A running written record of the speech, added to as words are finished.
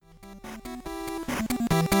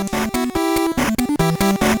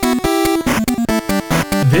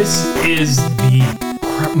This is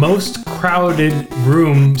the most crowded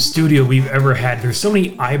room studio we've ever had. There's so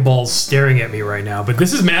many eyeballs staring at me right now. But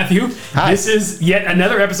this is Matthew. Hi. This is yet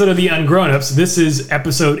another episode of The Ungrown-Ups. This is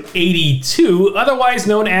episode 82, otherwise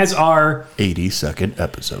known as our 82nd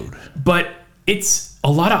episode. But it's a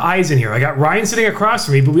lot of eyes in here. I got Ryan sitting across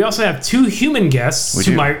from me, but we also have two human guests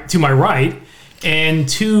to my right and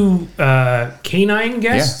two canine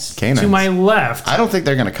guests to my left. I don't think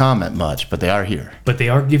they're going to comment much, but they are here. But they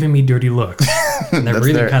are giving me dirty looks. And they're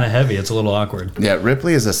breathing kind of heavy. It's a little awkward. Yeah,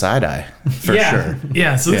 Ripley is a side eye for sure.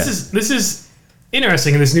 Yeah, so this is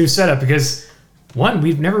interesting in this new setup because, one,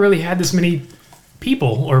 we've never really had this many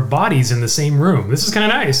people or bodies in the same room. This is kind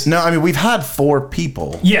of nice. No, I mean, we've had 4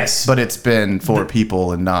 people. Yes. But it's been 4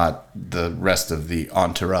 people and not the rest of the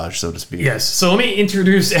entourage, so to speak. Yes. So let me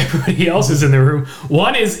introduce everybody else who's in the room.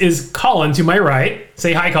 One is Colin to my right.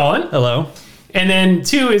 Say hi, Colin. Hello. And then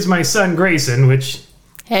 2 is my son, Grayson, which...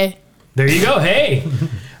 Hey. There you go. Hey.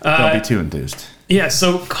 Don't be too enthused. Yeah,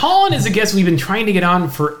 so Colin is a guest we've been trying to get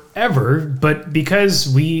on forever, but because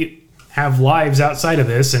we have lives outside of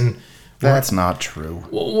this and... That's not true.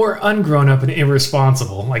 We're ungrown up and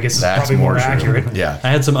irresponsible, I guess is probably more accurate. Yeah. I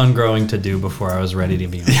had some ungrowing to do before I was ready to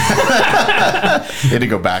be on. You had to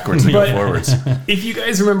go backwards and go forwards. If you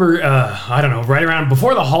guys remember, I don't know, right around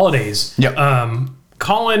before the holidays,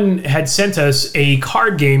 Colin had sent us a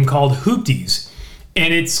card game called Hoopties.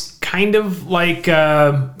 And it's kind of like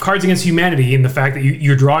Cards Against Humanity in the fact that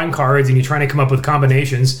you're drawing cards and you're trying to come up with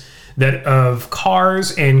combinations that of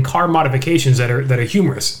cars and car modifications that are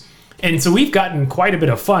humorous. And so we've gotten quite a bit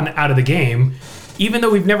of fun out of the game, even though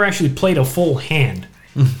we've never actually played a full hand.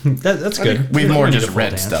 That's good. We've more just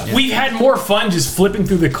read stuff. Yeah. We've had more fun just flipping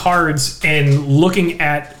through the cards and looking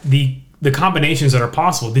at the combinations that are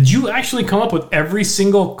possible. Did you actually come up with every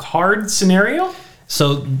single card scenario?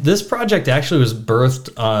 So this project actually was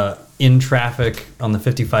birthed in traffic on the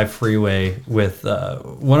 55 freeway with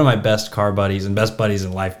one of my best car buddies and best buddies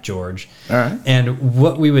in life, George. All right. And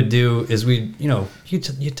what we would do is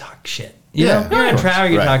you talk shit. You're in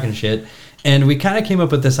traffic, you're talking shit. And we kind of came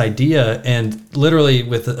up with this idea, and literally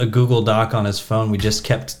with a Google Doc on his phone, we just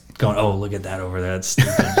kept going, oh, look at that over there. That's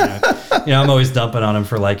stupid. I'm always dumping on him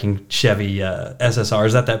for liking Chevy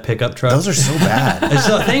SSRs. That pickup truck? Those are so bad.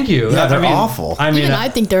 So thank you. Yeah, they're awful. Even I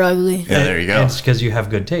think they're ugly. Yeah, there you go. It's because you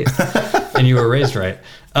have good taste. And you were raised right.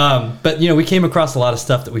 But, we came across a lot of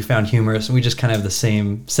stuff that we found humorous, and we just kind of have the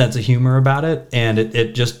same sense of humor about it. And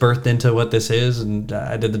it just birthed into what this is, and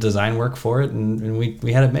I did the design work for it, and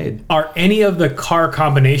we had it made. Are any of the car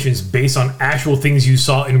combinations based on actual things you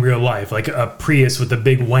saw in real life, like a Prius with a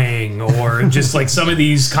big wang, or just like some of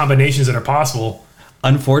these combinations that are possible?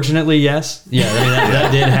 Unfortunately, yes. Yeah,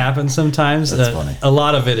 that did happen sometimes. That's funny. A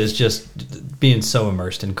lot of it is just being so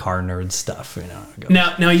immersed in car nerd stuff.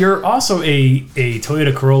 Now you're also a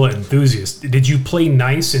Toyota Corolla enthusiast. Did you play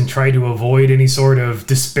nice and try to avoid any sort of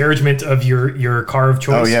disparagement of your car of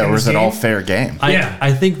choice? Oh yeah, or is it all fair game?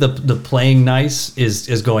 I think the playing nice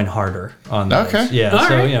is going harder on those. Okay. Yeah. All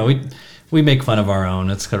so right. we make fun of our own.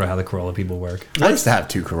 That's kind of how the Corolla people work. I used to have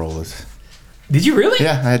 2 Corollas. Did you really?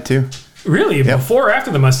 Yeah, I had 2. Really? Yep. Before or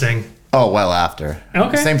after the Mustang? Oh, well after.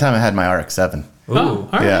 Okay. Same time I had my RX-7. Ooh. Oh,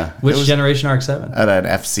 all right. Yeah. Which generation RX-7? I had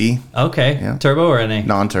an FC. Okay. Yeah. Turbo or NA?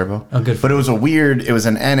 Non-turbo. Oh, good. But it was it was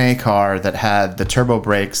an NA car that had the turbo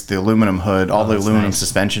brakes, the aluminum hood, all the aluminum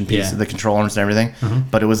suspension pieces, the control arms and everything. Mm-hmm.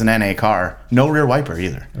 But it was an NA car. No rear wiper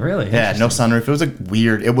either. Really? Yeah, no sunroof.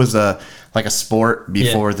 It was like a sport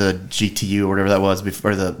before the GTU or whatever that was,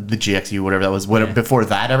 before the GXU, whatever that was. Before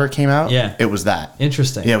that ever came out, it was that.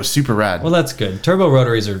 Interesting. Yeah, it was super rad. Well, that's good. Turbo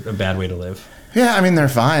rotaries are a bad way to live. Yeah, I mean, they're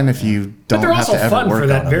fine if you don't have to ever work on them. But they're also fun for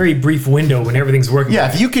that very brief window when everything's working. Yeah,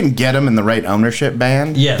 if you can get them in the right ownership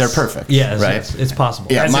band, they're perfect. Yes, right? It's possible.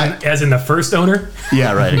 Yeah, as in the first owner?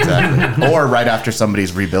 Yeah, right, exactly. Or right after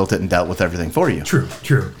somebody's rebuilt it and dealt with everything for you. True.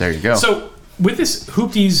 There you go. So, with this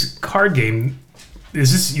Hoopties card game,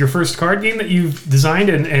 is this your first card game that you've designed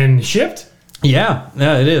and shipped? Yeah,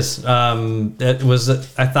 it is. It was.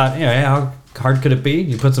 I thought, how hard could it be?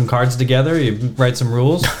 You put some cards together, you write some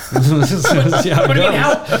rules. I'm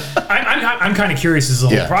kind of curious as to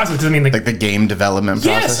the whole process because like the game development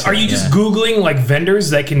process. Yes. Are you just Googling like vendors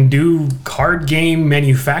that can do card game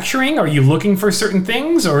manufacturing? Are you looking for certain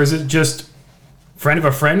things, or is it just friend of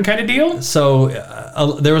a friend kind of deal? So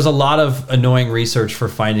there was a lot of annoying research for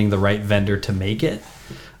finding the right vendor to make it.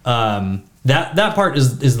 That part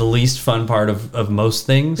is the least fun part of most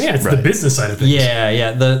things. Yeah, it's the business side of things.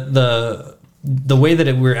 Yeah. The way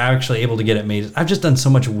that we're actually able to get it made, I've just done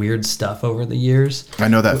so much weird stuff over the years. I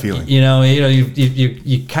know that feeling.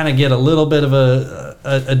 You kind of get a little bit of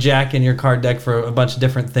a jack in your card deck for a bunch of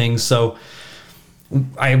different things. So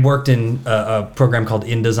I worked in a program called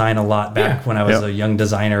InDesign a lot back when I was a young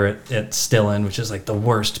designer at Stillin, which is like the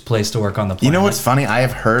worst place to work on the planet. You know what's funny? I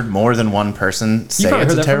have heard more than one person say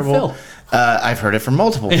it's a terrible. I've heard it from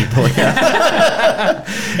multiple people.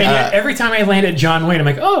 And yet every time I land at John Wayne, I'm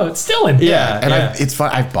like, oh, it's Stillin. It's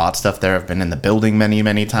fun. I've bought stuff there. I've been in the building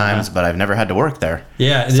many times, but I've never had to work there.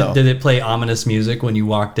 Yeah. So. Did it play ominous music when you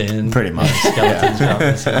walked in? Pretty much.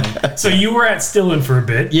 So you were at Stillin for a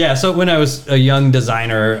bit. Yeah. So when I was a young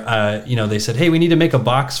designer, they said, hey, we need to make a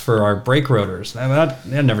box for our brake rotors. I'd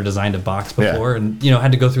never designed a box before, and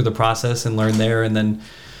had to go through the process and learn there, and then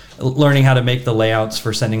learning how to make the layouts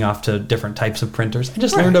for sending off to different types of printers. I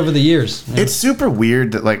just learned over the years. It's super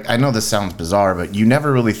weird that, like, I know this sounds bizarre, but you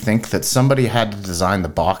never really think that somebody had to design the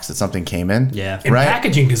box that something came in. Yeah. And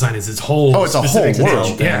packaging design is its whole it's a whole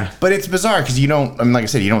world. Yeah. But it's bizarre because you don't, like I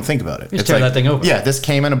said, you don't think about it. You just tear that thing open. Yeah, this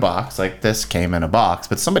came in a box,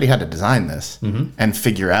 but somebody had to design this and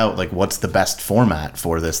figure out, like, what's the best format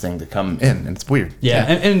for this thing to come in. And it's weird. Yeah.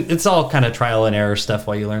 And it's all kind of trial and error stuff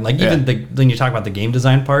while you learn. Like, even when you talk about the game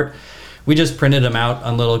design part, we just printed them out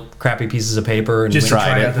on little crappy pieces of paper and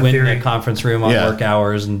went in a conference room on work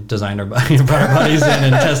hours and designed brought our buddies in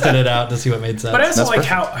and tested it out to see what made sense. But I also like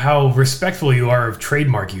how respectful you are of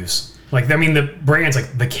trademark use. Like, I mean, the brand's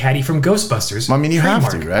like the caddy from Ghostbusters. Well, I mean, you have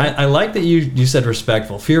to, right? I like that you said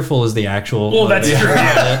respectful. Fearful is the actual. Well, that's true.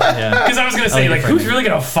 Yeah. Because I was going to say, like, who's really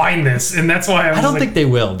going to find this? And that's why I don't think they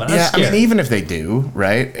will. But I mean, even if they do,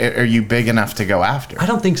 right? Are you big enough to go after? I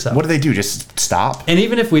don't think so. What do they do? Just stop? And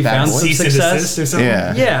even if we found some success or something,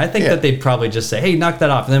 I think that they'd probably just say, "Hey, knock that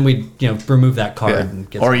off," and then we'd remove that card. And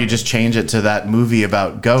get or you just change it to that movie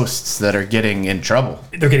about ghosts that are getting in trouble.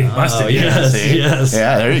 They're getting busted. Oh, yes.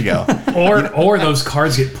 Yeah, there you go. Or those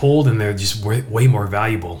cards get pulled and they're just way more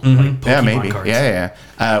valuable. Like Pokemon maybe. Cards.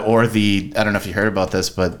 Or I don't know if you heard about this,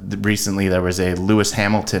 but recently there was a Lewis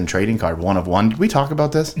Hamilton trading card, 1 of 1. Did we talk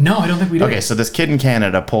about this? No, I don't think we did. Okay, so this kid in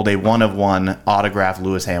Canada pulled a 1 of 1 autographed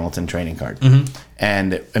Lewis Hamilton trading card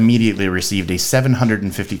and immediately received a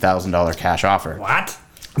 $750,000 cash offer. What?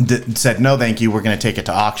 Said, no, thank you. We're going to take it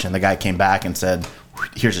to auction. The guy came back and said,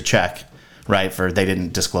 here's a check, right? They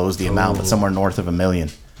didn't disclose the amount, but somewhere north of $1 million.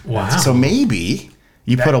 Wow. So maybe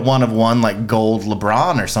you put a 1 of 1 like gold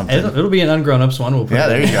LeBron or something. It'll be an ungrown-ups one. We'll put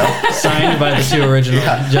there you go. Signed by the 2 original.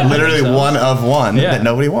 Literally themselves. 1 of 1 that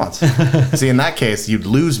nobody wants. See, in that case, you'd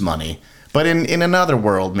lose money. But in another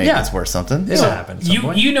world, maybe it's worth something. It'll happen.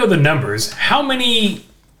 You know the numbers. How many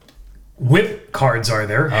whip cards are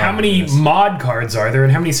there? How many mod cards are there?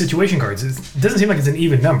 And how many situation cards? It doesn't seem like it's an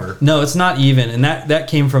even number. No, it's not even. And that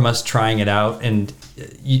came from us trying it out. And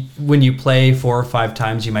when you play 4 or 5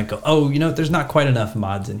 times, you might go, oh, there's not quite enough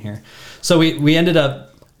mods in here. So we ended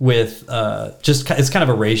up with it's kind of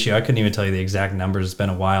a ratio. I couldn't even tell you the exact numbers. It's been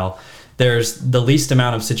a while. There's the least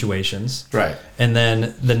amount of situations. Right. And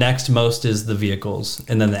then the next most is the vehicles.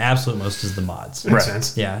 And then the absolute most is the mods. Makes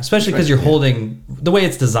sense. Yeah. Especially because you're holding, the way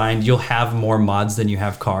it's designed, you'll have more mods than you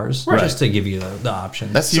have cars. Right. Just to give you the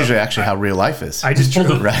option. That's usually actually how real life is. I just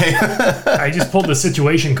pulled I just pulled the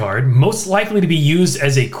situation card, most likely to be used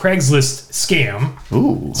as a Craigslist scam.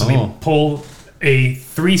 Ooh. So we pull a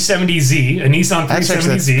 370Z, a Nissan 370Z.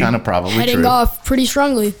 That's kind of probably heading true. off pretty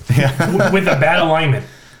strongly. With a bad alignment.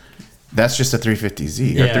 That's just a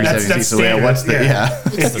 350Z or 370Z. That's so standard. What's the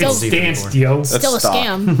It's still stanced, yo. Still a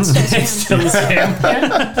scam. It's still a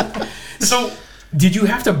scam. So, did you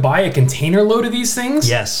have to buy a container load of these things?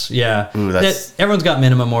 Yes. Yeah. Ooh, everyone's got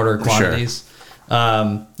minimum order quantities.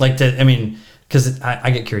 Sure. Because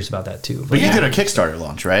I get curious about that too. But you did a Kickstarter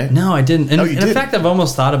launch, right? No, I didn't. And you did. In fact, I've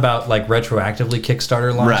almost thought about like retroactively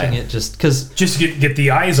Kickstarter launching it just because. Just to get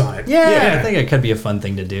the eyes on it. Yeah, I think it could be a fun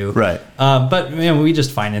thing to do. Right. But we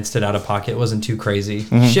just financed it out of pocket. It wasn't too crazy.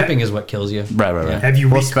 Shipping is what kills you. Right. Yeah. Have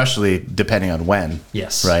you especially depending on when.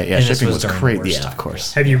 Yes. Right. Yeah. And shipping was during crazy. worst Yeah, time. of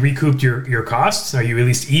course. Have you recouped your costs? Are you at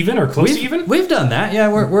least even or close to even? We've done that. Yeah,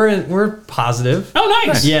 we're positive. Oh,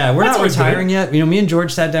 nice. Yeah, we're That's not retiring yet. Me and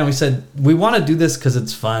George sat down. We said we want to do this because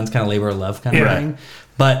it's fun. It's kind of labor of love kind of thing.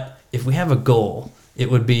 But if we have a goal,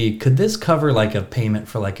 it would be, could this cover like a payment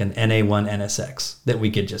for like an NA1 NSX that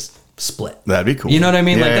we could just split? That'd be cool. You know what I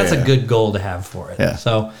mean? That's a good goal to have for it. Yeah.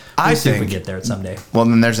 So I see if we get there someday. Well,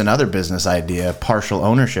 then there's another business idea: partial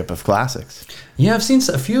ownership of classics. Yeah, I've seen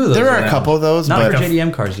a few of those. There are a couple of those, not but for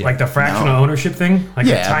JDM cars yet. Like the fractional ownership thing? Like a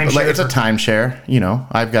timeshare? Like it's a timeshare.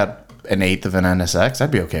 I've got an eighth of an NSX. I'd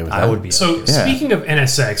be okay with that. I would be. So speaking of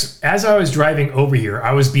NSX, as I was driving over here,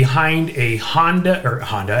 I was behind an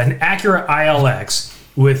Acura ILX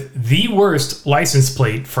with the worst license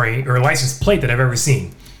plate that I've ever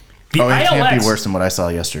seen. It can't be worse than what I saw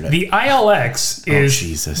yesterday. The ILX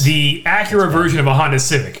is the Acura version of a Honda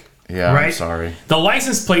Civic. Yeah, right? I'm sorry. The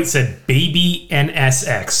license plate said Baby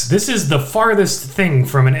NSX. This is the farthest thing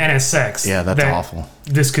from an NSX. Yeah, that's awful.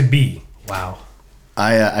 This could be. Wow.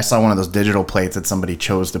 I saw one of those digital plates that somebody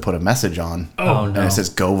chose to put a message on. Oh no. And it says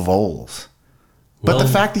 "Go Vols." But the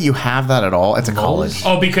fact that you have that at all, it's a college.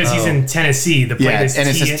 Oh, because he's in Tennessee. The plate is and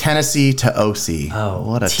it says Tennessee to OC. Oh,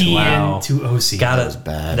 what a TN to OC. That was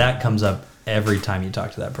bad. That comes up every time you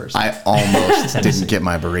talk to that person. I almost didn't get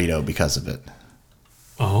my burrito because of it.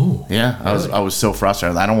 Oh. Yeah, I was so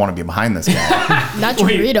frustrated. I don't want to be behind this guy. Not your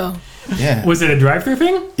burrito. Yeah. Was it a drive-thru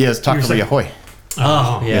thing? Yeah, it's Taqueria Ahoy.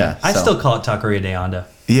 Oh, yeah. I so- still call it Taqueria de Onda.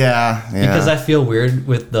 Yeah. Because I feel weird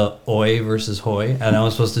with the oi versus hoy, and I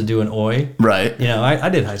was supposed to do an oi. Right. You know, I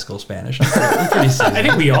did high school Spanish. I'm pretty serious. I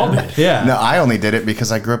think we all did. Yeah. No, I only did it because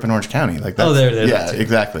I grew up in Orange County. Like that's, there. Yeah,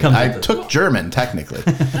 exactly. I took German technically.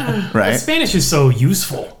 Right. Spanish is so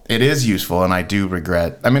useful. It is useful, and I do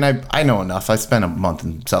regret. I mean, I know enough. I spent a month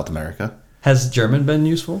in South America. Has German been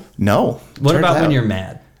useful? No. What Turns about when out. you're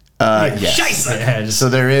mad? Yes. Scheisse. Yeah, just, So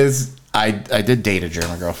there is. I did date a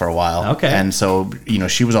German girl for a while. Okay. And so,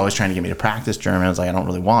 she was always trying to get me to practice German. I was like, I don't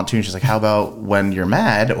really want to. And she's like, how about when you're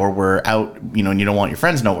mad or we're out, and you don't want your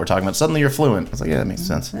friends to know what we're talking about, suddenly you're fluent. I was like, yeah, that makes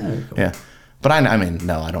sense. Yeah, cool. Yeah. But I mean,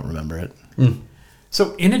 no, I don't remember it.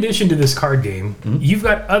 So in addition to this card game, you've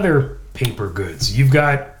got other paper goods. You've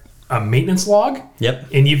got a maintenance log. Yep.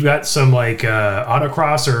 And you've got some like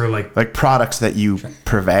autocross or Like products that you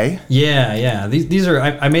purvey. Yeah. These are,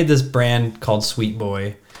 I made this brand called Sweet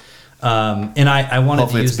Boy. And I wanted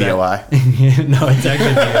Hopefully to use it's BOI. that. No, it's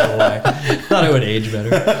actually BOI. Thought it would age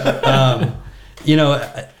better.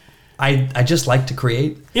 I just like to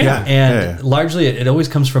create. Yeah. And largely it always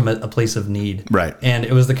comes from a place of need. Right. And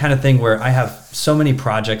it was the kind of thing where I have so many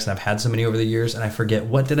projects and I've had so many over the years and I forget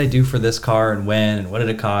what did I do for this car and when and what did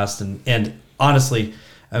it cost. And honestly,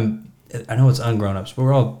 I know it's ungrown-ups, but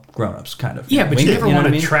we're all grown-ups, kind of. Yeah, but you never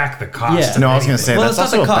want to track the cost. Yeah. of No, I was anything. going to say, Well, that's it's not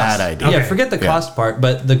also the a cost. bad idea. Yeah, forget the cost part,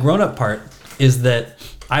 but the grown-up part is that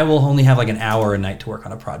I will only have like an hour a night to work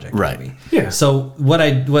on a project. Right. Maybe. Yeah. So what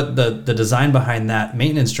the design behind that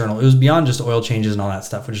maintenance journal, it was beyond just oil changes and all that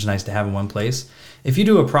stuff, which is nice to have in one place. If you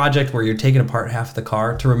do a project where you're taking apart half the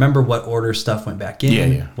car, to remember what order stuff went back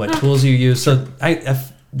in, what tools you use. So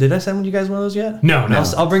did I send you guys one of those yet? No.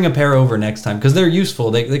 I'll bring a pair over next time because they're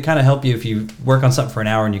useful. They kind of help you if you work on something for an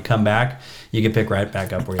hour and you come back, you can pick right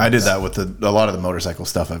back up where you I did that with a lot of the motorcycle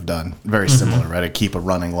stuff I've done. Very similar, right? I keep a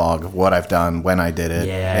running log of what I've done, when I did it.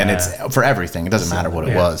 Yeah. And it's for everything. It doesn't matter what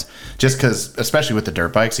it was. Just because, especially with the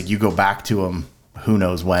dirt bikes, like you go back to them who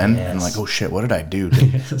knows when and like, oh shit, what did I do?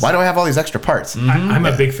 Why do I have all these extra parts? I'm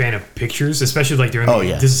a big fan of pictures, especially like during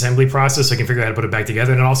the disassembly process. So I can figure out how to put it back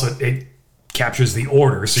together. And also it captures the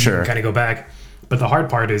order so you can kind of go back. But the hard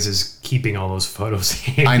part is keeping all those photos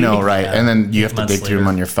handy. I know, right? Yeah. And then you have to dig through them later.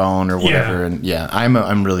 on your phone or whatever. And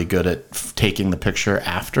I'm really good at taking the picture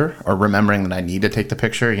after or remembering that I need to take the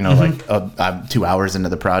picture. Like I'm 2 hours into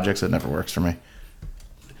the project, so it never works for me.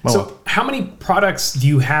 Well, So how many products do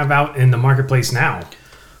you have out in the marketplace now?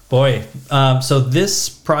 Boy, so this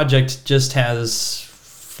project just has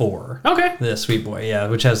 4. Okay. The Sweet Boy, yeah,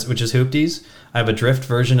 which is Hoopties. I have a drift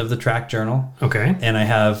version of the track journal. Okay. And I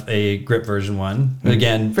have a grip version one.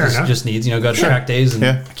 Again, Fair enough. just needs, go to track days. And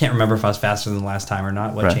Yeah. I can't remember if I was faster than the last time or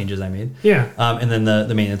not, what changes I made. Yeah. And then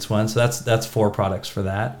the maintenance one. So that's 4 products for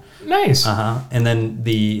that. Nice. And then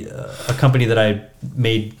a company that I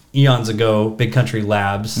made eons ago, Big Country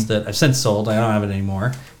Labs, that I've since sold. I don't have it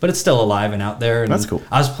anymore, but it's still alive and out there. And That's cool.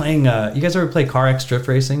 I was playing. You guys ever play Car X Drift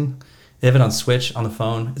Racing? They have it on Switch on the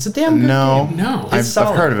phone. It's a damn good game. No. I've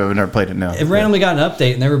solid. heard of it, but never played it. No. It randomly got an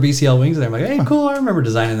update, and there were BCL wings there. I'm like, hey, cool. I remember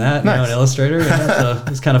designing that. Nice. In Illustrator. So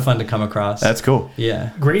it's kind of fun to come across. That's cool.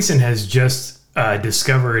 Yeah. Grayson has just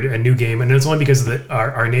discovered a new game, and it's only because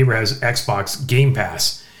our neighbor has Xbox Game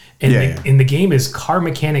Pass. And and the game is Car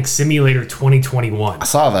Mechanic Simulator 2021. I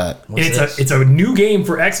saw that. It's a new game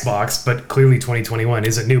for Xbox, but clearly 2021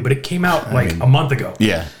 isn't new. But it came out a month ago.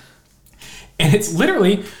 Yeah. And it's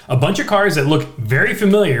literally a bunch of cars that look very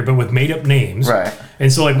familiar, but with made up names. Right.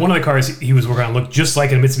 And so, one of the cars he was working on looked just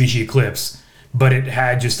like a Mitsubishi Eclipse, but it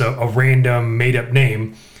had just a random made up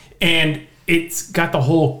name. And it's got the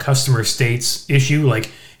whole customer states issue.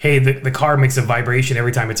 Like, hey, the car makes a vibration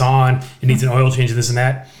every time it's on. It needs an oil change and this and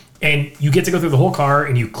that. And you get to go through the whole car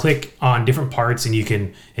and you click on different parts and you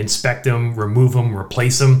can inspect them, remove them,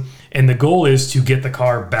 replace them. And the goal is to get the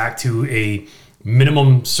car back to a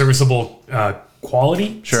minimum serviceable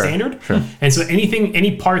quality standard. Sure. And so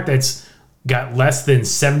any part that's got less than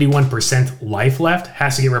 71% life left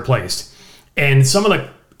has to get replaced. And some of the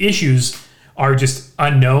issues are just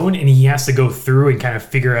unknown, and he has to go through and kind of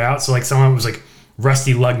figure it out. So like someone was like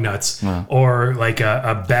rusty lug nuts or like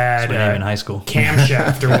a bad in high school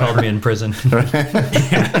camshaft or called whatever. me in prison.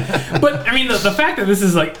 Yeah. But I mean, the fact that this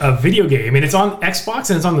is like a video game and it's on Xbox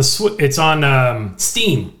and it's on it's on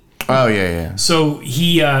Steam. Oh yeah. So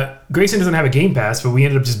Grayson doesn't have a Game Pass, but we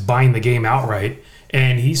ended up just buying the game outright,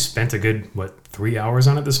 and he spent a good 3 hours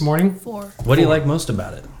on it this morning. 4. What do you like most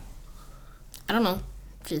about it? I don't know.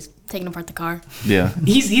 Just taking apart the car. Yeah.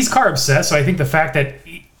 He's car obsessed, so I think the fact that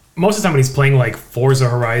most of the time when he's playing like Forza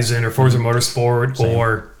Horizon or Forza Motorsport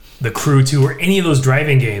or the Crew 2 or any of those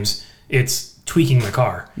driving games, it's tweaking the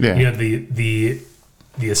car. Yeah. You know, the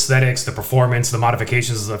aesthetics, the performance, the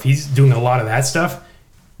modifications and stuff. He's doing a lot of that stuff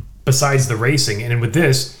besides the racing. And with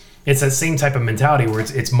this, it's that same type of mentality where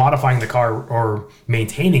it's modifying the car or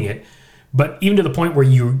maintaining it, but even to the point where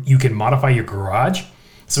you can modify your garage.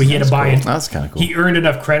 So he had to buy it. That's kind of cool. He earned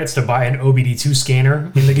enough credits to buy an OBD2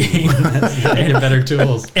 scanner in the game. And better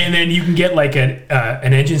tools. And then you can get like an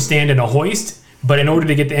engine stand and a hoist. But in order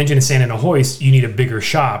to get the engine stand and a hoist, you need a bigger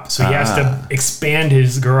shop. So he has to expand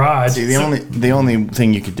his garage. See, the only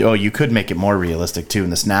thing you could do, you could make it more realistic too.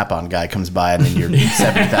 And the Snap-on guy comes by, and then you're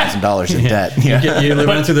 $70,000 in debt. Yeah, You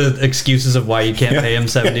went through the excuses of why you can't pay him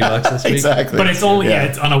 $70 this week. exactly. But it's only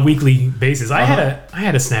it's on a weekly basis. I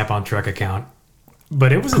had a Snap-on truck account,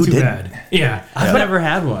 but it wasn't too bad. Yeah, I've never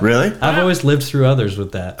had one. Really? I've always lived through others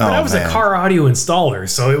with that. but I was man. a car audio installer,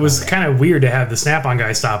 so it was kind of weird to have the Snap-on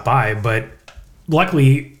guy stop by. But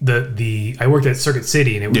luckily, I worked at Circuit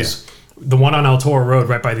City, and it was the one on El Toro Road,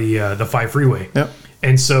 right by the 5 freeway. Yep.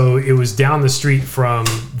 And so it was down the street from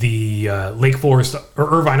the Lake Forest or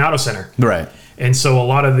Irvine Auto Center. Right. And so a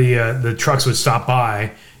lot of the trucks would stop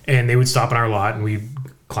by, and they would stop in our lot, and we'd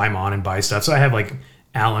climb on and buy stuff. So I have like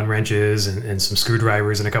Allen wrenches and some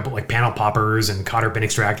screwdrivers and a couple like panel poppers and cotter pin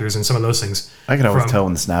extractors and some of those things. I could always tell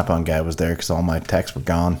when the Snap-on guy was there because all my texts were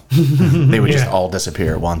gone. They would just all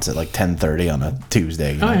disappear at once at like 10:30 on a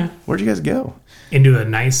Tuesday. yeah. Where'd you guys go? Into a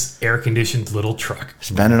nice air-conditioned little truck.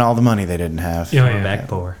 Spending all the money they didn't have. Yeah. Back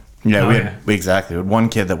poor. Yeah, Oh, we exactly. We had one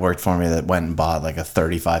kid that worked for me that went and bought like a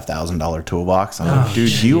 $35,000 toolbox. I'm like,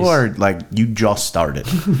 dude, you are like, you just started.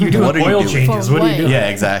 You're doing What are you oil doing? changes. For What are you what? doing? Yeah,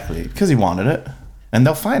 exactly. Because he wanted it, and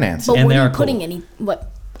they'll finance But it. And what they are are you putting cool.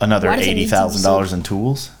 what? Another why does it need to be $80,000 in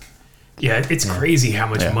tools. Yeah, it's crazy how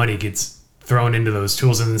much money gets thrown into those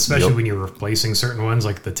tools, and especially when you're replacing certain ones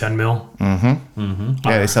like the 10 mil. Yeah,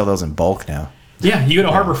 they sell those in bulk now. Yeah, you go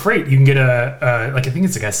to Harbor Freight, you can get I think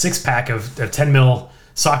it's like a 6-pack of 10 mil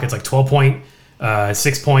sockets, like 12 point,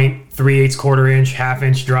 6 point, 3/8 quarter-inch,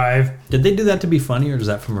 half-inch drive. Did they do that to be funny, or is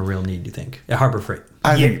that from a real need, do you think? At Harbor Freight.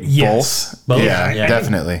 I think yes. Both? Yeah, Yeah.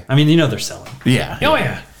 definitely. I mean, they're selling. Yeah. Oh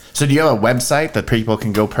yeah. So do you have a website that people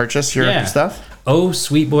can go purchase your stuff?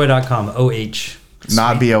 Sweetboy.com. OH.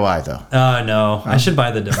 Not BOI though. No. I should buy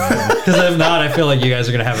the domain. Because if not, I feel like you guys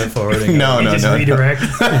are going to have it forwarding. No, You just redirect.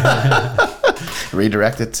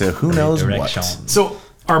 Redirect it to who knows Direction. what. So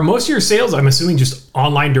are most of your sales, I'm assuming, just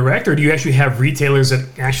online direct, or do you actually have retailers that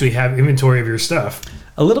actually have inventory of your stuff?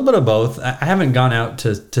 A little bit of both. I haven't gone out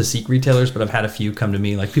to seek retailers, but I've had a few come to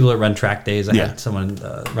me, like people that run track days. I had someone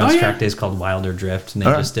runs track days called Wilder Drift, and they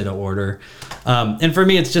just did an order. And for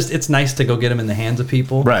me, it's nice to go get them in the hands of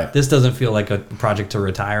people. Right. This doesn't feel like a project to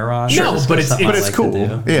retire on. No, It's but just it's something I like to cool.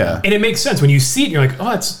 do. Yeah. And it makes sense when you see it. You're like,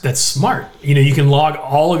 oh, that's smart. You know, you can log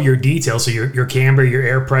all of your details, so your camber, your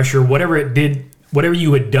air pressure, whatever it did, whatever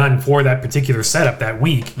you had done for that particular setup that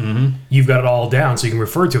week, you've got it all down, so you can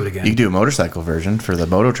refer to it again. You can do a motorcycle version for the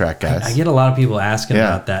Moto Track guys. I get a lot of people asking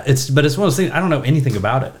about that. But it's one of those things, I don't know anything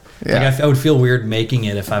about it. Yeah. Like I would feel weird making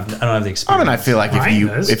it if I don't have the I experience. mean, I feel like Ryan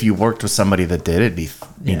does. if you worked with somebody that did, it'd be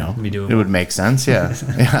be doable. it would make sense. Yeah,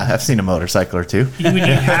 yeah. I've seen a motorcycle or two. You would need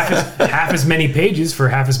half as many pages for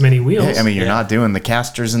half as many wheels. I mean, you're not doing the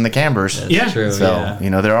casters and the cambers. That's Yeah. true. So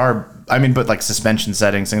there are. I mean, but like suspension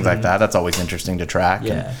settings, things like that. That's always interesting to track.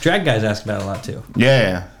 Yeah. Drag guys ask about it a lot too.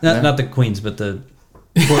 Yeah. Not the Queens, but the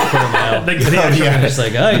quarter mile. The actual- yeah. It's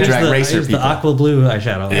like, drag racer here's the people. aqua blue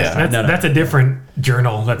eyeshadow. Yeah. That's a different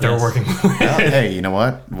journal that they're Yes. working with. Well, hey, you know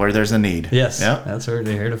what? Where there's a need. Yes. Yeah. That's where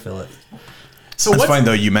they're here to fill it. So It's what's fine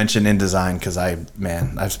though. You mentioned InDesign because I've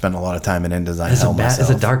spent a lot of time in InDesign. It's myself.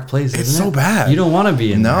 a dark place, It's isn't so it? bad. You don't want to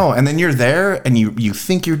be in there. No, and then you're there and you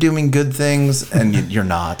think you're doing good things and you're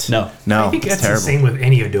not. No. No, I think it's that's terrible. the same with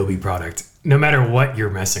any Adobe product, no matter what you're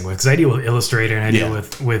messing with. Because I deal with Illustrator and I deal Yeah.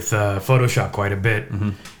 with Photoshop quite a bit,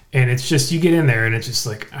 and it's just you get in there and it's just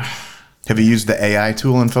like. Have you used the AI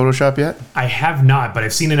tool in Photoshop yet? I have not, but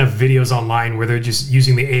I've seen enough videos online where they're just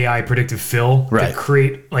using the AI predictive fill to Right.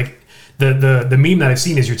 create like The meme that I've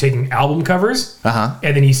seen is you're taking album covers, and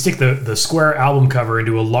then you stick the square album cover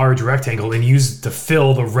into a large rectangle and use it to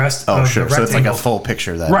fill the rest of the rectangle. So it's like a full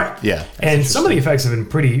picture then. Right. Yeah. And some of the effects have been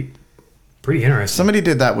pretty interesting. Somebody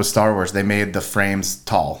did that with Star Wars. They made the frames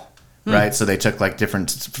tall. Right, so they took like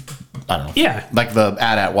different, I don't know, like the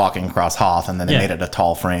AT-AT walking across Hoth, and then they made it a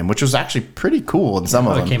tall frame, which was actually pretty cool. And some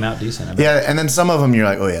of them it came out decent. Yeah, and then some of them you're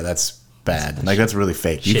like, oh yeah, that's bad. Like that's really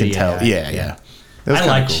fake. You can tell. AI. Yeah. I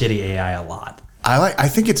like shitty AI a lot. I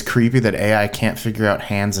think it's creepy that AI can't figure out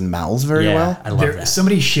hands and mouths very well. I love that.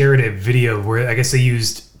 Somebody shared a video where I guess they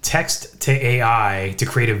used text to AI to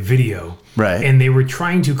create a video. Right. And they were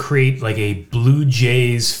trying to create like a Blue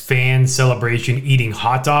Jays fan celebration eating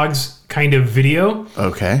hot dogs kind of video.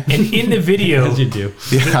 Okay. And in the video, as you do.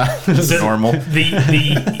 It's normal.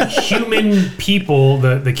 The human people,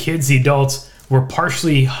 the kids, the adults, were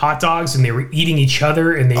partially hot dogs and they were eating each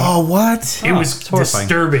other and they what? It was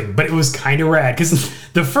disturbing, but it was kind of rad because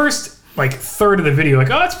the first like third of the video, like,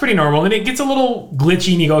 oh, that's pretty normal. And it gets a little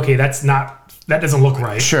glitchy and you go, okay, that doesn't look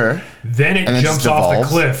right. Sure. Then it jumps off the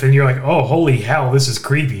cliff and you're like, oh, holy hell, this is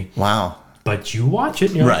creepy. Wow. But you watch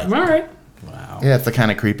it and you're like, all right. Wow. Yeah, it's the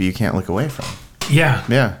kind of creepy you can't look away from. Yeah.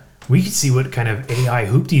 Yeah. We could see what kind of AI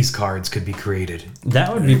Hoopties cards could be created.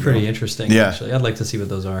 That would be pretty interesting, actually. I'd like to see what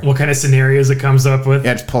those are. What kind of scenarios it comes up with.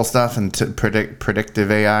 Yeah, just pull stuff and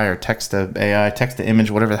predictive AI or text to AI, text to image,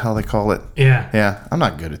 whatever the hell they call it. Yeah. Yeah, I'm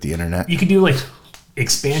not good at the internet. You could do like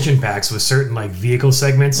expansion packs with certain like vehicle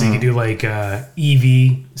segments. So you could do like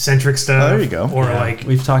EV centric stuff. Oh, there you go. Or like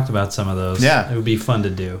we've talked about some of those. Yeah. It would be fun to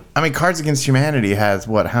do. I mean, Cards Against Humanity has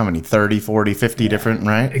how many? 30, 40, 50 different,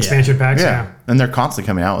 right? Expansion packs, yeah. And they're constantly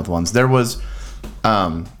coming out with ones. There was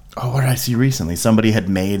what did I see recently? Somebody had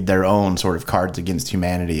made their own sort of Cards Against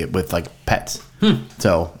Humanity with like pets.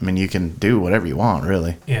 So, I mean, you can do whatever you want,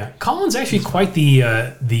 really. Yeah. Colin's actually quite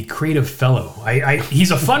the creative fellow. He's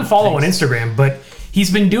a fun follow on Instagram, but he's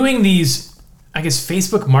been doing these, I guess,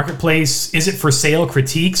 Facebook Marketplace, is it for sale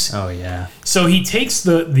critiques? Oh, yeah. So he takes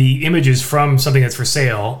the images from something that's for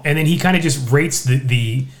sale, and then he kind of just rates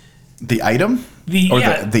the item? The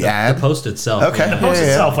ad? The post itself. Okay. The post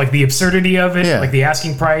itself, like the absurdity of it, like the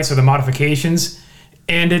asking price or the modifications.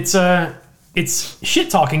 And it's shit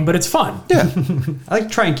talking, but it's fun. Yeah. I like to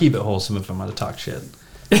try and keep it wholesome if I'm going to talk shit.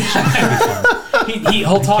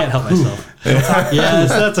 He'll talk. Can't help myself. Yes,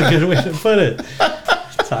 that's a good way to put it.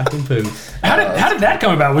 Talking poop. How did that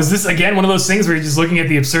come about? Was this again one of those things where you're just looking at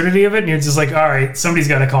the absurdity of it and you're just like, all right, somebody's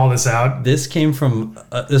got to call this out? This came from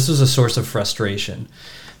this was a source of frustration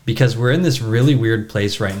because we're in this really weird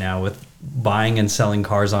place right now with buying and selling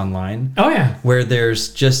cars online. Oh yeah. Where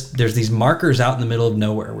there's these markers out in the middle of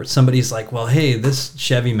nowhere where somebody's like, well, hey, this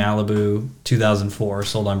Chevy Malibu 2004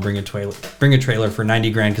 sold on Bring a Trailer for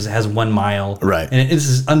 90 grand because it has 1 mile. Right. And it's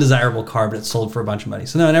this undesirable car, but it's sold for a bunch of money.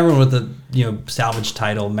 So now everyone with the salvage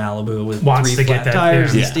title Malibu with wants 3 to get flat that,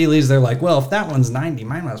 tires and yeah. steelies, they're like, well, if that one's 90,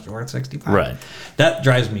 mine must be worth 65. Right. That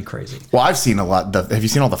drives me crazy. Well, I've seen a lot. Have you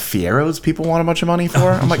seen all the Fieros people want a bunch of money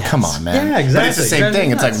for? I'm like, come on, man. Yeah, exactly. But it's the same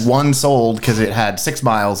thing. It's like one sold because it had 6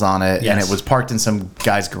 miles on it, and Yes. it was parked in some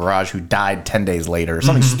guy's garage who died 10 days later, or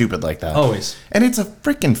something stupid like that. Always. And it's a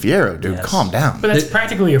freaking Fiero, dude. Yes. Calm down. But that's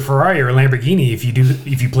practically a Ferrari or a Lamborghini if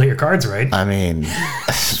you play your cards right. I mean,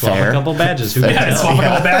 Swap fair. a couple badges. Who can Yeah, tell? swap a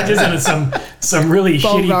couple badges and some really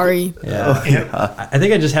shitty. Ferrari. Yeah. I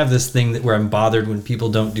think I just have this thing where I'm bothered when people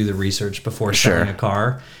don't do the research before selling a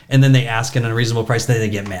car, and then they ask an unreasonable price, then they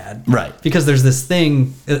get mad. Right. Because there's this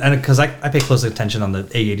thing, and because I pay close attention on the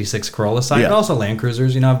AE86 Corolla side, but also Land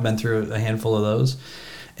Cruisers. I've been through a handful of those,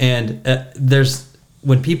 and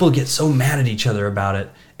when people get so mad at each other about it,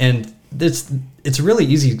 and it's a really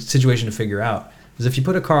easy situation to figure out. Is if you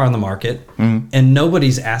put a car on the market and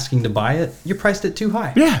nobody's asking to buy it, you're priced it too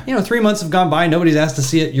high. Yeah. 3 months have gone by, nobody's asked to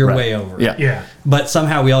see it, you're way over. Yeah. Yeah. But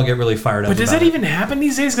somehow we all get really fired up. But does that even happen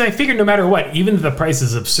these days? Because I figure no matter what, even if the price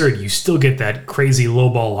is absurd, you still get that crazy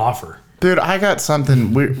lowball offer. Dude, I got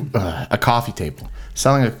something weird, a coffee table.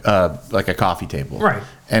 Selling a coffee table. Right.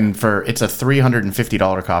 And it's a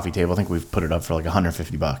 $350 coffee table. I think we've put it up for like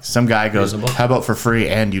 $150. Some guy goes, Reasonable. how about for free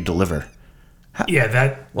and you deliver? Yeah,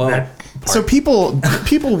 that part. So people I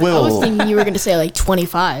was will. thinking you were going to say like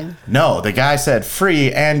 25. No, the guy said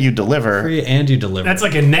free and you deliver. Free and you deliver. That's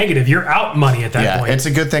like a negative. You're out money at that Yeah, point. it's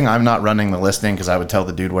a good thing I'm not running the listing because I would tell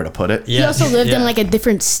the dude where to put it. He also lived in like a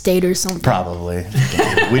different state or something. Probably.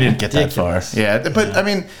 We didn't get that far. Yeah, but I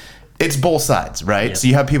mean, It's both sides, right? Yep. So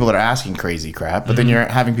you have people that are asking crazy crap, but then you're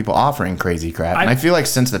having people offering crazy crap. And I feel like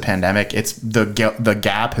since the pandemic, it's the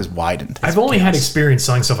gap has widened. I've only had experience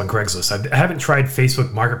selling stuff on Craigslist. I haven't tried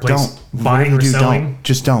Facebook Marketplace buying or selling. Don't.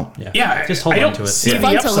 Just don't. Yeah, just hold on to it. See It's the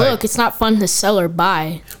fun upside. to look. It's not fun to sell or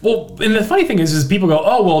buy. Well, and the funny thing is people go,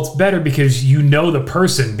 oh, well, it's better because you know the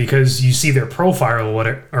person because you see their profile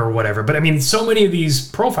or whatever. But I mean, so many of these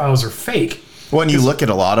profiles are fake. When you look at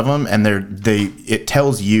a lot of them, and it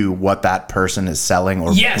tells you what that person is selling,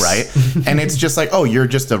 or right, and it's just like, oh, you're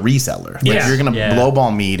just a reseller. Like, Yeah. you're gonna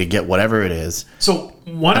lowball me to get whatever it is. So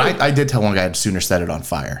I did tell one guy I'd sooner set it on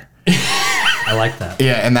fire. I like that.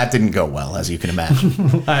 Yeah, and that didn't go well, as you can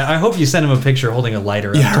imagine. I hope you sent him a picture holding a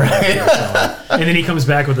lighter. Yeah, right. and then he comes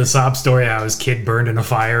back with a sob story how his kid burned in a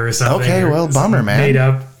fire or something. Okay, or well, bummer, man. Made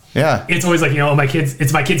up. Yeah. It's always like,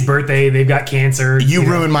 it's my kid's birthday. They've got cancer. You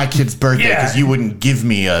ruined my kid's birthday because you wouldn't give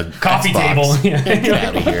me a coffee Xbox. table. Get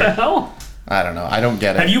out of here. Hell? I don't know. I don't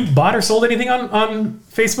get it. Have you bought or sold anything on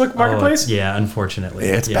Facebook Marketplace? Yeah, unfortunately.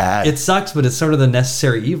 It's bad. It sucks, but it's sort of the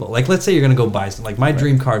necessary evil. Like, let's say you're going to go buy something. Like, my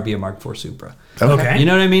dream car would be a Mark IV Supra. Okay. You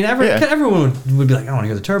know what I mean? Everyone would be like, I want to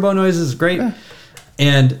hear the turbo noises. It's great.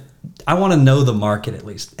 And I want to know the market at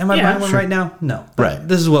least. Am I buying one right now? No. But Right.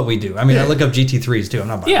 this is what we do. I mean, I look up GT3s too. I'm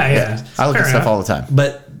not buying them. Yeah. I look at stuff all the time.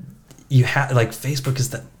 But you have, like, Facebook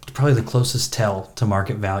is probably the closest tell to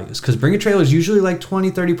market values, because Bring a Trailer is usually like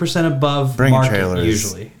 20-30% above Bring a market. Trailer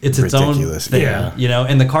Usually, is it's own ridiculous. thing, Yeah. you know.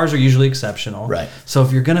 And the cars are usually exceptional, Right. So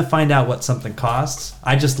if you're gonna find out what something costs,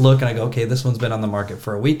 I just look and I go, okay, this one's been on the market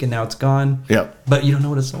for a week and now it's gone. Yep. But you don't know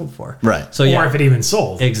what it's sold for, Right. So Or if it even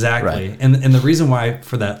sold. Exactly. Right. And the reason why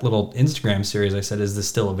for that little Instagram series I said, is this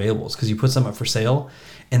still available? Is because you put something up for sale,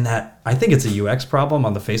 and that, I think it's a UX problem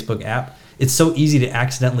on the Facebook app. It's so easy to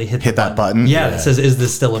accidentally hit that button. Yeah, Yeah. that says, is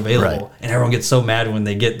this still available? Right. And everyone gets so mad when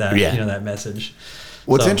they get that, Yeah. that message.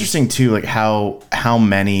 What's So- interesting too, like how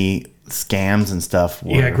many scams and stuff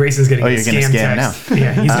were. Yeah, Grayson's getting a you're scam scam text. now.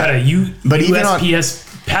 Yeah, he's got a but even on- USPS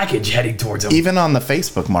package heading towards him. Even on the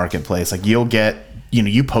Facebook marketplace, like you'll get,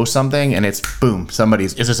 you post something and it's boom,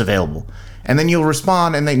 is this available? And then you'll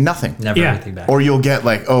respond and nothing. Never Yeah. anything back. Or you'll get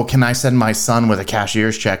like, oh, can I send my son with a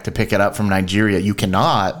cashier's check to pick it up from Nigeria? You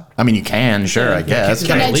cannot. I mean, you can, sure, I guess.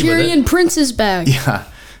 Can I leave with it? Nigerian prince's bag.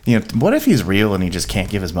 Yeah. What if he's real and he just can't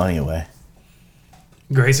give his money away?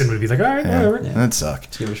 Grayson would be like, all right, whatever. That'd suck.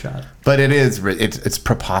 Let's give it a shot. But it's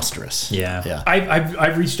preposterous. Yeah. Yeah.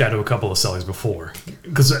 I've reached out to a couple of sellers before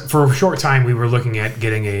because for a short time we were looking at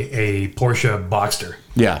getting a Porsche Boxster.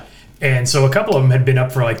 Yeah. And so a couple of them had been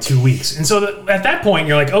up for like 2 weeks. And so at that point,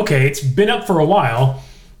 you're like, okay, it's been up for a while.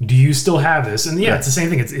 Do you still have this? And yeah, it's the same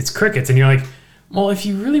thing. It's crickets. And you're like, well, if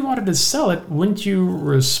you really wanted to sell it, wouldn't you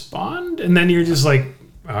respond? And then you're just like,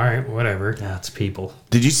 all right, whatever. Yeah, it's people.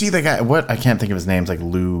 Did you see the guy? I can't think of his name. It's like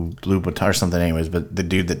Lou Boutin or something. Anyways, but the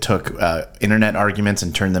dude that took internet arguments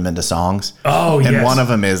and turned them into songs. Oh, and yes. one of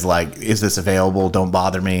them is like, "Is this available? Don't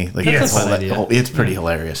bother me." Like, That's a fun idea. it's pretty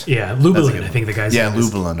hilarious. Yeah, Lubelin, I think the guy's name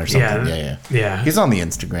is. Lubelin or something. Yeah. He's on the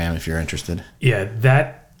Instagram if you're interested. Yeah,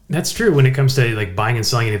 that's true when it comes to like buying and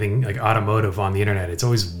selling anything like automotive on the internet. It's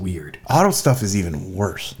always weird. Auto stuff is even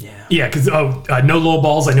worse. Yeah, because no low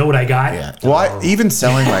balls. I know what I got. Yeah. Well, even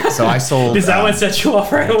selling I sold. Does that one set you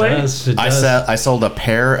off right away? It does. I sold a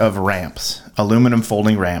pair of ramps, aluminum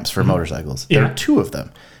folding ramps for motorcycles. There Yeah. are two of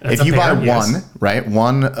them. That's if you a pair, buy yes. one, right?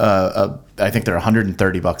 One, I think they're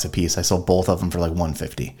 $130 a piece. I sold both of them for like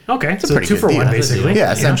 $150. Okay, It's a so pretty 2 for good 1 deal. basically.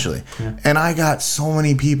 Yeah, essentially. And I got so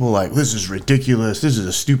many people like, this is ridiculous. This is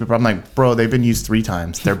a stupid problem. I'm like, bro, they've been used 3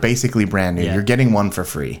 times. They're basically brand new. Yeah. You're getting one for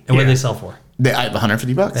free. And what do Yeah. they sell for? I have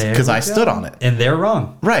 $150 There because we I go. stood on it. And they're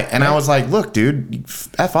wrong. Right. And I was like, look, dude,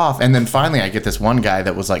 F off. And then finally I get this one guy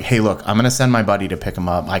that was like, hey, look, I'm going to send my buddy to pick him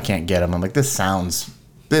up. I can't get him. I'm like, this sounds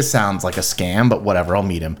like a scam, but whatever. I'll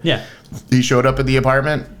meet him. Yeah. He showed up at the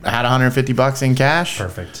apartment, had $150 in cash,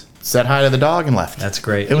 Perfect. said hi to the dog, and left. That's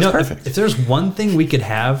great. It was if- perfect. If there's one thing we could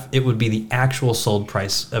have, it would be the actual sold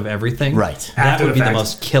price of everything. Right. That After would the be the fact.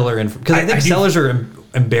 most killer. Because I think I do- sellers are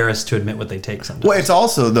embarrassed to admit what they take sometimes. Well, it's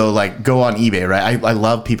also, though, like, go on eBay, right? I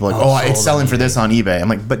love people like, Oh, it's sold selling on for this on eBay. I'm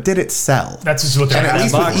like, but did it sell? That's just what they're And at at.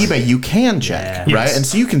 least box. with eBay, you can check, Yeah. right? Yes. And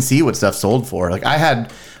so you can see what stuff sold for. Like I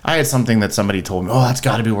had something that somebody told me, oh, that's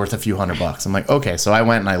got to be worth a few $100. I'm like, okay. So I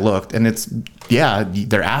went and I looked, and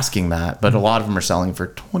they're asking that, but a lot of them are selling for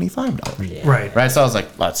 $25. Yeah. Right. Right. So I was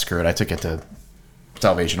like, let's screw it. I took it to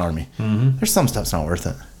Salvation Army. Mm-hmm. There's some stuff's not worth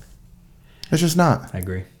it. It's just not. I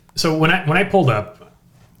agree. So when I pulled up,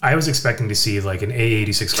 I was expecting to see like an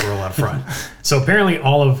AE86 Corolla out front. So apparently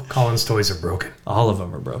all of Colin's toys are broken. All of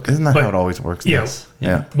them are broken. Isn't that how it always works? Yeah.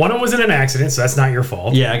 Yeah. One of them was in an accident, so that's not your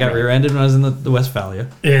fault. Yeah, I got rear-ended when I was in the Westphalia.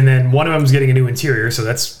 And then one of them's getting a new interior, so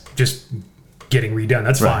that's just getting redone.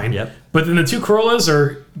 That's fine. Yep. But then the 2 Corollas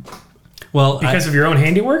are because of your own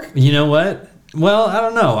handiwork? You know what? Well, I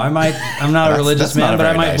don't know. I'm not a religious man, but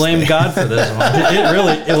I might blame God for this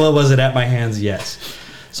one. Was it at my hands? Yes.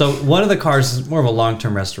 So one of the cars is more of a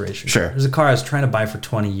long-term restoration. Sure. There's a car I was trying to buy for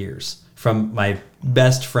 20 years from my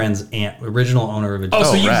best friend's aunt, original owner of a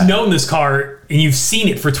so you've known this car and you've seen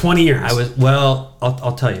it for 20 years.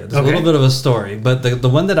 I'll tell you. There's a little bit of a story, but the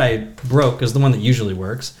one that I broke is the one that usually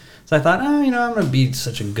works. So I thought, I'm going to be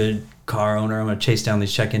such a good car owner. I'm going to chase down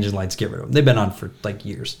these check engine lights, get rid of them. They've been on for like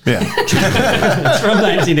years. Yeah. It's from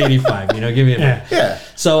 1985, give me a minute. Yeah.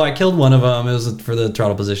 So I killed one of them. It was for the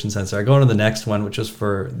throttle position sensor. I go into the next one, which was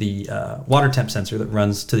for the water temp sensor that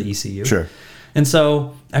runs to the ECU. Sure. And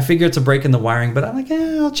so I figure it's a break in the wiring, but I'm like,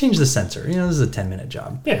 I'll change the sensor. This is a 10-minute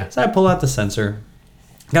job. Yeah. So I pull out the sensor,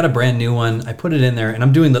 got a brand new one. I put it in there, and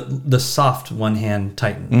I'm doing the soft one-hand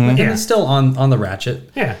tighten. And it's still on the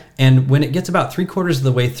ratchet. Yeah. And when it gets about 3/4 of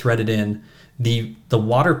the way threaded in, the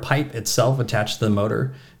water pipe itself attached to the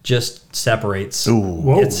motor just separates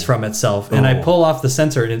from itself. And I pull off the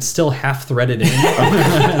sensor, and it's still half threaded in.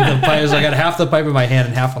 The pipe is I got half the pipe in my hand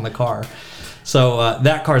and half on the car. So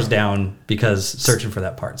that car's down because searching for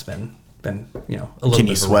that part's been a little. Can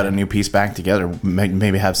you sweat a new piece back together?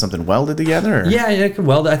 Maybe have something welded together? Or? Yeah, I could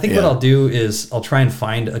weld it. I think what I'll do is I'll try and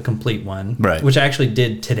find a complete one, right? Which I actually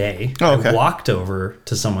did today. Oh, okay. I walked over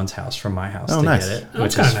to someone's house from my house to nice. get it,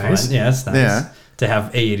 which is is nice. fun. Yeah, it's nice to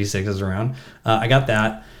have AE86s around. I got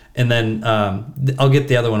that. And then I'll get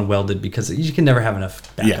the other one welded because you can never have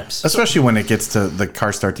enough backups. Yeah, especially when it gets to the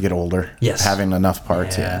cars start to get older. Yes. Having enough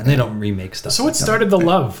parts. Yeah, and they don't remake stuff. So what started the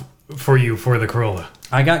love for you for the Corolla?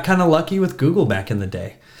 I got kind of lucky with Google back in the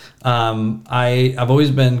day. I've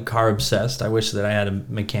always been car obsessed. I wish that I had a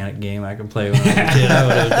mechanic game I could play when I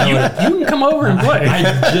was a kid. You can come over and play.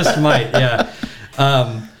 I just might, yeah.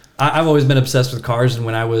 I've always been obsessed with cars, and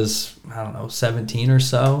when I was, 17 or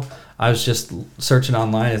so, I was just searching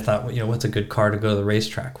online. I thought, what's a good car to go to the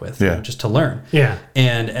racetrack with, just to learn. Yeah.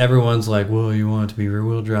 And everyone's like, well, you want it to be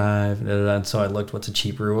rear-wheel drive. And so I looked, what's a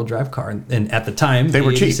cheap rear-wheel drive car? And at the time, they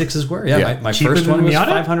were cheap. 86s were. Yeah, my first one was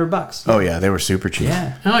 $500. Oh, yeah, they were super cheap.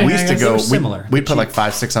 Yeah. We used to go, similar. We'd put like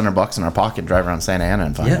 $500-$600 in our pocket and drive around Santa Ana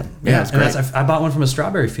and find them. Yeah, it's great. I bought one from a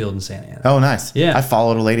strawberry field in Santa Ana. Oh, nice. Yeah. I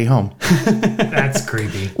followed a lady home. That's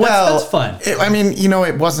creepy. Well, that's fun.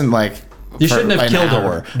 It wasn't like... You shouldn't have killed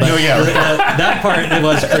her. No, that part, it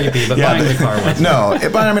was creepy, but buying the car wasn't. No,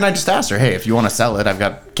 but I just asked her, hey, if you want to sell it, I've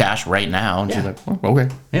got cash right now. And she's like, okay.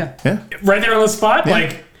 Yeah. Right there on the spot? Yeah.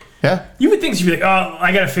 Like, yeah. You would think she'd be like, oh,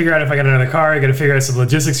 I got to figure out if I got another car. I got to figure out some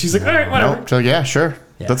logistics. She's like, all right, whatever. Nope. So, yeah, sure.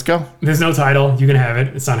 Yeah. Let's go. There's no title. You can have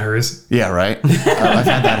it. It's not hers. Yeah, right. I've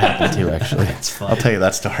had that happen too, actually. That's fun. I'll tell you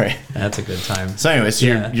that story. That's a good time. So anyways,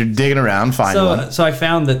 you're digging around, finding one. So I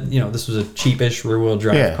found that, this was a cheapish rear-wheel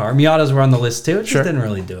drive car. Miatas were on the list too. It just didn't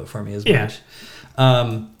really do it for me as much.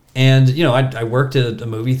 And, I worked at a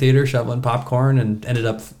movie theater shoveling popcorn and ended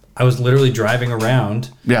up... I was literally driving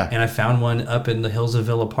around, and I found one up in the hills of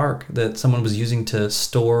Villa Park that someone was using to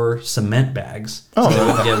store cement bags. Oh, so they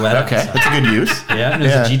wouldn't get wet okay. outside. That's a good use. Yeah, and it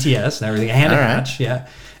was a GTS and everything. I had a hatch,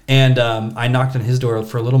 And I knocked on his door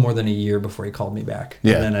for a little more than a year before he called me back.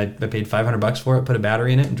 Yeah. And then I paid $500 for it, put a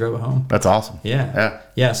battery in it, and drove it home. That's awesome.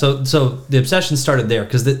 Yeah. So the obsession started there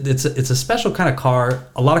because it's a special kind of car.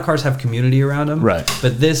 A lot of cars have community around them. Right.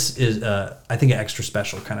 But this is, I think, an extra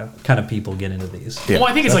special kind of people get into these. Yeah. Well,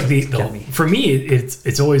 I think it's like for me,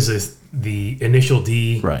 it's always the initial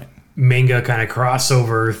D. Right. Manga kind of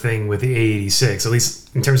crossover thing with the AE86, at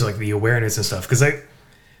least in terms of like the awareness and stuff. Because I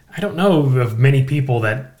don't know of many people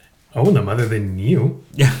that own them other than you.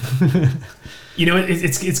 Yeah.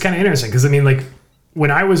 It's kind of interesting because like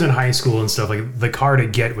when I was in high school and stuff, like the car to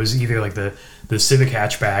get was either like the Civic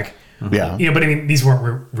hatchback. Yeah. But these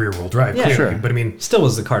weren't rear wheel drive. Yeah, clearly. sure. But still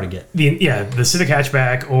was the car to get. The Civic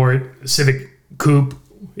hatchback or Civic Coupe,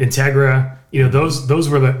 Integra. Those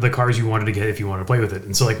were the cars you wanted to get if you wanted to play with it.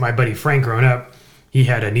 And so like my buddy Frank growing up, he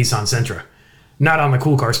had a Nissan Sentra. Not on the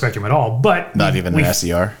cool car spectrum at all, but... Not even an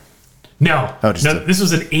SER? No. This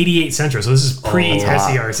was an 88 Sentra, so this is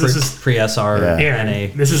pre-SER. So this is... Pre-SR, NA.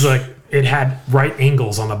 This is like... It had right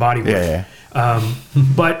angles on the bodywork. Yeah.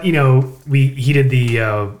 But, he did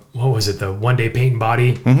the... what was it? The one-day paint and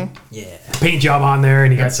body. Mm-hmm. Yeah. Paint job on there,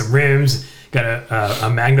 and he got some rims. Got a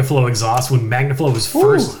MagnaFlow exhaust when MagnaFlow was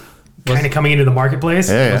first kind of coming into the marketplace.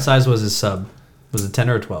 What size was his sub? Was it 10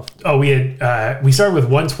 or 12? Oh, we started with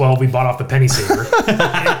 112. We bought off the penny saver.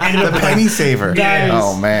 The penny saver. Guys.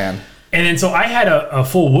 Oh man. And then so I had a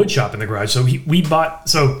full wood shop in the garage. So he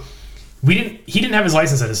didn't have his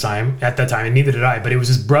license at that time, and neither did I, but it was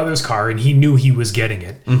his brother's car, and he knew he was getting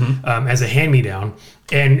it as a hand-me-down.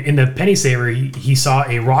 And in the penny saver, he saw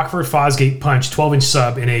a Rockford Fosgate Punch 12-inch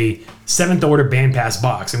sub in a 7th order bandpass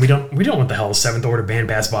box, and we don't know what the hell a 7th order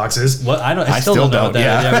bandpass box is. What I still don't know what that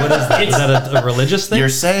is. Yeah, what is that? Is that a religious thing? You're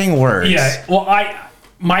saying words. Yeah. Well,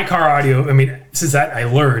 my car audio, I mean, since that I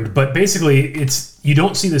learned, but basically you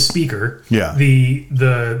don't see the speaker. Yeah. The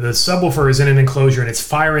subwoofer is in an enclosure and it's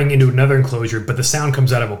firing into another enclosure, but the sound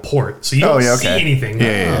comes out of a port. So you don't see anything.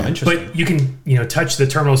 Yeah. Interesting. But you can, touch the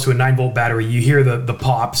terminals to a 9-volt battery. You hear the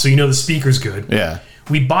pop, so you know the speaker's good. Yeah.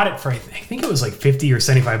 We bought it for, I think it was like $50 or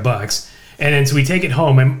 $75. And then so we take it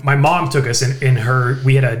home, and my mom took us in her.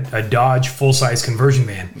 We had a Dodge full-size conversion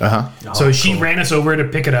van. So she ran us over to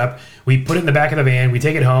pick it up. We put it in the back of the van. We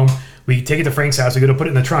take it home. We take it to Frank's house. We go to put it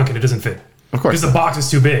in the trunk, and it doesn't fit. Of course, because the box is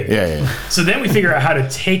too big. Yeah. So then we figure out how to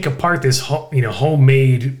take apart this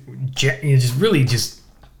homemade, just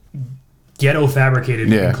ghetto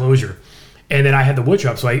fabricated enclosure. And then I had the wood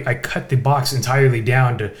shop, so I cut the box entirely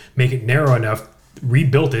down to make it narrow enough,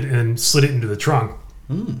 rebuilt it, and slid it into the trunk.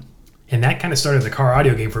 And that kind of started the car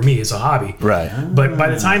audio game for me as a hobby. Right. But by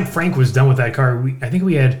the time Frank was done with that car, I think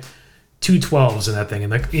we had 2 12s in that thing.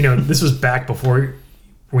 And this was back before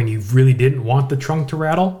when you really didn't want the trunk to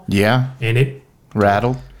rattle. Yeah. And it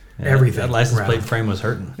rattled. Everything. That license plate frame was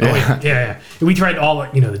hurting. Yeah. We tried all the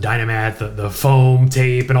Dynamat, the foam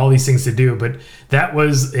tape, and all these things to do, but that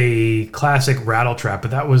was a classic rattle trap.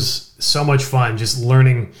 But that was so much fun, just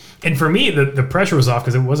learning. And for me, the pressure was off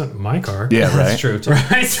because it wasn't my car. Yeah, right. That's true too.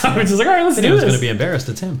 Right. So I was just like, all right, let's do He was this. going to be embarrassed.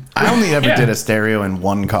 It's him. I only ever did a stereo in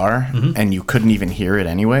one car, and you couldn't even hear it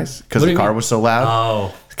anyways because the car was so loud.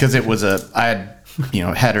 Oh, because it was I had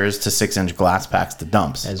headers to 6-inch glass packs to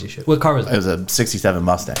dumps. As you should. What car was it? It was a 67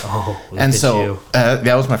 Mustang. Oh, and so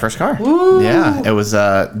that was my first car. Woo. Yeah, it was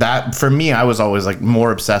that for me. I was always like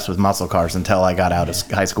more obsessed with muscle cars until I got out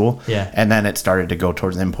of high school. Yeah, and then it started to go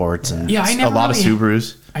towards imports and a lot of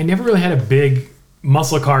Subarus. I never really had a big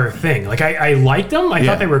muscle car thing. Like I liked them. I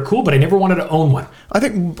thought they were cool, but I never wanted to own one. I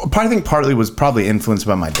think partly was probably influenced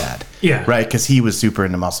by my dad. Yeah. Right? Because he was super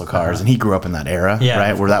into muscle cars and he grew up in that era,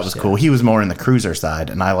 right? Where that was cool. He was more in the cruiser side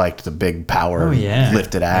and I liked the big power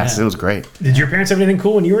lifted ass. It was great. Did your parents have anything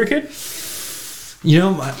cool when you were a kid?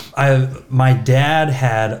 My dad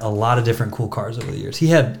had a lot of different cool cars over the years.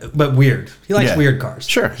 But weird. He likes weird cars.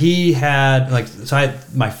 Sure. He had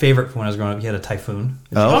my favorite when I was growing up. He had a Typhoon.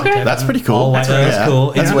 Oh, okay. That's pretty cool. That's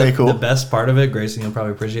cool. That's way cool. The best part of it, Grayson, you'll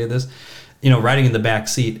probably appreciate this. Riding in the back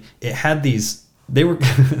seat, it had these. They're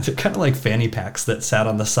kind of like fanny packs that sat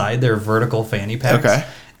on the side. They're vertical fanny packs. Okay.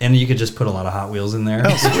 And you could just put a lot of Hot Wheels in there.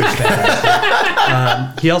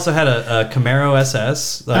 He also had a Camaro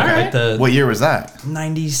SS. What year was that?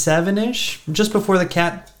 97-ish, just before the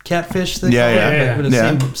catfish thing.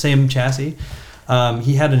 Same chassis.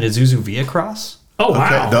 He had an Isuzu Via Cross. Oh,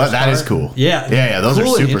 wow. Okay. That is cool. Yeah. Those are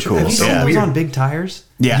super cool. Have you seen those on big tires?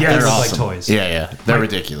 Yeah, they look awesome. like toys. Yeah. They're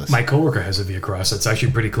ridiculous. My coworker has a Via Cross. It's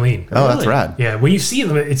actually pretty clean. Oh, that's rad. Yeah, when you see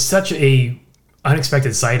them, it's such a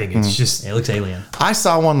unexpected sighting. It's just... It looks alien. I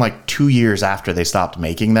saw one like 2 years after they stopped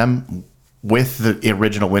making them with the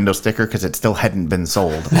original window sticker because it still hadn't been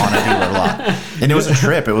sold on a dealer lot. And it was a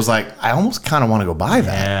trip. It was like, I almost kind of want to go buy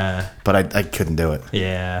that. Yeah. But I couldn't do it.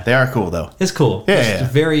 Yeah. They are cool, though. It's cool.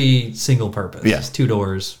 It's very single purpose. Yeah. It's 2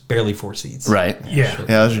 doors, barely 4 seats. Right. Yeah.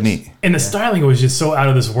 Those are neat. And the styling was just so out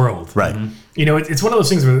of this world. Right. It's one of those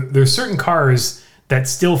things where there's certain cars that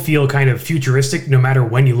still feel kind of futuristic no matter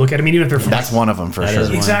when you look at them. I mean, even if they're from... That's one of them for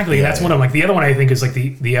sure. Exactly. Yeah, that's one of them. Like the other one I think is like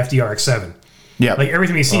the FDR X7. Yeah. Like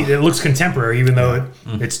everything you see, it looks contemporary even though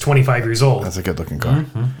it's 25 years old. That's a good looking car.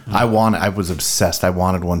 I was obsessed. I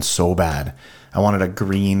wanted one so bad. I wanted a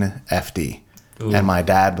green FD. Ooh. And my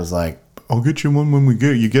dad was like, I'll get you one when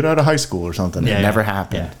you get out of high school or something. It never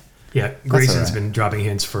happened. Yeah, Grayson's been dropping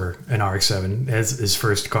hints for an RX-7 as his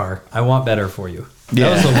first car. I want better for you.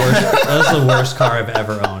 Yeah. That was the worst car I've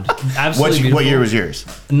ever owned. Absolutely. What year was yours?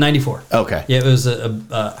 94. Okay. Yeah, it was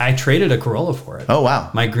I traded a Corolla for it. Oh, wow.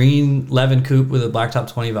 My green Levin coupe with a blacktop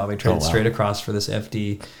 20 valve. I traded straight across for this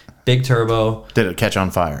FD. Big turbo. Did it catch on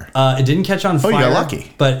fire? It didn't catch on fire. Oh, you got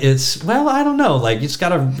lucky. But I don't know. Like it's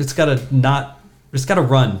got to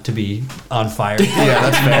run to be on fire. Yeah,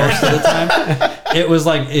 that's fair. Most of the time. It was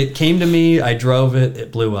like, it came to me, I drove it,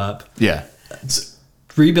 it blew up. Yeah.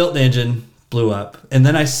 Rebuilt the engine, blew up, and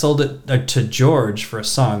then I sold it to George for a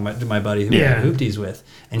song, my buddy who I had Hoopties with,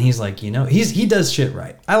 and he's like, he does shit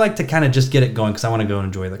right. I like to kind of just get it going because I want to go and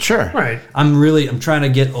enjoy the car. Sure. Right. I'm trying to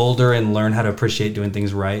get older and learn how to appreciate doing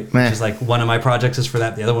things right. Which is like one of my projects is for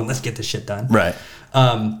that. The other one, let's get this shit done. Right.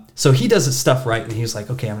 So he does his stuff right, and he's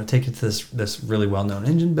like, okay, I'm going to take it to this really well-known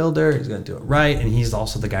engine builder. He's going to do it right, and he's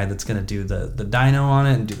also the guy that's going to do the dyno on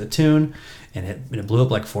it and do the tune. And it blew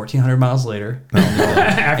up like 1,400 miles later.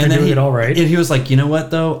 After doing it all right. And he was like, you know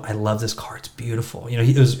what, though? I love this car. It's beautiful.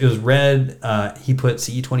 It was red. He put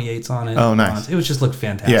CE28s on it. Oh, nice. It just looked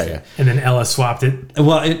fantastic. Yeah. And then Ella swapped it.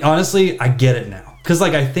 Well, honestly, I get it now. Because,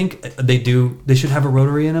 I think they should have a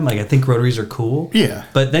rotary in them. I think rotaries are cool. Yeah.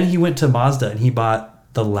 But then he went to Mazda and he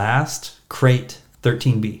bought the last crate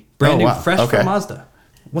 13B. Brand new, fresh from Mazda.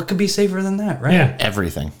 What could be safer than that, right? Yeah.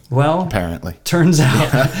 Everything. Well, apparently. Turns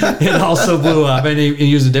out it also blew up, and he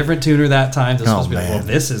used a different tuner that time. This supposed to be like, well,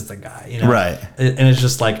 this is the guy, Right. And it's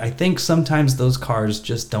just like, I think sometimes those cars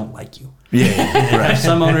just don't like you. Yeah, right.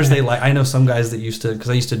 Some owners I know some guys that used to, because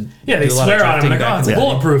I used to they do a lot of swear on it, drifting like, it's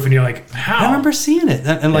bulletproof, and you're like, how? I remember seeing it,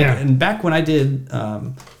 and back when I did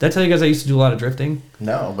I tell you guys I used to do a lot of drifting?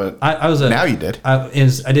 No, but I was now you did. I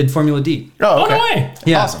did Formula D. Oh, okay. No way.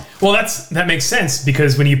 Yeah. Awesome. Well, that makes sense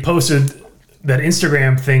because when you posted that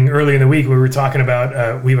Instagram thing early in the week, we were talking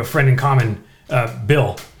about we have a friend in common,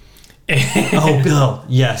 Bill. Oh, Bill.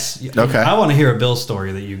 Yes. Okay. I want to hear a Bill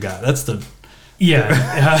story that you got. That's the...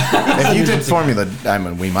 Yeah. If you did Formula,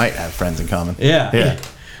 we might have friends in common. Yeah.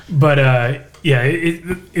 But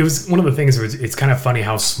it was one of the things where it's kind of funny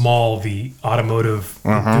how small the automotive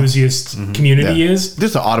enthusiast community is.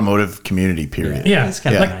 Just the automotive community, period. Yeah. That's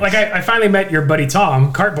kind of nice. Like I finally met your buddy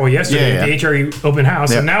Tom, Cartboy, yesterday at the HRE open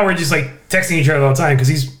house, and now we're just like texting each other all the time because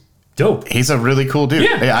he's dope. He's a really cool dude.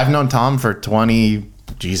 Yeah. I've known Tom for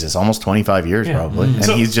almost 25 years probably. And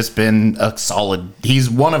he's just been he's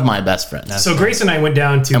one of my best friends. So Grace and I went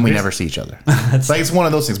down to... And we never see each other. It's one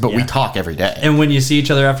of those things, but we talk every day. And when you see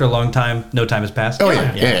each other after a long time, no time has passed. Oh,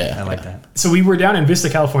 yeah. I like that. So we were down in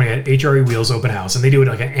Vista, California at HRE Wheels open house, and they do it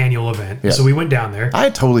like an annual event. Yeah. So we went down there.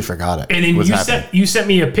 I totally forgot it. And then you sent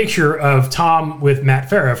me a picture of Tom with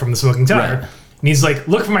Matt Farah from the Smoking Tire. Right. And he's like,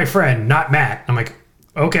 look for my friend, not Matt. I'm like,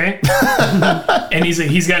 okay. And he's like,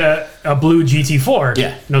 he's got a blue GT4.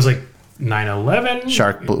 Yeah. And I was like, 911?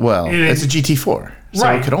 Shark, it's a GT4. So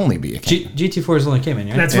Right. it could only be a Cayman. GT4s only came in,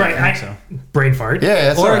 right? That's right. Brain fart. Yeah,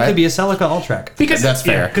 that's or all it right. could be a Celica All-Track. Because That's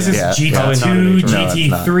fair. Because it's Yeah. GT2, Probably not a neutral.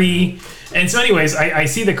 GT3. And so anyways, I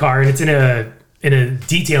see the car, and it's in a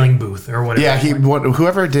detailing booth or whatever. Yeah,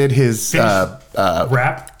 whoever did his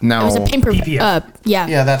wrap. No, It was a paper. PPF.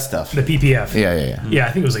 yeah, that stuff. The PPF. Yeah. Yeah,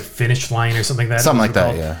 I think it was like Finish Line or something like that. Something like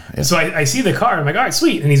that, called. yeah. So I see the car. I'm like, all right,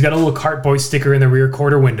 sweet. And he's got a little Cartboy sticker in the rear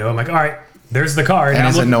quarter window. I'm like, all right, there's the car. And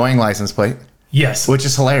it's a knowing license plate, Yes. which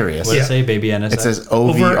is hilarious. What does it say, baby NSX? It says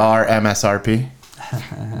OVR MSRP.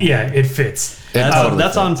 Yeah, it fits.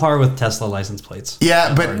 That's on par with Tesla license plates.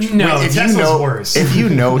 Yeah, but No, if Tesla's you know, worse. if you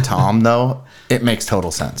know Tom though, it makes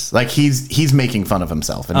total sense. Like he's making fun of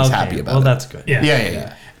himself and he's happy about it. Well, that's good.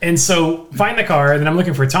 Yeah. And so find the car, and then I'm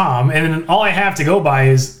looking for Tom, and then all I have to go by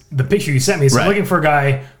is the picture you sent me. So I'm looking for a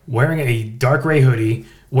guy wearing a dark gray hoodie,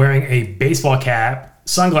 wearing a baseball cap,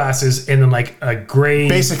 sunglasses, and then like a gray...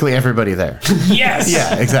 Basically everybody there. Yes!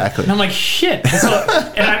 Yeah, exactly. And I'm like, shit.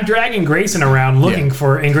 And I'm dragging Grayson around looking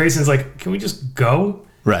for... And Grayson's like, can we just go?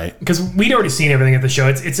 Right. Because we'd already seen everything at the show.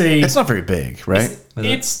 It's not very big, right?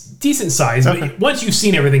 It's decent size, but once you've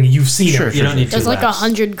seen everything, you've seen everything. You don't need There's two like laps.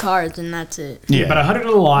 100 cars, and that's it. Yeah. About 100 in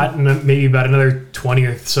a lot, and then maybe about another 20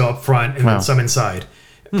 or so up front, and then some inside.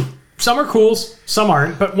 Some are cool, some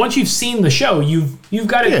aren't. But once you've seen the show, you've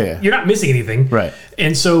got it. Yeah. You're not missing anything, Right.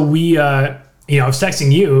 And so we, I was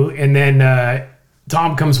texting you, and then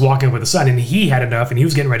Tom comes walking with the son, and he had enough, and he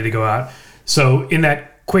was getting ready to go out. So in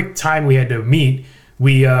that quick time we had to meet,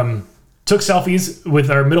 we took selfies with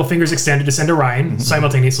our middle fingers extended to send to Ryan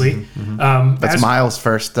simultaneously. That's Miles'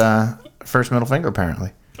 first middle finger,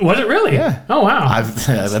 apparently. Was it really? Yeah. Oh wow.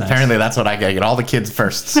 Apparently that's what I get all the kids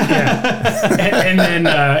firsts. and then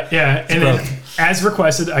as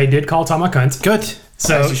requested, I did call Tom a cunt. Good.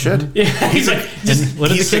 So As you should. Yeah, he's like, What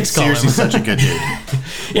did the kids call him? Seriously such a good dude.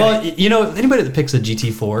 Well, anybody that picks a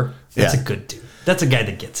GT4, that's Yeah. a good dude. That's a guy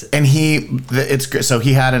that gets it. And it's great. So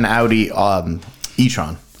he had an Audi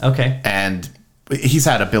e-tron. Okay. And he's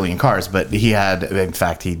had a billion cars, but he had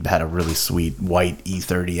a really sweet white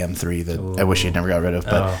E30 M3 that I wish he had never got rid of.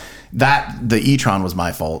 But the e-tron was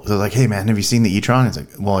my fault. They're like, hey man, have you seen the e-tron? It's like,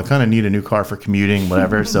 well, I kind of need a new car for commuting,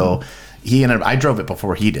 whatever. So I drove it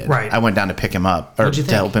before he did. Right. I went down to pick him up or What'd you to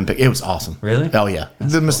think? help him pick. It was awesome. Really? Oh yeah.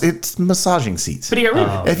 It's massaging seats. But he got rid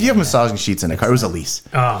of it. If you have massaging sheets in a car, it was a lease.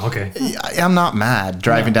 Oh, okay. I'm not mad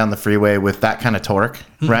driving down the freeway with that kind of torque,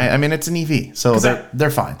 right? I mean, it's an EV, so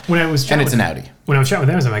they're fine. When I was and it's chatting an with him- Audi. When I was chatting with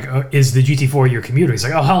him, I was like, oh, "Is the GT4 your commuter?" He's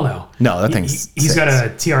like, "Oh hell no." No, that thing's He's got a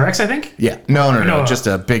TRX, I think. Yeah, no, No, just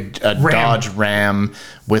a big Ram. Dodge Ram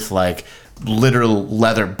with like literal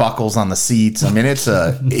leather buckles on the seats. I mean,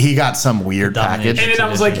 he got some weird Domination. package. And then I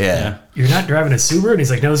was like, Yeah. "You're not driving a Subaru?" And he's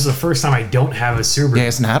like, "No, this is the first time I don't have a Subaru." Yeah, he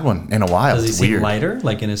hasn't had one in a while. Does he It's seem weird. lighter,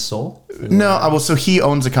 like in his soul? No, well, so he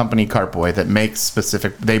owns a company, Cartboy, that makes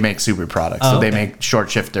they make Subaru products. So they okay. make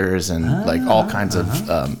short shifters and like all kinds of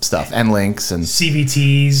stuff, and links and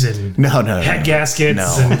CVTs and no, head gaskets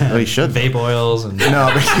no. and Well, he should. Vape oils and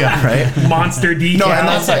No, but yeah, right. monster decals. No,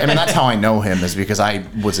 and that's how I know him is because I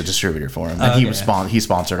was a distributor for him, and he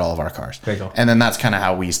sponsored all of our cars. Very cool. And then that's kind of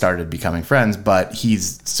how we started becoming friends. But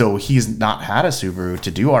he's not had a Subaru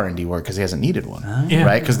to do R&D work because he hasn't needed one, Yeah.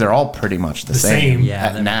 right? Because they're all pretty much the same. same. Yeah,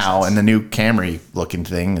 that makes now, sense. and the new Camry looking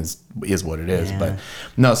thing is what it is. Yeah. But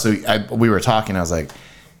no, so we were talking. I was like,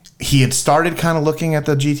 he had started kind of looking at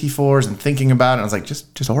the GT4s and thinking about it. I was like,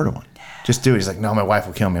 just order one. Just do it. He's like, no, my wife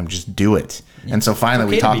will kill me. I'm just do it. And so finally okay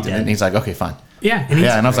we to talked be to him, dead. and he's like, okay, fine. Yeah, and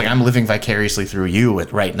Yeah, and I was like, I'm living vicariously through you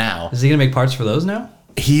right now. is he gonna make parts for those now?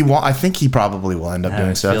 I think he probably will end up doing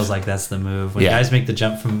It stuff. feels like that's the move. When Yeah. guys make the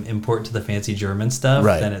jump from import to the fancy German stuff,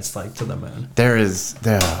 Right. then it's like to the moon.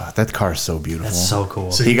 That car is so beautiful. That's so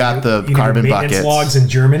cool. He got the you need carbon maintenance buckets. logs in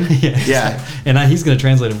German. Yeah. And he's gonna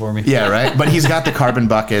translate it for me. Yeah, right. But he's got the carbon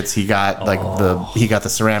buckets. He got he got the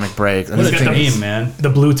ceramic brakes. And What the a thing is- dream, man. The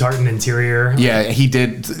blue tartan interior. Yeah, he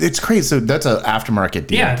did. It's crazy. So that's an aftermarket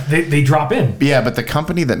deal. Yeah, they drop in. Yeah, but the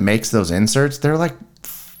company that makes those inserts,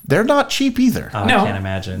 they're not cheap either. Oh, No. I can't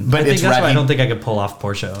imagine. But I think it's that's why I ready. don't think I could pull off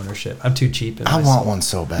Porsche ownership. I'm too cheap. I want one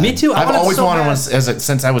so bad. Me too. I I've want it always so wanted bad. one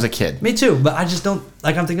since I was a kid. Me too, but I just don't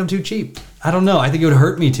like. I think I'm too cheap. I don't know. I think it would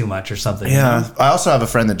hurt me too much or something. you Yeah. know? I also have a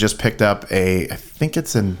friend that just picked up I think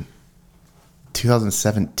it's in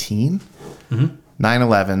 2017,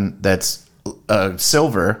 911 that's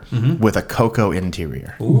silver with a cocoa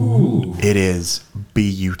interior. Ooh. It is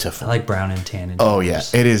beautiful. I like brown and tan. Oh yeah,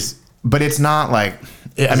 it is. But it's not like.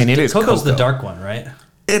 I mean, it is. Coco's the cocoa. dark one, right?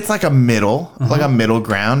 It's like a middle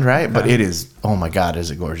ground, right? But it is. Oh my God,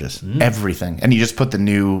 is it gorgeous? Everything, and you just put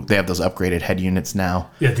They have those upgraded head units now.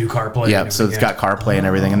 Yeah, do CarPlay. Yeah, and so it's everything, got CarPlay and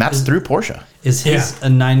everything, and that's through Porsche. Is his a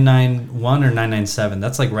 991 or 997?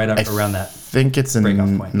 That's like right up around I that think it's a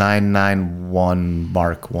breakoff point. 991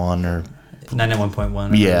 Mark 1 or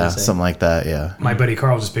 991.1. yeah, something like that. Yeah. My buddy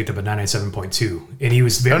Carl just picked up a 997.2, and he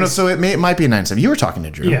was very. Oh no, so it might be a 97. You were talking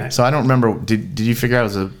to Drew. Yeah. So I don't remember. Did you figure out it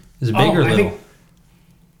was a? Is it big or I little? think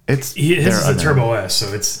his is a Turbo S,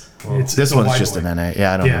 so it's This a one's wide just boy. an NA.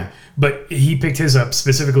 Yeah, I don't know. Yeah, but he picked his up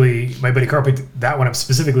specifically. My buddy Carl picked that one up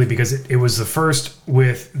specifically because it was the first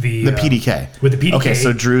with the PDK. With the PDK. Okay,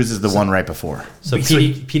 so Drew's is the one right before. So So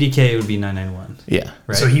PDK would be 991. Yeah.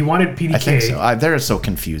 Right. So he wanted PDK, I think so. They're so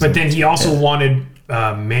confusing. but then he also wanted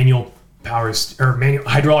manual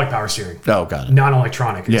hydraulic power steering, Oh, got it.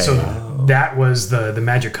 non-electronic. Yeah, so yeah. that was the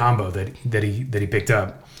magic combo that he picked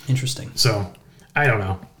up. Interesting. So I don't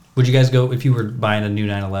know. Would you guys go if you were buying a new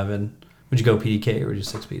 911? Would you go PDK or would you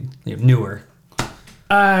 6-speed? Newer.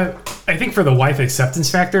 I think for the wife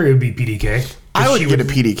acceptance factor, it would be PDK. I would She get a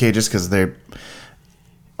PDK just because they're.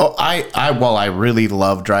 Oh, while I really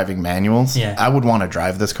love driving manuals, Yeah. I would want to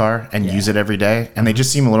drive this car and use it every day, and they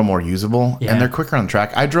just seem a little more usable, Yeah. and they're quicker on the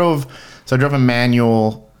track. I drove a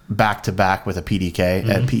manual back to back with a PDK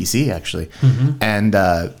at PEC actually, and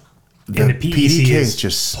the PDK is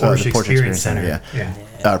just Porsche the Porsche Experience Center.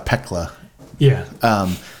 yeah, Pekla. Yeah.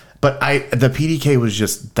 But the PDK was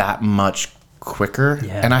just that much quicker,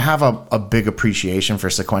 Yeah. and I have a big appreciation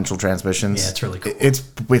for sequential transmissions. Yeah, it's really cool.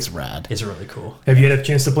 It's rad. It's really cool. Have you had a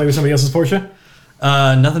chance to play with somebody else's Porsche?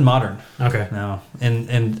 Nothing modern. Okay. No,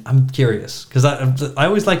 and I'm curious because I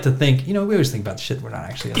always like to think, we always think about shit we're not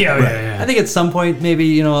actually. Yeah, yeah. I think at some point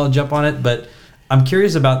maybe I'll jump on it, but I'm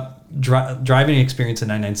curious about driving experience in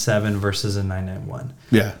 997 versus a 991.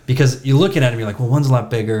 Yeah. Because you look at it and you're like, well, one's a lot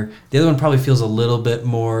bigger. The other one probably feels a little bit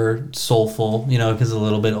more soulful, because it's a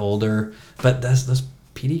little bit older. But those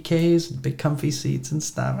PDKs, big comfy seats and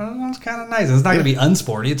stuff. I don't know, it's kind of nice. It's not going to be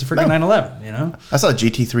unsporty. It's a freaking 911, I saw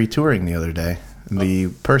GT3 touring the other day. The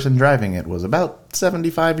person driving it was about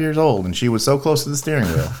 75 years old, and she was so close to the steering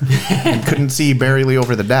wheel and couldn't see barely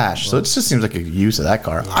over the dash. So it just seems like a use of that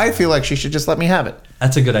car. I feel like she should just let me have it.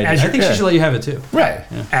 That's a good idea. I think she yeah. should let you have it too. Right.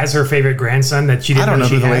 As her favorite grandson that she didn't I don't know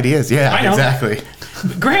she who the had. lady is. Yeah, I know. exactly.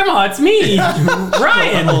 Grandma, it's me,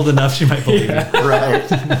 Ryan. I'm old enough, she might believe it. Right.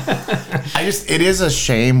 It is a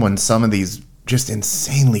shame when some of these just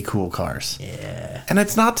insanely cool cars. Yeah. And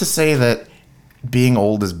it's not to say that being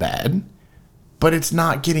old is bad, but it's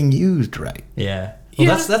not getting used right. Yeah. Well,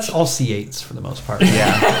 Yeah. that's all C8s for the most part.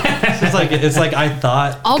 Yeah. So it's like I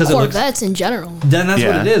thought All 'cause Corvettes in general. Then that's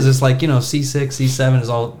Yeah. what it is. It's like, C6, C7 is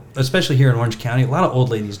all, especially here in Orange County. A lot of old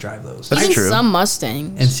ladies drive those. That's Even true. some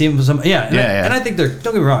Mustangs. And see some, yeah, Yeah. And I think don't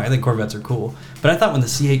get me wrong, I think Corvettes are cool. But I thought when the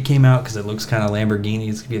C8 came out, because it looks kind of Lamborghini,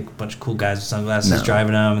 it's gonna be a bunch of cool guys with sunglasses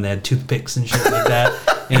driving them, and they had toothpicks and shit like that.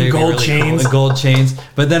 And gold chains. And gold chains.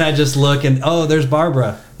 But then I just look and there's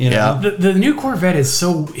Barbara. Yeah. The new Corvette is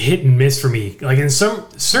so hit and miss for me. Like in some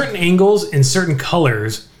certain angles, in certain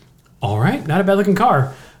colors, all right, not a bad looking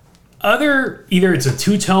car. Either it's a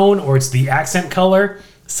two-tone or it's the accent color.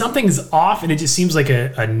 Something's off, and it just seems like a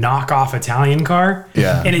knockoff Italian car.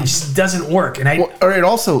 Yeah. And it just doesn't work. And Or it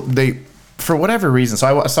also, for whatever reason,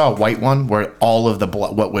 so I saw a white one where all of the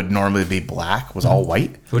what would normally be black was all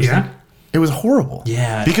white. What'd you think? It was horrible.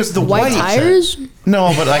 Yeah. Because the White tires?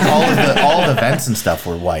 No, but like all the vents and stuff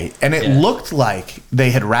were white, and it looked like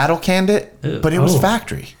they had rattle canned it, but it was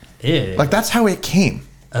factory. Yeah. Like that's how it came.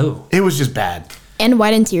 Oh. It was just bad. And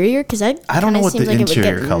white interior? Because I don't know what the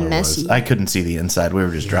interior it would color get messy. was. I couldn't see the inside. We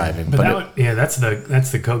were just driving, But that's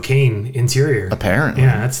the cocaine interior. Apparently.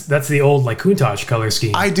 Yeah, that's the old like Countach color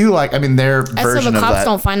scheme. I do like. I mean, their That's so version the of cops that.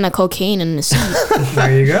 don't find the cocaine in the seat.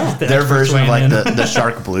 There you go. Their version of like weighing in. the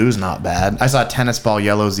shark blue is not bad. I saw tennis ball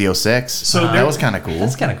yellow Z06. So that was kind of cool.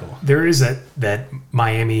 That's kind of cool. There is that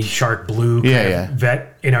Miami shark blue kind Yeah. of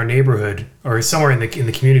vet in our neighborhood or somewhere in the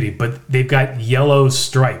community, but they've got yellow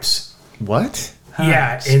stripes. What?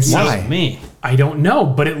 Yeah, and so Why? Me. I don't know,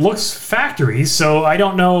 but it looks factory, so I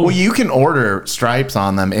don't know. Well, you can order stripes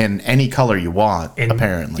on them in any color you want. And-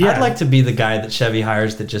 apparently. yeah. I'd like to be the guy that Chevy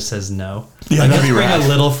hires that just says no. Yeah, Like, that'd let's be bring rad. a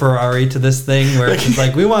little Ferrari to this thing where it's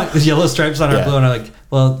like, we want these yellow stripes on our Yeah. blue, and I'm like,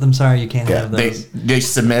 well, I'm sorry, you can't Yeah, have they those.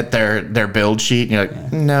 submit their build sheet, and you're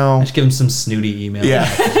like, no. Just give them some snooty email.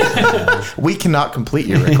 Yeah, we cannot complete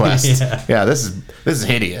your request. Yeah. Yeah, this is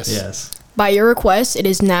hideous. Yes. By your request, it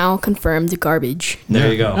is now confirmed garbage. There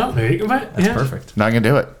Yeah. you go. Oh, there you go. But, That's yeah. perfect. Not gonna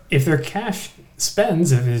do it. If their cash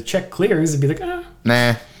spends, if the check clears, it'd be like, ah.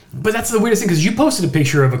 Nah. But that's the weirdest thing because you posted a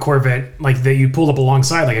picture of a Corvette like that you pulled up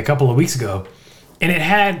alongside like a couple of weeks ago, and it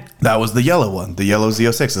had, That was the yellow one, the yellow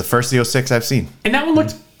Z06, the first Z06 I've seen. and that one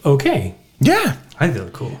looked okay. Yeah, I think they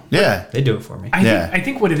look cool. yeah. They do it for me. I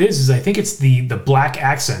think what it is I think it's the black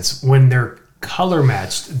accents when they're color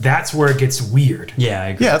matched. That's where it gets weird. Yeah, I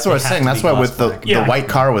agree. Yeah, that's what I was It has saying. to That's be why gloss with the black. Yeah. white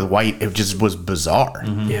car with white, it just was bizarre.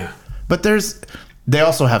 Yeah. But they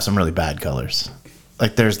also have some really bad colors.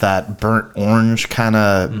 Like there's that burnt orange kind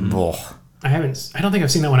of. I don't think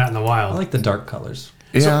I've seen that one out in the I wild. like the dark colors.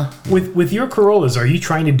 Yeah. With your Corollas, are you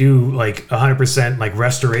trying to do like 100% like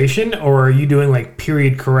restoration, or are you doing like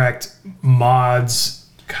period correct mods?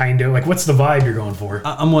 Kind of like, what's the vibe you're going for?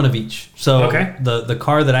 I'm one of each. So Okay. the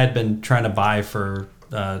car that I'd been trying to buy for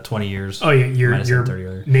 20 years. Oh yeah, Might have said your 30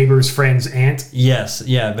 earlier. neighbor's friend's aunt. Yes,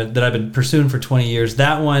 yeah, but that I've been pursuing for 20 years.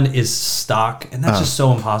 That one is stock, and that's just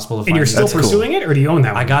so impossible to find. And you're still That's cool. pursuing it, or do you own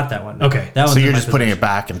that one? I got that one. Okay. That So one's in you're my just putting possession. it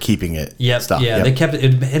back and keeping it. Yep, Stuff. yeah, Yep. they kept it.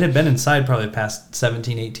 It had been inside probably the past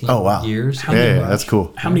 17, 18 Oh, wow. years. Yeah, that's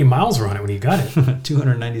cool. How many miles were on it when you got it?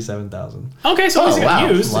 297,000. Okay, so it's wow.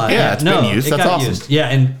 used. Yeah, it's been used. It That's got awesome. used. Yeah,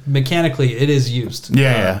 and mechanically it is used.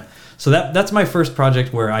 Yeah, yeah. So that's my first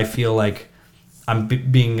project where I feel like I'm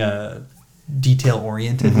being detail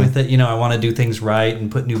oriented with it. You know, I want to do things right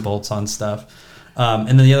and put new bolts on stuff. And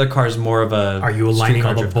then the other car is more of a. Are you aligning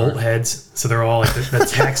all street the car bolt drift heads so they're all like the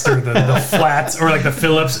text or the flats or like the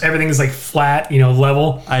Phillips? Everything is like flat,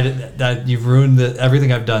 level. You've ruined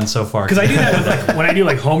everything I've done so far. Because I do that with like when I do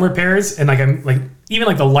like home repairs and like I'm like even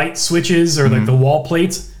like the light switches or like the wall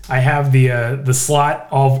plates. I have the slot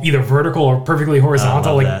all either vertical or perfectly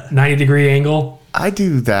horizontal, love like that. 90-degree angle. I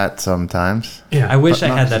do that sometimes. Yeah, I wish I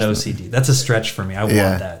not had that just OCD. That's a stretch for me. I Yeah.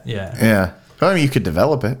 want that. Yeah. Yeah. Well, I mean, you could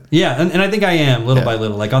develop it. Yeah, and I think I am little Yeah. by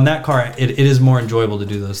little. Like on that car, it is more enjoyable to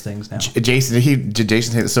do those things now.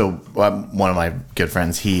 Jason. So one of my good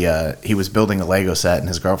friends, he was building a Lego set, and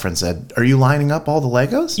his girlfriend said, "Are you lining up all the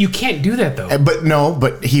Legos?" you can't do that though.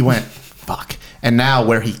 But he went, "Fuck." And now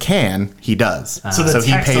where he can, he does. So the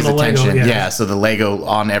he text pays on the Lego, attention. yeah. So the Lego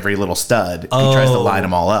on every little stud, he tries to line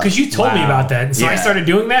them all up. Because you told me Wow. about that, and so I Yeah. started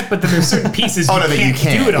doing that. But then there's certain pieces Oh, you, no, that can't you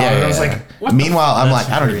can't do it on. Yeah, and I yeah, was yeah. like, what? Meanwhile, I'm That's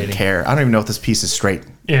like, I don't even infuriating. care. I don't even know if this piece is straight.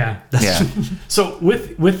 Yeah. Yeah. So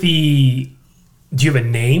with the, do you have a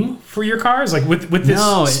name for your cars? Like with this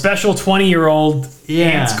special 20-year-old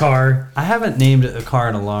aunt's car? I haven't named a car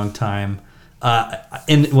in a long time.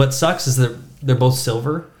 And what sucks is that they're both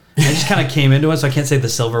silver. I just kind of came into it, so I can't say the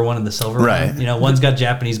silver one and the silver one. You know, one's got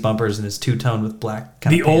Japanese bumpers and it's two-toned with black.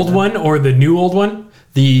 The old one or the new old one?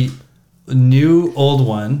 The new old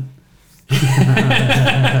one.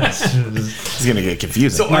 It's gonna get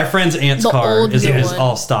confusing. So my friend's aunt's The car old is one.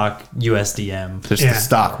 all stock USDM. There's the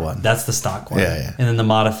stock one. That's the stock one. Yeah. And then the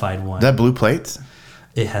modified one. Is that blue plates?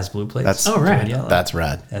 It has blue plates. That's right. Yellow. That's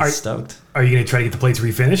rad. That's stoked. Are you going to try to get the plates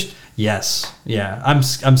refinished? Yes. Yeah.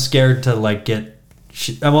 I'm scared to like get.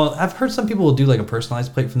 Well, I've heard some people will do like a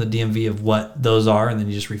personalized plate from the DMV of what those are, and then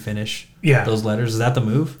you just refinish. Those letters. Is that the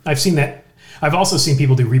move? I've seen that. I've also seen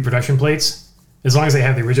people do reproduction plates. As long as they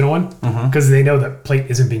have the original one, because they know that plate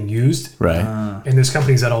isn't being used. Right. And there's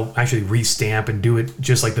companies that'll actually restamp and do it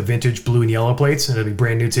just like the vintage blue and yellow plates, and it'll be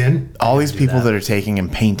brand new tin. All these people that are taking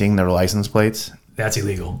and painting their license plates. That's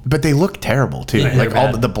illegal. But they look terrible too. Yeah, like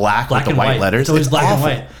all the black with the and white letters. It's always black awful.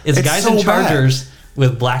 and white. It's guys so in Chargers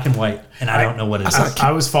with black and white, and I don't know what it is.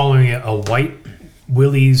 I was following a white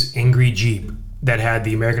Willys Angry Jeep that had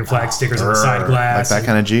the American flag stickers on the side glass. Like that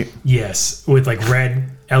kind of Jeep? Yes, with like red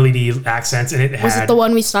LED accents, and it had. Was it the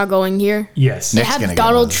one we saw going here? Yes. It Nick's had gonna get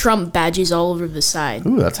Donald one. Trump badges all over the side.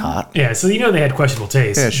 Ooh, that's hot. Yeah, so you know they had questionable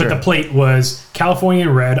taste. Yeah, sure. But the plate was California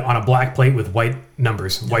in red on a black plate with white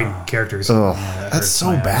numbers, white characters. Oh, that's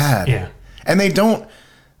so bad. Yeah. And they don't have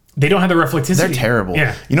the reflectivity. they're terrible.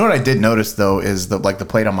 Yeah. You know what I did notice though is the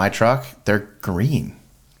plate on my truck, they're green.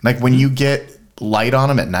 Like when you get light on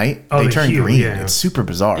them at night, they the turn hue, green. yeah. It's super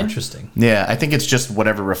bizarre. Interesting. Yeah, I think it's just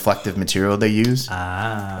whatever reflective material they use.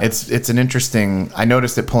 It's an interesting. I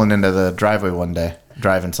noticed it pulling into the driveway one day,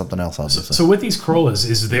 driving something else. So with these Corollas,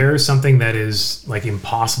 is there something that is like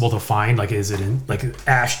impossible to find? Like, is it in like an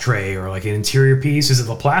ashtray or like an interior piece? Is it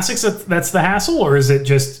the plastics that's the hassle, or is it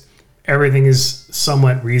just everything is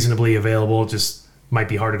somewhat reasonably available? Just might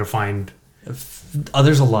be harder to find.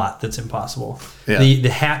 There's a lot that's impossible. Yeah. The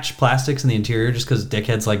hatch plastics in the interior, just because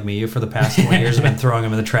dickheads like me for the past 20 years have been throwing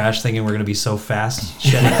them in the trash thinking we're going to be so fast,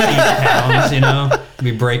 shedding 8 pounds, you know,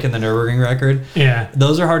 be breaking the Nürburgring record. Yeah.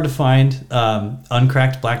 Those are hard to find.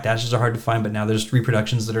 Uncracked black dashes are hard to find, but now there's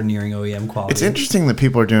reproductions that are nearing OEM quality. It's interesting that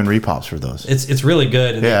people are doing repops for those. It's really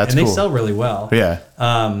good. And Yeah, they cool. sell really well. Yeah.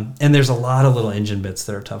 And there's a lot of little engine bits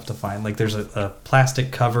that are tough to find. Like there's a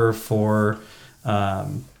plastic cover for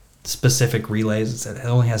specific relays. It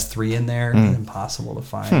only has 3 in there. Impossible to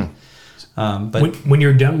find. But When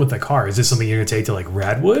you're done with the car, is this something you're going to take to like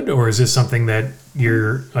Radwood, or is this something that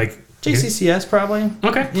you're like JCCS probably.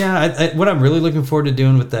 Okay. Yeah. What I'm really looking forward to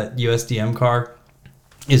doing with that USDM car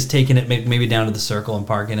is taking it maybe down to the circle and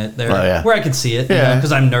parking it there where I can see it. Yeah.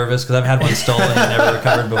 Because I'm nervous because I've had one stolen and never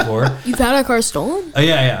recovered before. You've had a car stolen? Oh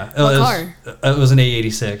yeah. What car? It was an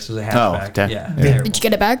AE86. It was a hatchback. okay. Yeah. Did you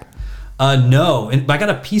get it back? No, and I got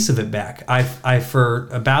a piece of it back. I for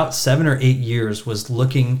about 7 or 8 years was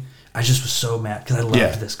looking. I just was so mad because I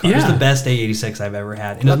loved this car. It was the best A86 I've ever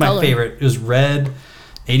had, and it was my color? favorite. It was red,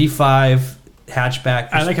 85 hatchback.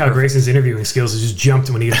 I like how Grayson's interviewing skills has just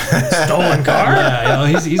jumped when he got a stolen car. Yeah,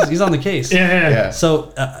 you know, he's on the case. Yeah.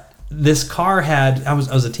 So this car had. I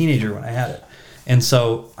was a teenager when I had it, and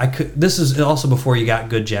so I could. This is also before you got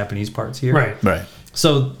good Japanese parts here. Right.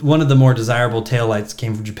 So one of the more desirable taillights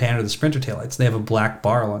came from Japan, or the Sprinter taillights. They have a black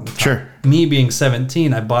bar along the top. Sure. Me being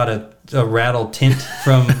 17, I bought a rattle tint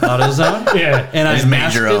from AutoZone. Yeah. And I Just made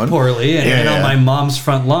masked your it own. poorly. And Yeah. on my mom's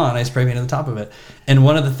front lawn, I spray painted the top of it. And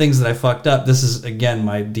one of the things that I fucked up, this is, again,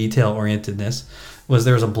 my detail orientedness, was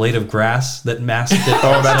there was a blade of grass that masked it.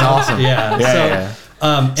 Oh, that's awesome. Yeah. Yeah.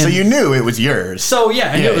 So you knew it was yours. So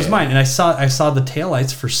yeah, I knew it was yeah. mine. And I saw the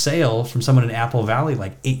taillights for sale from someone in Apple Valley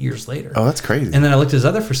like 8 years later. Oh, that's crazy. And then I looked at his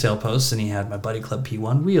other for sale posts, and he had my Buddy Club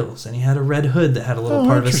P1 wheels, and he had a red hood that had a little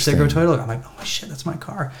part of a Sigro Toyota. I'm like, oh my shit, that's my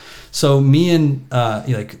car. So me and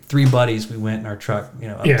like 3 buddies, we went in our truck,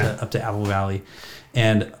 up to Apple Valley,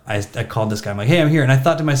 and I called this guy. I'm like, hey, I'm here, and I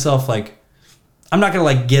thought to myself like, I'm not gonna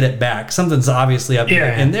like get it back. Something's obviously up here,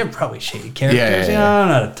 and they're probably shady characters. I'm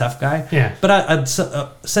not a tough guy. Yeah. But I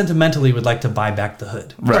sentimentally would like to buy back the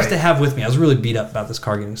hood just to have with me. I was really beat up about this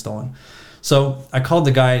car getting stolen, so I called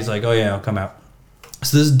the guy. He's like, "Oh yeah, I'll come out."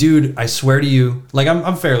 So this dude, I swear to you, like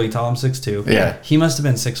I'm fairly tall. I'm 6'2". Yeah. He must have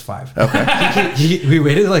been 6'5". Okay. We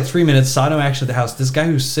waited like 3 minutes, saw no action at the house. This guy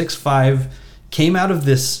who's 6'5" came out of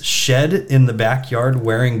this shed in the backyard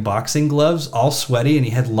wearing boxing gloves, all sweaty, and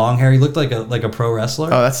he had long hair. He looked like a pro wrestler.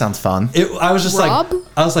 Oh, that sounds fun. I was just Rob?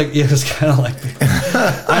 yeah, it was kind of like,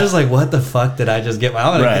 I was like, what the fuck did I just get?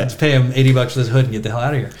 I'm going to pay him $80 for this hood and get the hell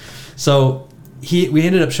out of here. So we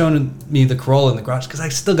ended up showing me the Corolla in the garage because I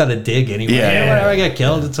still got to dig anyway. Yeah. Whenever I get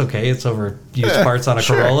killed, it's okay. It's over used parts on a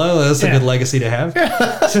Corolla. That's a good legacy to have.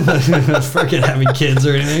 Forget having kids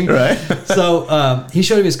or anything. Right. So he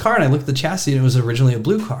showed me his car, and I looked at the chassis, and it was originally a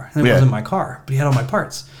blue car. And it wasn't my car, but he had all my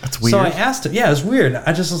parts. That's weird. So I asked him. Yeah, it was weird.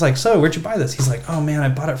 I just was like, so where'd you buy this? He's like, oh man, I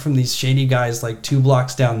bought it from these shady guys like 2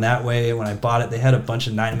 blocks down that way. When I bought it, they had a bunch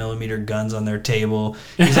of 9mm guns on their table.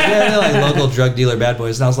 He's like, yeah, they're like local drug dealer bad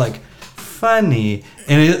boys. And I was like, funny.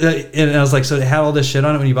 And I was like, so it had all this shit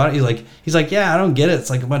on it when you bought it? He's like, yeah, I don't get it. It's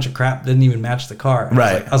like a bunch of crap. Didn't even match the car. And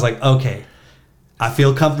right. I was like, okay. I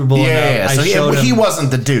feel comfortable enough. Yeah. So he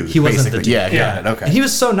wasn't the dude. He wasn't the dude. Yeah, got it. Okay. And he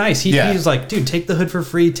was so nice. He was like, dude, take the hood for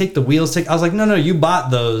free. Take the wheels. I was like, no, you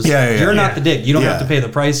bought those. You're not the dick. You don't have to pay the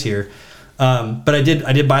price here. But I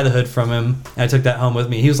did buy the hood from him. And I took that home with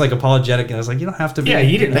me. He was like apologetic, and I was like, you don't have to be. Yeah,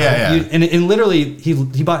 you didn't. And literally,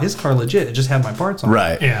 he bought his car legit. It just had my parts on it.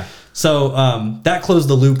 Right. Yeah. So that closed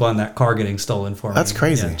the loop on that car getting stolen for me. That's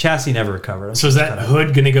crazy. Yeah, chassis never recovered. So is that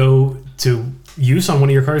hood going to go to use on one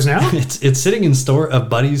of your cars now? It's sitting in a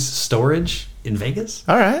buddy's storage in Vegas.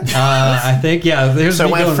 All right. I think, yeah. There's so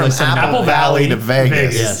it went from Apple Valley to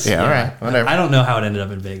Vegas. Yes. Yeah, all right. Whatever. I don't know how it ended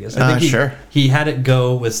up in Vegas. I think he had it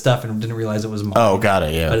go with stuff and didn't realize it was mine. Oh, got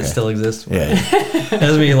it. Yeah. But it still exists. Yeah.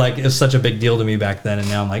 That's me. Like, it was such a big deal to me back then, and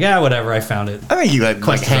now I'm like, whatever. I found it. I think you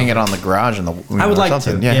like hang it on the garage and the. I would like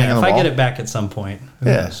to. Yeah. Hang on if the I wall. get it back at some point.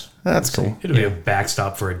 Yes. That's cool. It'll be a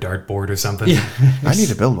backstop for a dartboard or something. Yeah. I need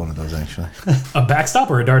to build one of those actually. A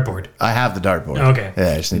backstop or a dartboard? I have the dartboard. Okay.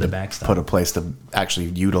 Yeah, I just need The to backstop. put a place to actually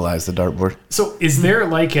utilize the dartboard. So is there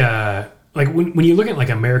like when you look at like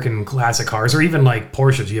American classic cars or even like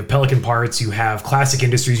Porsches, you have Pelican parts, you have Classic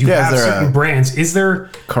Industries, you have certain brands. Is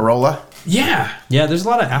there Corolla? Yeah. Yeah, there's a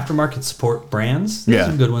lot of aftermarket support brands. There's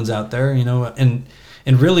some good ones out there,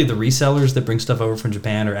 and really the resellers that bring stuff over from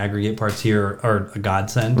Japan or aggregate parts here are a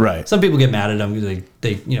godsend. Right. Some people get mad at them because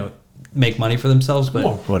they make money for themselves,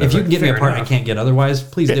 but if you can get me a part I can't get otherwise,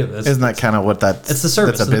 please do. Isn't that kind of what that's? It's the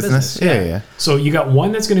service. That's a business. Yeah. So you got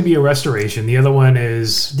one that's going to be a restoration. The other one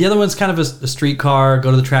is kind of a street car. Go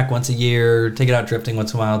to the track once a year. Take it out drifting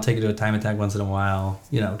once in a while. Take it to a time attack once in a while.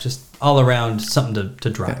 Just all around something to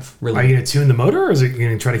drive. Really. Are you going to tune the motor, or is it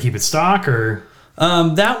going to try to keep it stock, or?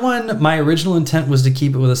 That one, my original intent was to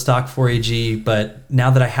keep it with a stock 4AG, but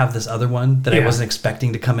now that I have this other one that I wasn't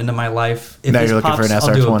expecting to come into my life, if now this you're looking pops, for an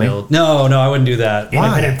I'll do a SR20? build. No, I wouldn't do that.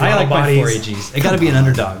 Why? I like my 4AGs. It got to be an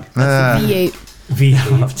underdog. V8.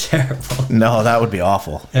 V8. Oh, terrible. No, that would be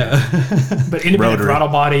awful. Yeah. But independent Rotary. throttle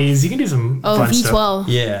bodies, you can do some fun stuff. V12.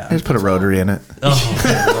 Yeah. Just put a rotary in it.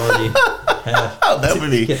 Oh, lordy. Oh, that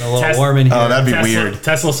would be. Getting a little warm in here. Oh, that'd be weird.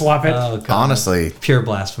 Tesla swap it. Oh, God. Honestly, Pure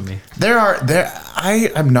blasphemy.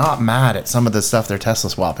 I am not mad at some of the stuff they're Tesla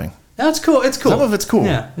swapping. That's cool. It's cool. Some of it's cool.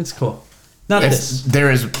 Yeah, it's cool. Not this.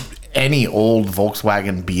 There is any old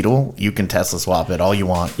Volkswagen Beetle, you can Tesla swap it all you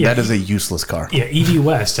want. Yeah. That is a useless car. Yeah, EV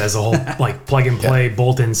West has a whole like plug and play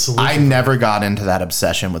bolt-in solution. I never got into that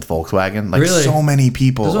obsession with Volkswagen. Like Really? so many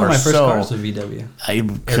people This was are one of my first so. cars with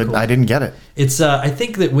VW. I didn't get it. It's I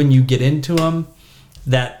think that when you get into them,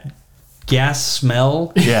 that gas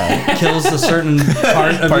smell kills a certain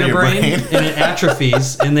part of your brain and it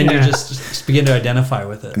atrophies, and then you just begin to identify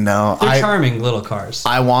with it. No, they're charming little cars.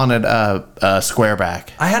 I wanted a squareback.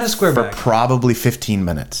 I had a squareback for probably 15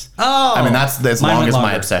 minutes. Oh, I mean that's as mine long went as my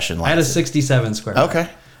longer. obsession I had a lasted. 67 squareback. Okay.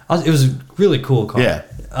 It was a really cool car.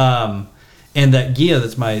 Yeah. And that Gia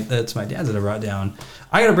that's my dad's that I brought down.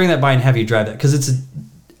 I got to bring that by and have you drive that because it's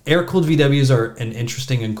air cooled VWs are an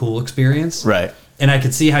interesting and cool experience. Right. And I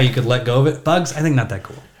could see how you could let go of it. Bugs, I think not that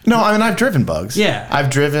cool. No, I mean I've driven Bugs. Yeah.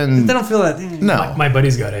 I've driven. They don't feel that. No. My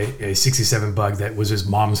buddy's got a 67 Bug that was his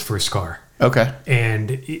mom's first car. Okay.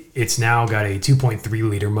 And it's now got a 2.3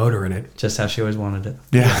 liter motor in it. Just how she always wanted it.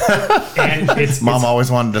 Yeah. And Mom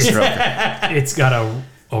always wanted to stroke it. it's got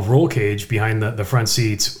a roll cage behind the front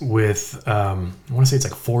seats with I want to say it's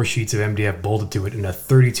like 4 sheets of MDF bolted to it and a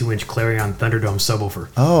 32-inch Clarion Thunderdome subwoofer.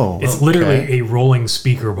 Oh, it's literally a rolling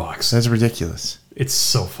speaker box. That's ridiculous. It's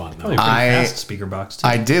so fun though. Probably a pretty fast speaker box too.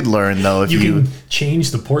 I did learn though if you can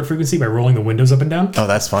change the port frequency by rolling the windows up and down. Oh,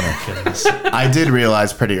 that's funny. I did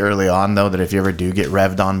realize pretty early on though that if you ever do get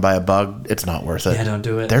revved on by a Bug, it's not worth it. Yeah, don't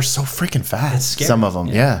do it. They're so freaking fast. It's scary. Some of them,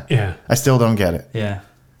 yeah. I still don't get it. Yeah.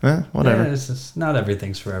 Whatever. Yeah, it's just not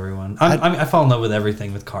everything's for everyone. I fall in love with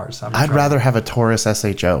everything with cars. I'd rather have a Taurus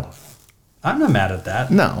SHO. I'm not mad at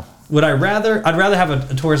that. No. Would I rather? I'd rather have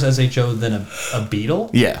a Taurus SHO than a Beetle.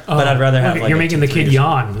 Yeah. But I'd rather have. You're making the kid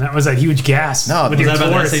yawn. That was a huge gas. No, with was your that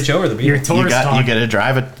about Taurus, the SHO or the Beetle? Your Taurus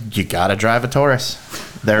you gotta drive a Taurus.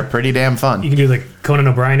 They're pretty damn fun. You can do like Conan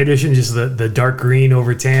O'Brien edition, just the dark green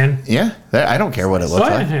over tan. Yeah, I don't care what it looks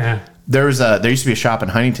like. Yeah. There used to be a shop in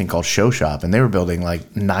Huntington called Show Shop, and they were building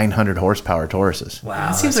like 900 horsepower Tauruses. Wow.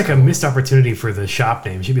 It seems like a missed opportunity for the shop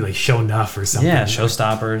name. It should be like Show Nuff or something. Yeah,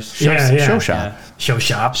 Showstoppers. Show Shop. Yeah. Show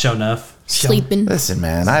Shop. Show Nuff. Sleeping. Listen,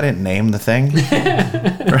 man, I didn't name the thing.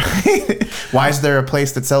 Right? Why is there a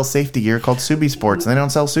place that sells safety gear called Subi Sports and they don't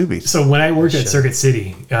sell Subis? So when I worked at Circuit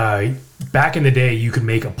City, back in the day, you could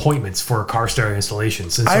make appointments for car stereo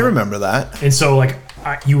installations. And so, I remember that. And so like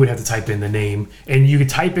you would have to type in the name, and you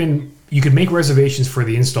could make reservations for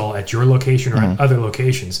the install at your location or at other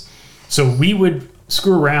locations. So we would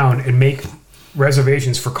screw around and make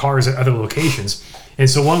reservations for cars at other locations. And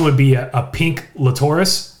so one would be a pink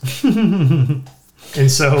Latourus. And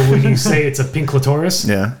so when you say it's a pink Latourus.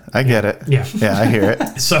 Yeah, I get it. Yeah. Yeah, I hear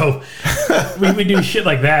it. So we would do shit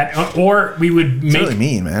like that. Or we would It's make... really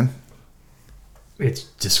mean, man. It's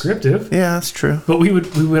descriptive. Yeah, that's true. But we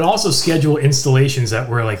would also schedule installations that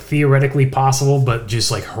were like theoretically possible, but just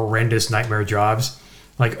like horrendous nightmare jobs.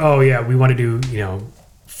 Like, oh yeah, we want to do,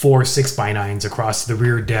 4 6x9s across the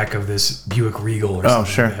rear deck of this Buick Regal or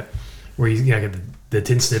something sure. like that. Where you get the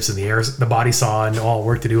tin snips and the body saw and all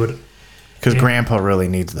work to do it. Because Grandpa really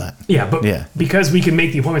needs that. Yeah, but because we could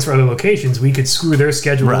make the appointments for other locations, we could screw their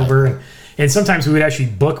schedule over. And sometimes we would actually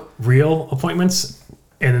book real appointments,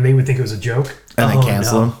 and then they would think it was a joke. And then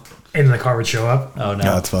cancel them. And then the car would show up. Oh, no.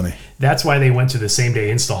 No, that's funny. That's why they went to the same day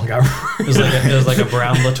install and got It was like a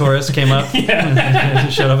brown Latourus came up. Yeah.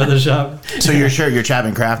 Showed up at the shop. So your shirt, your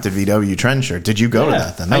Chapman Crafted VW trend shirt, did you go to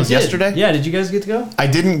that then? That was yesterday? Yeah, did you guys get to go? I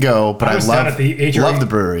didn't go, but I love the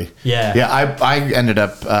brewery. Yeah. Yeah, I ended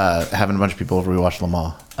up having a bunch of people over. We watched Le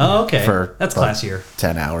Mans. Oh, okay. That's classier.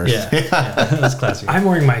 10 hours. Yeah, that's classier. I'm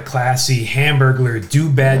wearing my classy Hamburglar do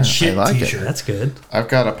bad shit t-shirt. That's good. I've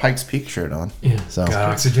got a Pikes Peak shirt on. Yeah. So got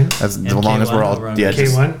oxygen. That's the long as we're all just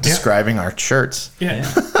K1. describing our shirts. Yeah.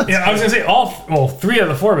 I was gonna say 3 out of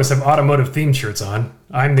the 4 of us have automotive themed shirts on.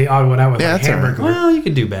 I'm the odd one out with my Hamburglar. Well, you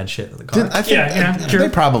could do bad shit with a car. I think they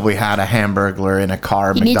probably had a Hamburglar in a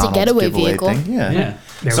car. You McDonald's need a getaway giveaway vehicle. thing. Yeah.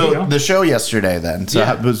 So the show yesterday then. So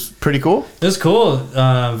it was pretty cool. It was cool.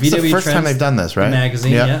 VW It's the first time Trends they've done this, right?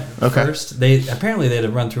 Magazine, yeah. Okay. First, they had to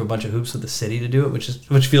run through a bunch of hoops with the city to do it,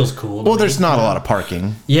 which feels cool. Well, there's not a lot of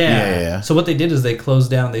parking. Yeah. So what they did is they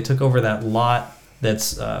closed down. They took over that lot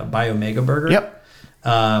that's by Omega Burger. Yep.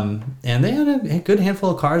 And they had a good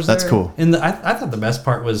handful of cars there. That's cool. And I thought the best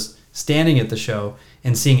part was standing at the show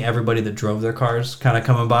and seeing everybody that drove their cars kind of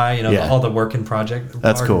coming by, all the work in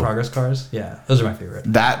progress cars. Yeah, those are my favorite.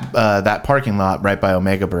 That parking lot right by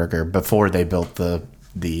Omega Burger before they built the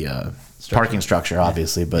parking structure,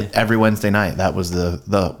 obviously, but every Wednesday night that was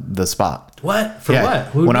the spot. What? For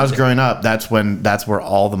what? When I was growing up, that's where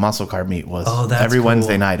all the muscle car meet was. Oh, that's every cool.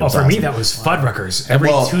 Wednesday night. It was for awesome. me that was Fuddruckers every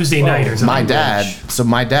Tuesday night or something.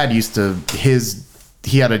 My dad used to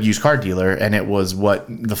he had a used car dealer, and it was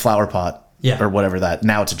the Flower Pot. Yeah. Or whatever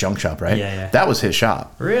now it's a junk shop, right? Yeah. That was his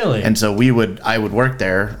shop. Really? And so I would work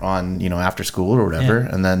there on, after school or whatever.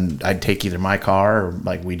 Yeah. And then I'd take either my car or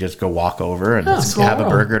we just go walk over and have a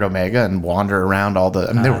burger at Omega and wander around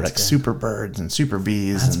there were Super Birds and Super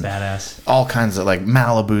Bees. That's and badass. All kinds of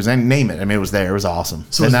Malibus and name it. I mean, it was there. It was awesome.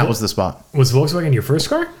 So that was the spot. Was Volkswagen your first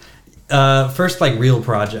car? First real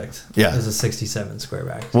project. Yeah. It was a 67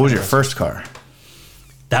 Squareback. What was your first car?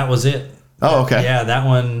 That was it. Oh, okay. Yeah, that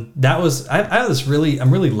one. That was. I'm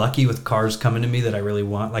really lucky with cars coming to me that I really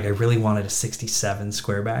want. I really wanted a '67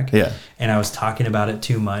 Squareback. Yeah. And I was talking about it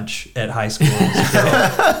too much at high school.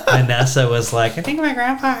 So Vanessa was like, "I think my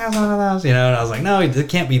grandpa has one of those," And I was like, "No, it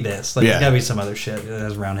can't be this. There's got to be some other shit that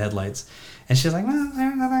has round headlights." And she's like,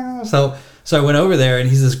 "Well, so I went over there, and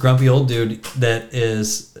he's this grumpy old dude that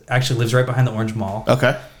actually lives right behind the Orange Mall.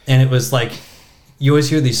 Okay. And it was you always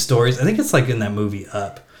hear these stories. I think it's in that movie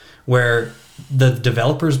Up, where the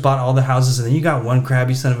developers bought all the houses, and then you got one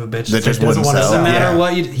crabby son of a bitch that just doesn't doesn't matter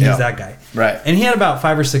what you. He's that guy, right? And he had about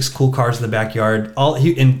 5 or 6 cool cars in the backyard.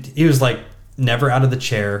 He was never out of the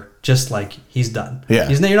chair, just he's done. Yeah,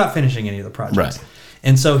 you're not finishing any of the projects, right?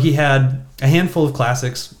 And so he had a handful of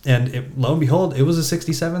classics, and lo and behold, it was a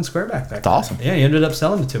 '67 Squareback. That's awesome. Yeah, he ended up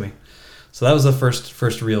selling it to me. So that was the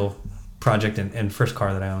first real project and first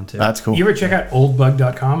car that I owned too. That's cool. You ever check out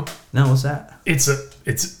oldbug.com? No, what's that? It's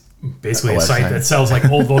basically a site that sells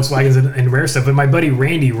old Volkswagens and rare stuff. But my buddy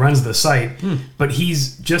Randy runs the site. But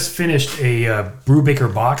he's just finished a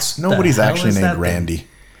Brubaker box. Nobody's actually named Randy.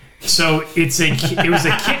 So it was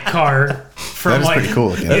a kit car from that is pretty cool.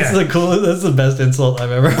 That's the best insult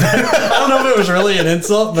I've ever heard. I don't know if it was really an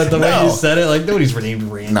insult, but the way you said it, like nobody's named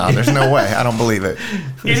Randy. No, there's no way. I don't believe it.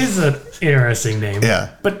 It is an interesting name. Yeah.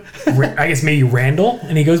 But I guess maybe Randall,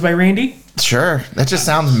 and he goes by Randy? Sure. That just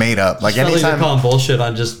sounds made up. Like Anytime anytime. you're calling bullshit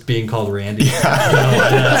on just being called Randy. Yeah.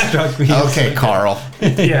 That struck me. Okay, Carl.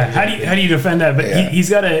 Yeah. How do you defend that? But he's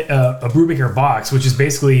got a Brubaker box, which is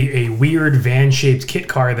basically a weird van-shaped kit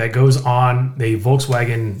car that goes on the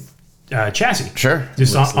Volkswagen chassis. Sure.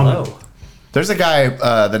 Just on the, There's a guy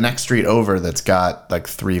the next street over that's got like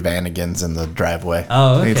 3 Vanagons in the driveway.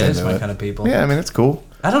 Oh, okay. He's That's into my it. kind of people. Yeah, I mean, it's cool.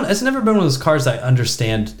 It's never been one of those cars I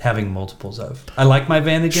understand having multiples of. I like my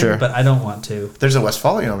Vanagon, Sure. but I don't want to. There's a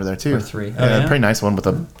Westphalian over there too. Or 3. Yeah, pretty nice one with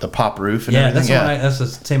the pop roof and everything. That's the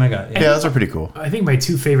same I got. Yeah, those are pretty cool. I think my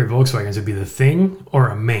 2 favorite Volkswagens would be the Thing or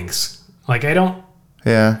a Minx. Like, I don't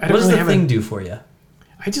Yeah. What does the Thing do for you?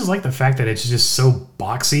 I just like the fact that it's just so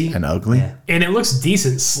boxy. And ugly. Yeah. And it looks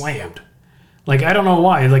decent slammed. Like, I don't know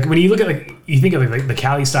why. Like, when you look at, you think of like the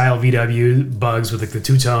Cali style VW bugs with like the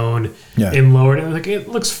two-tone in lowered, and like it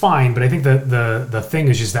looks fine, but I think the Thing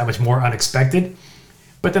is just that much more unexpected.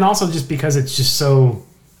 But then also just because it's just so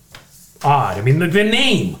odd. I mean, the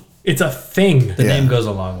name, it's a Thing. The name goes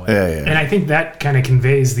a long way. Yeah. And I think that kind of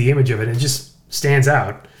conveys the image of it. It just stands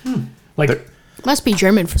out. Like, Must be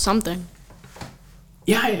German for something.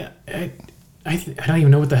 yeah, I don't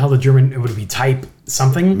even know what the hell the German, it would be type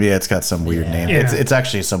something. Yeah, it's got some weird name. Yeah. It's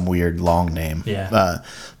actually some weird long name. Yeah.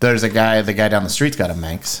 There's the guy down the street's got a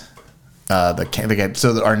Manx. The guy,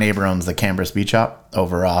 so our neighbor owns the Cambridge Beach Shop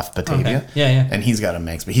over off Batavia. Okay. Yeah. And he's got a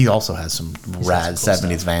Manx, but he also has some rad some cool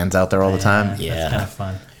 70s stuff. vans out there all the time. That's kind of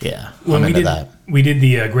fun. Yeah. When I'm into we did that. we did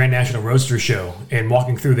the Grand National Roadster show, and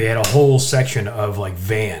walking through, they had a whole section of like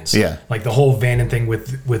vans. Yeah. Like the whole van and thing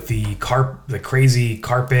with the crazy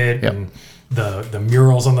carpet Yep. and the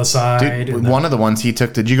murals on the side. Dude, and one of the ones he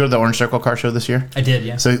took, did you go to the Orange Circle car show this year? I did,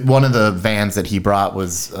 yeah. So one of the vans that he brought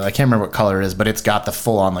was, I can't remember what color it is, but it's got the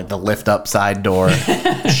full on like the lift up side door,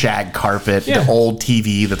 shag carpet, the old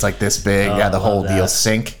TV that's like this big, the whole deal,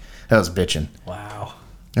 sink. That was bitchin'. Wow.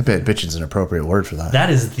 I bet bitchin's an appropriate word for that. That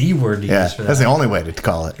is the word to Yeah, use for that. that's the only way to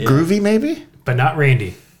call it. Groovy, maybe? but not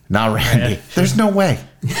Randy. Not Randy. There's no way.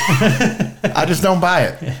 I just don't buy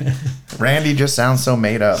it. Randy just sounds so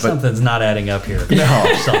made up. But Something's not adding up here. No.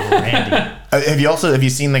 Yourself, Randy. have you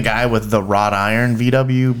seen the guy with the wrought iron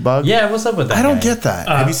VW bug? Yeah, what's up with that? I don't guy? get that.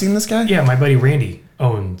 Have you seen this guy? Yeah, my buddy Randy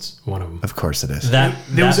owns one of them. Of course it is. That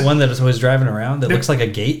was a- one that is always driving around that looks like a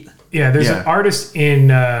gate. Yeah, there's Yeah. an artist in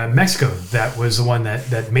Mexico that was the one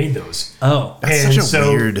that made those. Oh, That's and such a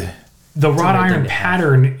so- weird. The wrought weird thing iron to have.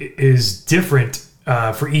 pattern is different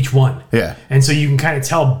for each one. Yeah. And so you can kind of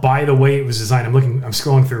tell by the way it was designed. I'm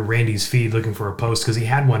scrolling through Randy's feed looking for a post because he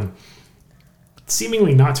had one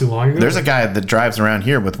seemingly not too long ago. There's a guy that drives around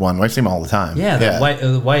here with one. I see him all the time. yeah,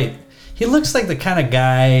 the white. He looks like the kind of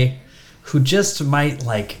guy who just might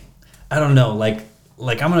I don't know, like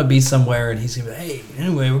I'm gonna be somewhere and he's gonna be, hey,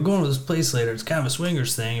 anyway, we're going to this place later. It's kind of a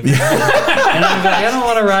swingers thing. And I'm like, I don't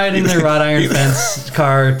want to ride in their wrought iron fence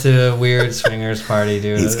car to a weird swingers party,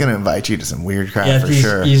 dude. He's gonna invite you to some weird crap yeah, for he's,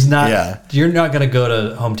 sure. He's not. Yeah. You're not gonna go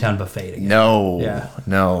to hometown buffet again. No. Yeah.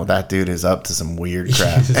 No, that dude is up to some weird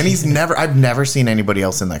crap. And I've never seen anybody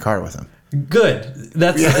else in that car with him. Good.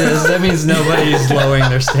 That means nobody's lowering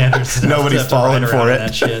their standards. enough Nobody's to have to ride falling for around in it.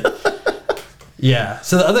 That shit. Yeah.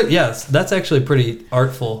 So that's actually pretty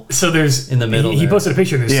artful. So there's in the middle He there. posted a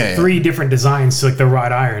picture. There's 3 different designs to like the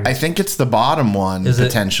wrought iron. I think it's the bottom one, Is it?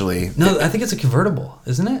 potentially. No, I think it's a convertible,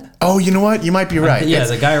 isn't it? Oh, you know what? You might be right. yeah,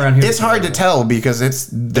 the guy around here It's is hard to convertible. tell because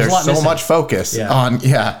there's a lot so missing. much focus Yeah. on.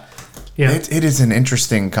 Yeah. Yeah. It is an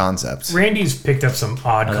interesting concept. Randy's picked up some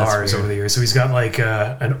odd that's cars weird. over the years. So he's got like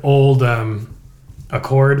an old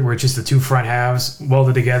Accord where it's just the 2 front halves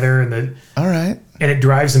welded together and All right. it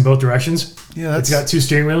drives in both directions. Yeah, It's got 2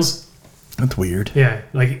 steering wheels. That's weird. Yeah,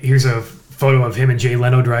 like here's a photo of him and Jay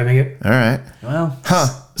Leno driving it. All right. Well, Huh.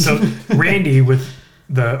 So Randy with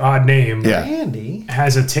the odd name Yeah. Randy.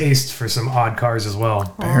 has a taste for some odd cars as well.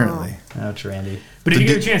 Apparently. Oh, it's Randy. But if you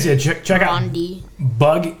get a chance, check out Randy.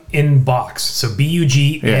 Bug in Box. So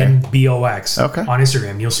BUGNBOX Okay. on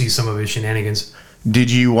Instagram. You'll see some of his shenanigans.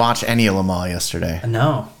 Did you watch any of Lamar yesterday?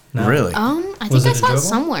 No. Really? I Was think it I saw it enjoyable?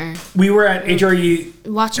 somewhere. We were at HRE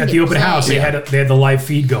Watching at it the open play. house. They had the live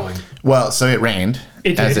feed going. Well, so it rained,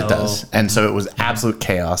 It as did. it does. And so it was absolute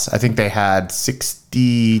chaos. I think they had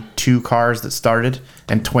 62 cars that started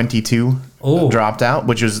and 22 dropped out,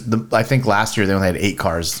 which was I think last year they only had 8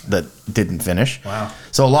 cars that didn't finish. Wow.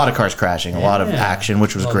 So a lot of cars crashing, a lot of action,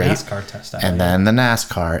 which was great. NASCAR test out, and then the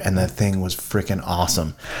NASCAR, and the thing was freaking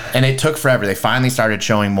awesome. And it took forever. They finally started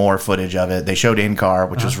showing more footage of it. They showed in-car,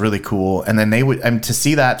 which was really cool. And then they would, to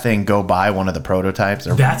see that thing go by one of the prototypes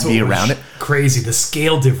or be around it. Crazy. The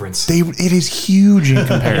scale difference. It is huge in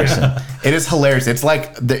comparison. It is hilarious. It's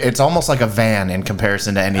like, it's almost like a van in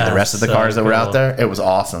comparison to any of the rest of the cars that were out there. It was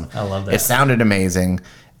awesome. I love that. It sounded amazing.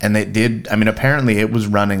 And they did, apparently it was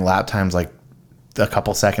running lap times like a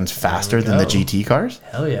couple seconds faster than the GT cars.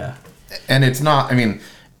 Hell yeah. And it's not,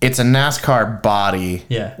 it's a NASCAR body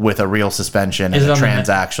with a real suspension and a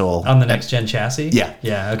transaxle. On the next gen chassis? Yeah.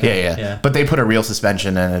 Yeah, okay. Yeah. But they put a real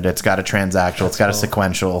suspension in it. It's got a transaxle. It's got a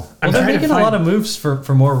sequential. Well, they're making a lot of moves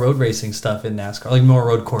for more road racing stuff in NASCAR, like more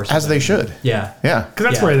road courses. As they should. Yeah. Yeah. Because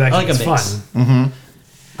that's where it actually is fun. Mm-hmm.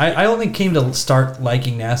 I only came to start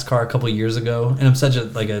liking NASCAR a couple of years ago, and I'm such a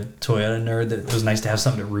Toyota nerd that it was nice to have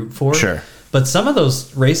something to root for. Sure. But some of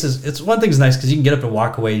those races, it's one thing's nice because you can get up and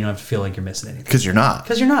walk away and you don't have to feel like you're missing anything. Because you're not.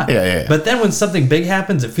 Yeah. But then when something big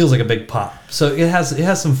happens, it feels like a big pop. So it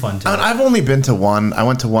has some fun to it. I've only been to one. I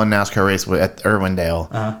went to one NASCAR race at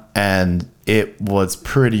Irwindale, and it was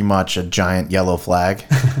pretty much a giant yellow flag.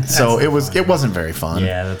 So it wasn't very fun.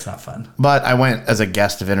 Yeah, that's not fun. But I went as a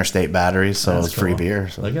guest of Interstate Batteries, so it was free beer.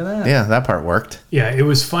 So. Look at that. Yeah, that part worked. Yeah, it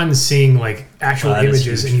was fun seeing like actual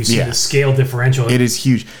images and you see the scale differential. It is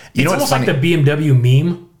huge. It's almost like the BMW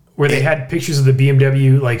meme where they had pictures of the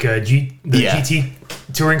BMW like GT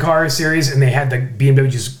touring car series, and they had the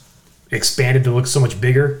BMW just expanded to look so much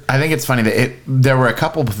bigger. I think it's funny that there were a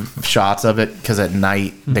couple of shots of it because at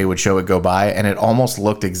night they would show it go by, and it almost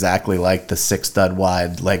looked exactly like the 6-stud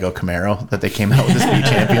wide Lego Camaro that they came out with the Speed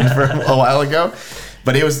Champions for a while ago.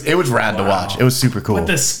 But it was rad to watch. It was super cool. But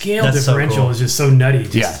the scale differential is just so nutty.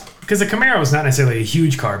 Because the Camaro is not necessarily a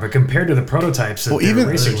huge car, but compared to the prototypes that they're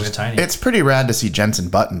racing with, tiny. It's pretty rad to see Jensen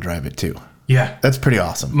Button drive it too. Yeah. That's pretty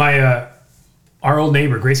awesome. Our old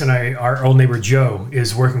neighbor, Grace and our old neighbor Joe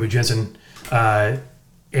is working with Jensen,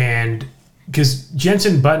 and because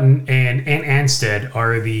Jensen Button and Anstead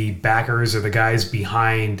are the backers or the guys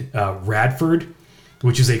behind Radford,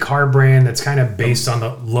 which is a car brand that's kind of based on the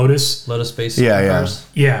Lotus based cars.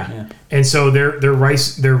 Yeah. And so they're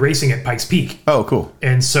racing at Pikes Peak. Oh, cool.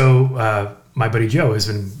 And so my buddy Joe has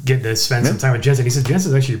been getting to spend some time with Jensen. He said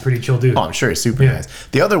Jensen's actually a pretty chill dude. Oh, I'm sure he's super nice.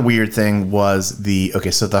 The other weird thing was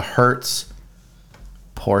so the Hertz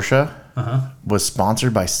Porsche was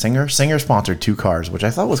sponsored by Singer. Singer sponsored 2 cars, which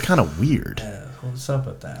I thought was kind of weird. What's up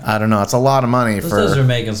with that? I don't know. It's a lot of money those are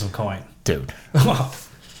making some coin. Dude.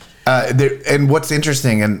 And what's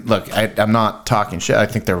interesting, and look, I'm not talking shit. I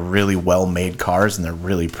think they're really well-made cars, and they're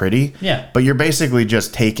really pretty. Yeah. But you're basically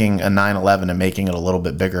just taking a 911 and making it a little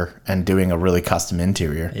bit bigger and doing a really custom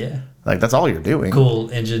interior. Yeah. Like, that's all you're doing.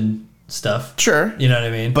 Cool engine stuff. Sure. You know what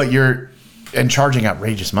I mean? But and charging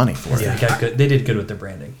outrageous money for it. They did good with their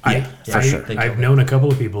branding. For sure. I've known a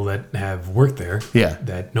couple of people that have worked there. Yeah.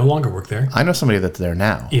 That no longer work there. I know somebody that's there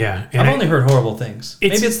now. Yeah. I've only heard horrible things.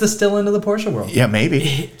 Maybe it's the Stillen of the Porsche world. Yeah,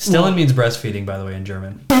 maybe. Stillen means breastfeeding, by the way, in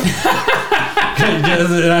German.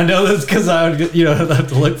 And I know this because I would have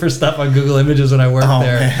to look for stuff on Google Images when I worked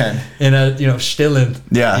there. Man. And stillen.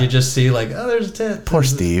 Yeah. You just see like, oh, there's a tit. Poor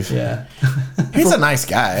Steve. Yeah. He's a nice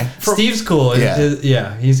guy. Steve's cool.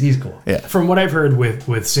 Yeah. He's cool. Yeah. From what I've heard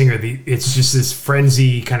with Singer, it's just this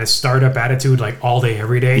frenzy kind of startup attitude, like all day,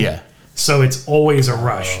 every day. Yeah. So it's always a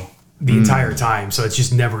rush the entire time. So it's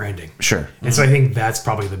just never ending. Sure. And so I think that's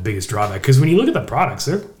probably the biggest drawback, because when you look at the products,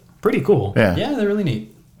 they're pretty cool. Yeah. Yeah, they're really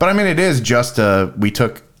neat. But I mean, it is just we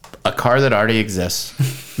took a car that already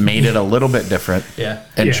exists, made it a little bit different,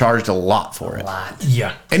 and charged a lot for it.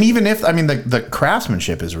 Yeah. And even if, the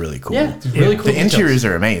craftsmanship is really cool. Yeah, it's really cool. The interiors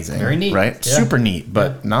are amazing. Very neat. Right? Yeah. Super neat,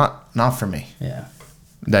 but not for me. Yeah.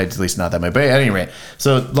 At least not that much. But at any rate,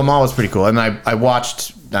 so Le Mans was pretty cool. And I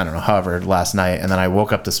watched, I don't know, however, last night, and then I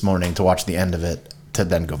woke up this morning to watch the end of it to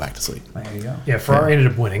then go back to sleep. There you go. Yeah, Ferrari ended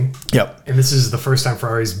up winning. Yep. And this is the first time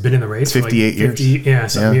Ferrari's been in the race 58 for like 50 years. Yeah,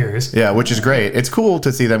 some years. Yeah, which is great. It's cool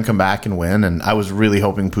to see them come back and win, and I was really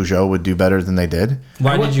hoping Peugeot would do better than they did.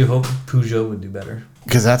 Why did you hope Peugeot would do better?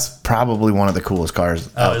 Because that's probably one of the coolest cars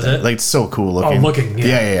out is there. it? Like, it's so cool looking. Oh, looking,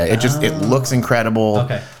 yeah. It looks incredible.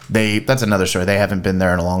 Okay. That's another story. They haven't been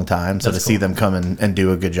there in a long time, so to see them come and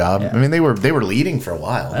do a good job. Yeah. I mean, they were leading for a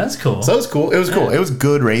while. That's cool. So it was cool. It was cool. It was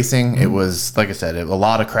good racing. It was, like I said, a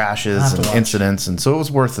lot of crashes and incidents, and so it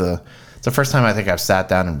was worth it's the first time I think I've sat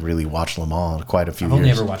down and really watched Le Mans in quite a few years. I've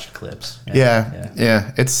only ever watched clips. Yeah.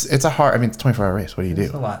 It's a hard. It's a 24-hour race. What do you do?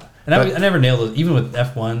 It's a lot. And I never nailed it. Even with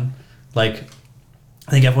F1, like,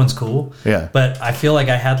 I think F1's cool. Yeah. But I feel like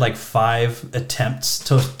I had like 5 attempts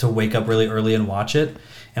to wake up really early and watch it.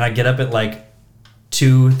 And I get up at like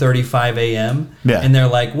 2:35 a.m. Yeah. And they're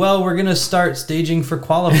like, well, we're going to start staging for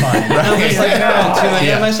qualifying. And I was like, at 2 a.m.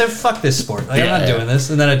 Yeah. I said, fuck this sport. Like, I'm not doing this.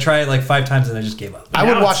 And then I tried it like 5 times and I just gave up. I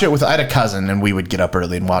would watch it I had a cousin, and we would get up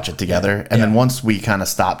early and watch it together. And then once we kind of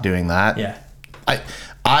stopped doing that,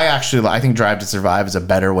 I think Drive to Survive is a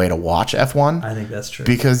better way to watch F1. I think that's true.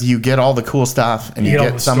 Because you get all the cool stuff, and you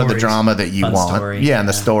get some of the drama that you want. Story, and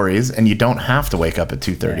the stories, and you don't have to wake up at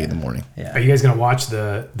 2:30 in the morning. Yeah. Are you guys going to watch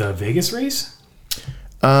the Vegas race?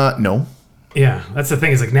 No. Yeah, that's the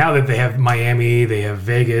thing. Is like now that they have Miami, they have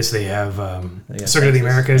Vegas, they have Circuit of the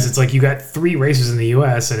Americas. It's like you got 3 races in the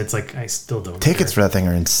U.S. and it's like I still don't. Tickets care. for that thing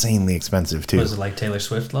are insanely expensive too. Was it like Taylor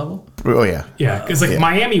Swift level? Oh yeah. Yeah, because like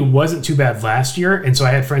Miami wasn't too bad last year, and so I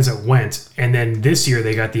had friends that went, and then this year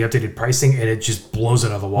they got the updated pricing, and it just blows it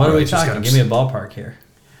out of the water. What are we talking? Give me a ballpark here.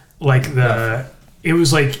 Like it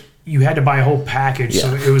was like you had to buy a whole package,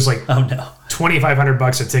 so it was like oh no.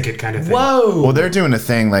 $2,500 a ticket kind of thing. Whoa! Well, they're doing a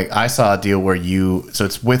thing like I saw a deal where so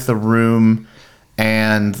it's with the room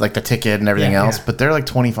and like the ticket and everything else, but they're like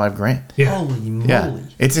 $25,000. Yeah. Holy moly! Yeah,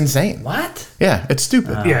 it's insane. What? Yeah, it's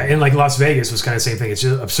stupid. Yeah, and like Las Vegas was kind of the same thing. It's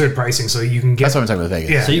just absurd pricing, so you can get. That's what I'm talking about.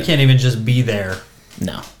 Vegas. Yeah. So you can't even just be there.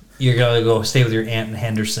 No. You're gonna go stay with your aunt in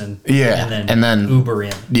Henderson. Yeah, and then Uber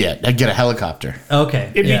in. Yeah, I'd get a helicopter.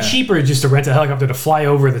 Okay. It'd be cheaper just to rent a helicopter to fly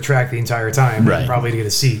over the track the entire time, Right. and probably to get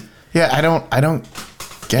a seat. Yeah, I don't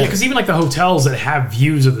get it. Because even like the hotels that have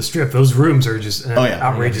views of the strip, those rooms are just an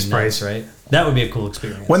outrageous price. Right? That would be a cool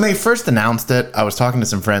experience. When they first announced it, I was talking to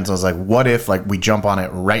some friends. I was like, "What if like we jump on it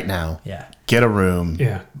right now? Yeah. Get a room.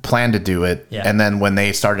 Yeah. Plan to do it. Yeah. And then when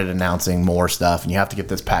they started announcing more stuff, and you have to get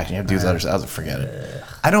this package, and you have to do this other stuff, I was like, forget it.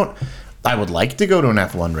 I would like to go to an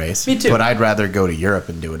F1 race. Me too. But I'd rather go to Europe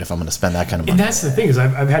and do it if I'm going to spend that kind of money. And that's the thing is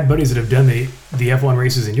I've had buddies that have done the F1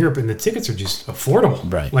 races in Europe, and the tickets are just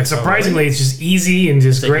affordable. Right. Like surprisingly, it's just easy and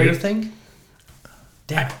just Is it great. your thing?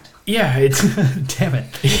 Damn it. Yeah, it's Damn it.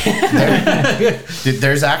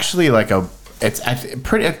 There's actually like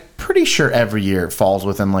pretty sure every year it falls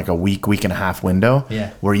within like a week and a half window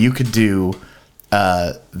where you could do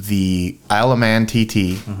the Isle of Man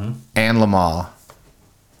TT and Le Mans.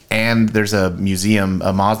 And there's a museum,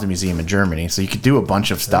 a Mazda museum in Germany. So you could do a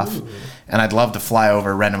bunch of stuff. Ooh. And I'd love to fly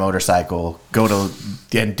over, rent a motorcycle, go to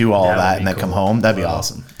and do all that, and then come home. That'd be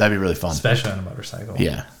awesome. That'd be really fun. Especially on a motorcycle.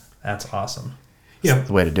 Yeah. That's awesome. Yeah,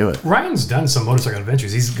 the way to do it. Ryan's done some motorcycle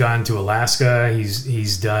adventures. He's gone to Alaska.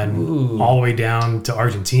 He's done all the way down to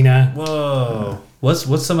Argentina. Whoa.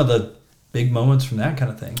 What's some of the big moments from that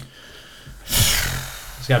kind of thing?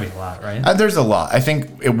 There's got to be a lot, right? There's a lot. I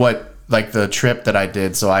think like the trip that I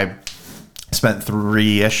did, so I spent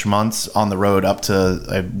 3-ish months on the road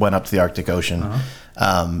I went up to the Arctic Ocean.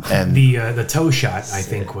 And the toe shot, I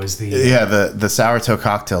think, was the the Sourtoe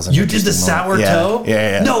cocktails. You did the Sourtoe?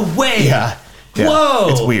 Yeah. No way. Yeah. Whoa.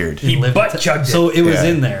 It's weird. He butt chugged it. So it was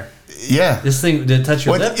in there. Yeah. This thing, did it touch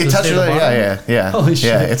your lip? It touched your lip. Yeah. Holy shit.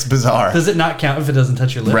 Yeah, it's bizarre. Does it not count if it doesn't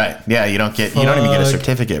touch your lip? Right. Yeah, you don't even get a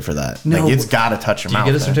certificate for that. No. Like, it's got to touch your mouth.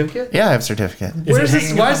 You get a certificate? Yeah, I have a certificate.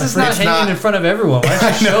 Why is this not hanging in front of everyone? Why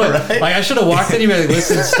don't you show it? Right? Like, I should have walked in and be like,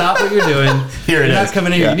 listen, stop what you're doing. Here it is. You're not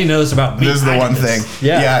coming in here. You need to know this about me. This is the one thing.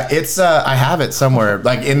 Yeah, it's I have it somewhere.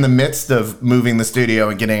 Like in the midst of moving the studio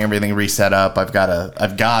and getting everything reset up, I've got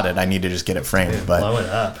it. I need to just get it framed. Dude, But blow it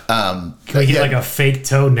up. Can we get like a fake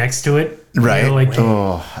toe next to it? Right. You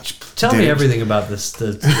know, Tell me everything about this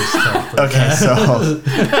stuff. Okay,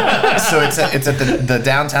 so it's at the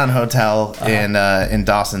downtown hotel in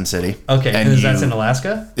Dawson City. Okay, and that's in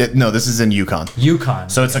Alaska? No, this is in Yukon. Yukon.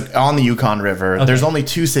 So it's on the Yukon River. Okay. There's only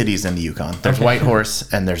 2 cities in the Yukon. There's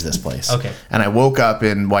Whitehorse and there's this place. Okay. And I woke up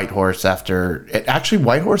in Whitehorse actually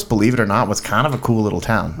Whitehorse, believe it or not, was kind of a cool little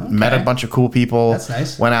town. Okay. Met a bunch of cool people. That's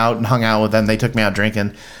nice. Went out and hung out with them. They took me out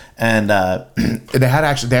drinking. And they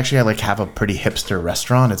actually had have a pretty hipster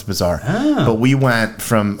restaurant. It's bizarre. Oh. But we went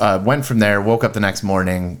from there, woke up the next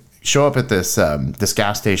morning, show up at this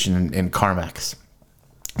gas station in Carmex,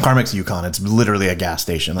 Yukon. It's literally a gas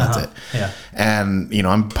station. That's it. Yeah. And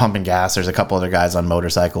I'm pumping gas. There's a couple other guys on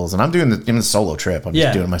motorcycles, and I'm doing the solo trip. I'm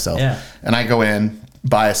just doing it myself. Yeah. And I go in,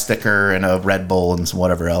 buy a sticker and a Red Bull and some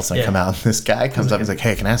whatever else. And I come out, and this guy comes up. He's like,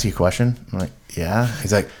 "Hey, can I ask you a question?" I'm like, "Yeah."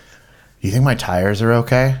 He's like, "You think my tires are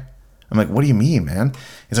okay?" I'm like, "What do you mean, man?"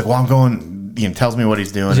 He's like, "Well, I'm going," tells me what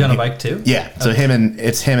he's doing. Is he on a bike too? Yeah. So him and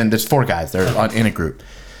there's 4 guys. They're in a group.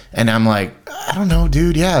 And I'm like, "I don't know,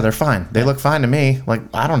 dude. Yeah, they're fine. They look fine to me. Like,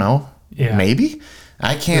 I don't know. Yeah. Maybe."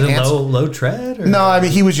 I can't Is it answer. low tread? Or? No, I mean,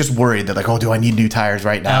 he was just worried that, like, oh, do I need new tires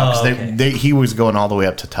right now? Oh, Because okay. he was going all the way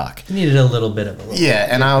up to tuck. You needed a little bit of a little. Yeah,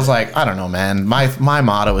 and I was like, I don't know, man. My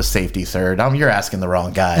motto is safety third. You're asking the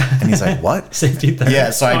wrong guy. And he's like, what? Safety third. Yeah,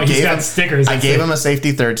 so I he's gave got him stickers. I gave him a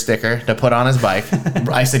safety third sticker to put on his bike.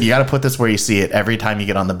 I said, you got to put this where you see it every time you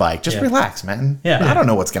get on the bike. Just relax, man. Yeah. I don't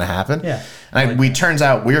know what's going to happen. Yeah. And turns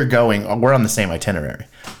out we're on the same itinerary.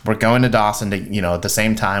 We're going to Dawson to, at the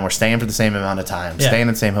same time. We're staying for the same amount of time, staying in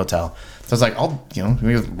the same hotel. So I was like,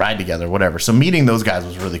 we ride together, whatever. So meeting those guys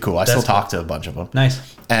was really cool. I still talk to a bunch of them. Nice.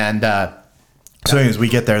 And so anyways, we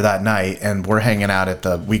get there that night and we're hanging out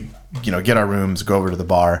get our rooms, go over to the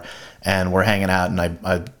bar, and we're hanging out. And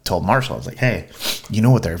I told Marshall, I was like, hey, you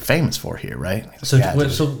know what they're famous for here, right? So,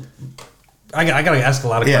 I got to ask a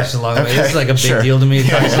lot of questions along the way. Okay. This is like a big deal to me.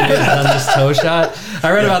 Somebody's done this toe shot.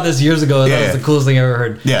 I read about this years ago. That was the coolest thing I ever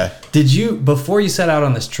heard. Yeah. Did you, before you set out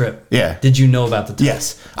on this trip, Yeah. did you know about the toe?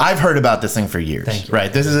 Yes. I've heard about this thing for years. Thank you.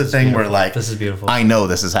 Right. This is a thing where This is beautiful. I know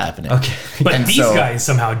this is happening. Okay. But And these so- guys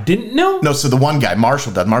somehow didn't know? No, so the one guy,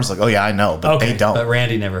 Marshall does. Marshall's like, oh yeah, I know, but Okay, they don't. But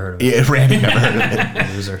Randy never heard of it. Yeah, Randy never heard of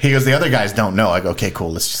it. Loser. He goes, the other guys don't know. I go, okay,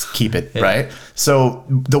 cool. Let's just keep it, right? So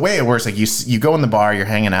the way it works, like you go in the bar, you're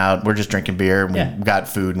hanging out, we're just drinking beer, we got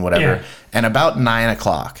food and whatever. Yeah. And about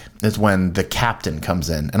 9:00 is when the captain comes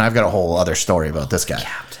in, and I've got a whole other story about this guy.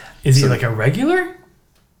 Is he like a regular?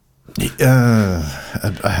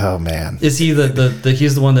 Oh man, Is he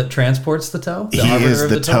he's the one that transports the toe? The he arbiter is of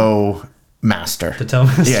the toe master. The toe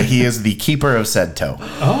master? Yeah, he is the keeper of said toe.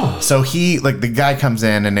 Oh. So the guy comes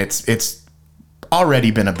in, and it's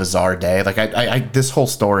already been a bizarre day. Like I this whole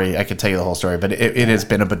story, I could tell you the whole story, but it has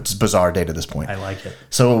been a bizarre day to this point. I like it.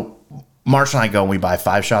 So Marshall and I go and we buy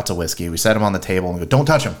 5 shots of whiskey. We set them on the table and we go, don't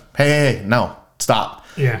touch them. Hey, no, stop.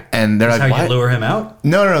 Yeah. And they're That's like, how what? you lure him out?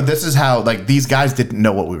 No. This is how, these guys didn't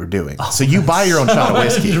know what we were doing. So you buy your own shot of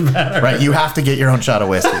whiskey, right? You have to get your own shot of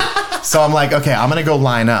whiskey. So I'm like, okay, I'm going to go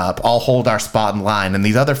line up. I'll hold our spot in line. And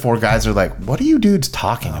these other 4 guys are like, what are you dudes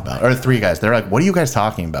talking about? Or 3 guys. They're like, what are you guys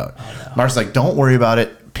talking about? Marshall's like, don't worry about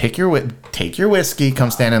it. Take your whiskey, come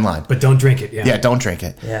stand in line. But don't drink it. Yeah. Yeah, don't drink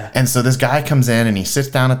it. Yeah. And so this guy comes in and he sits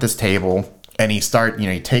down at this table and he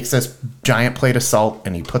takes this giant plate of salt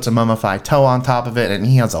and he puts a mummified toe on top of it and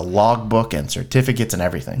he has a logbook and certificates and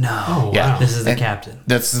everything. No. Oh, Yeah. wow. This is the And captain.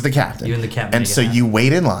 This is the captain. You and the captain And make it so happen. you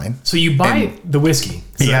wait in line. So you buy the whiskey.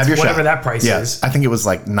 So You have that's your whatever shot. that price is. I think it was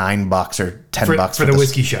like $9 or $10 for the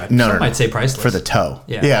whiskey shot. No, Some might say priceless. for the toe.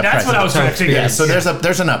 Yeah. That's what I was trying to figure Yeah, out. so there's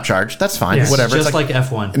an upcharge. That's fine. Yeah. Whatever. Just It's like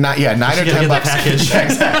F1. $9 or You gotta $10. get the package. Yeah,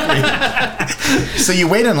 exactly. So you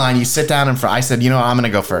wait in line. You sit down in front. I said, I'm going to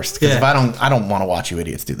go first because if I don't want to watch you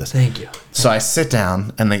idiots do this. Thank you. So I sit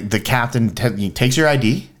down, and the captain he takes your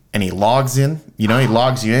ID and he logs in. He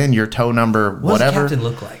logs you in, your toe number, What whatever. does the captain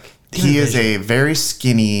look like? He is a very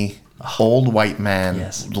skinny old white man,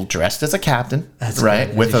 Yes. dressed as a captain, That's right?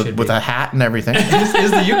 good. With He should with be. a hat and everything. Is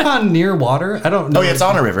the Yukon near water? I don't know. Oh yeah, it's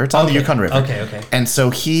on a river. It's on the Okay. Yukon River. Okay. And so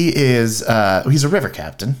he is he's a river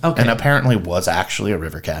captain. Okay. And apparently was actually a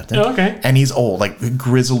river captain. Oh, okay. And he's old, like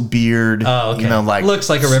grizzled beard. Oh, okay. Like Looks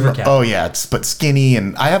like a river captain. Oh yeah, but skinny,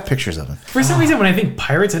 and I have pictures of him. For some reason, when I think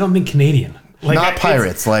pirates, I don't think Canadian. Like, Not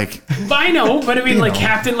pirates, like I know, but I mean, like know.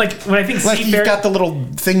 captain. Like when I think like you've seafarer. got the little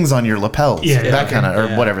things on your lapels, Yeah, that okay. kind of, or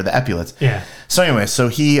Yeah. whatever, the epaulets. Yeah. So anyway, so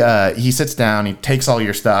he sits down, he takes all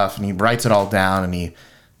your stuff, and he writes it all down, and you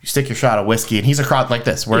stick your shot of whiskey, and he's across like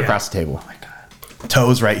this. We're Yeah. across the table. Oh my god.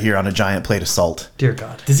 Toes right here on a giant plate of salt. Dear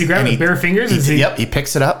God. Does he grab And it with bare fingers? Is he? Yep, he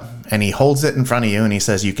picks it up and he holds it in front of you, and he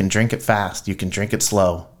says, "You can drink it fast, you can drink it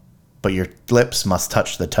slow, but your lips must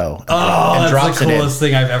touch the toe." Oh, and that's the coolest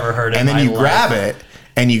thing I've ever heard. And then you grab it.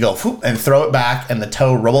 And you go whoop, and throw it back, and the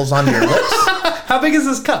toe rolls onto your lips. How big is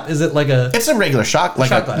this cup? Is it like a? It's a regular shot, like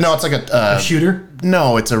Shot glass. no, it's like A shooter?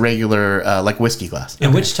 no, it's a regular like whiskey glass.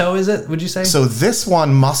 And which toe is it? Would you say? So this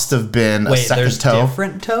one must have been a Wait, second there's toe.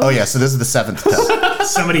 different toes? Oh yeah, so this is the 7th toe.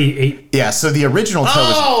 Somebody ate. Yeah, so the original toe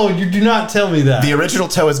is Oh, you do not tell me that. the original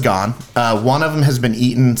toe is gone. One of them has been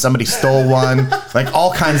eaten. Somebody stole one. Like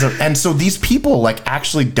all kinds of, and so these people like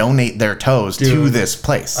actually donate their toes to Dude, this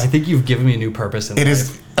place. I think you've given me a new purpose in It life.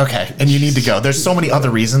 is okay, and you need to go. There's so many other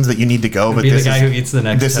reasons that you need to go, but Be the this guy is who eats the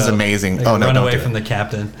next. this is toe. amazing. Like, Oh no, run don't away do from it. the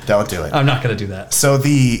captain. Don't do it. I'm not gonna do that. So but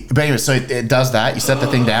anyway, so it does that. You set the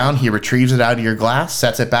thing down. He retrieves it out of your glass,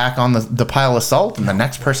 sets it back on the pile of salt, and the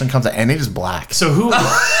next person comes out, and it is black. So who?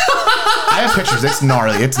 I have pictures. It's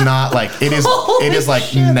gnarly. It's not like it is. It is like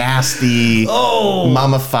nasty,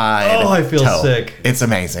 mummified. Oh, I feel toe. sick. It's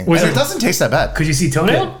amazing. Was And it- it doesn't taste that bad. Could you see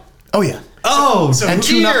toenail? Oh yeah, Oh, and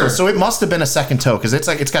 2 ear. knuckles. So it must have been a second toe because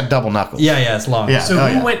it's got double knuckles. Yeah, it's long. Yeah. So Oh,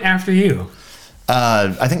 who yeah. went after you?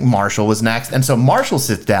 I think Marshall was next. And so Marshall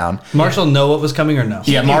sits down. Marshall know what was coming or no?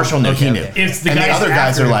 Yeah, Marshall knew. Okay, he knew. okay. It's the and the guys other guys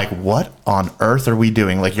after are him. like, what on earth are we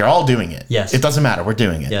doing? Like, you're all doing it. Yes. It doesn't matter. We're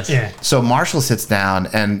doing it. Yes. Yeah. So Marshall sits down,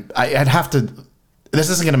 and I'd have to... This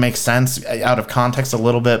isn't going to make sense out of context a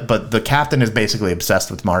little bit, but the captain is basically obsessed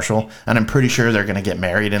with Marshall, and I'm pretty sure they're going to get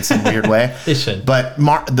married in some weird way. They should. But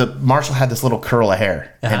Marshall had this little curl of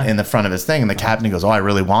hair in the front of his thing, and the captain goes, "Oh, I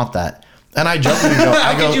really want that." And I jokingly go,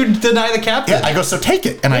 How could you deny the captain? Yeah, I go, "So take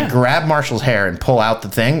it." And I grab Marshall's hair and pull out the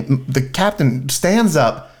thing. The captain stands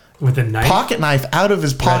up, with a knife. pocket knife out of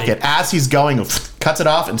his pocket as he's going, cuts it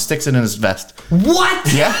off and sticks it in his vest.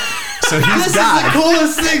 What? Yeah. So he's This got is the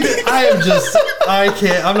coolest thing that I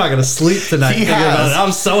can't. I'm not going to sleep tonight He thinking about has. it.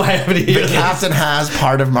 I'm so happy to hear the this. captain has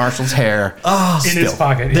part of Marshall's hair. in his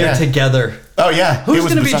pocket. They're Yeah. together. Oh yeah. Who's It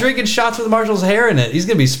was going to be bizarre. drinking shots with Marshall's hair in it? He's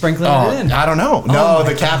going to be sprinkling it in. I don't know. No, Oh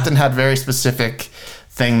my the captain had very specific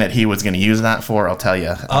thing that he was going to use that for. I'll tell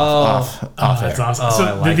you. Off That's air. awesome. Oh, so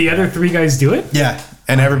I like did the other three guys do it? Yeah.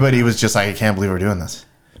 And everybody was just like, I can't believe we're doing this.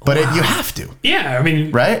 But you have to, Yeah, I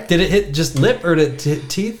mean, right? Did it hit just lip or did it hit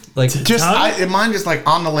teeth? Like, Just mine just like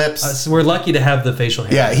on the lips. so we're lucky to have the facial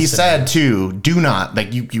hair. Yeah, he said too, do not,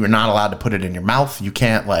 like, you are not allowed to put it in your mouth. You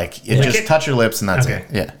can't, like, just touch your lips and that's Okay. it.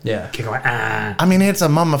 Yeah. Yeah. kick away. Ah. I mean, it's a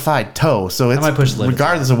mummified toe, so it's, might push the lid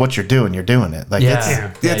regardless of what you're doing it. Like, Yeah. it's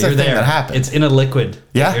Yeah, a you're thing there. that happens. It's in a liquid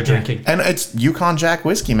Yeah. that you're drinking. And it's Yukon Jack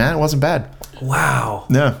whiskey, man. It wasn't bad. Wow.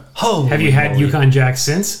 Yeah. Holy Have you had moly. Yukon Jack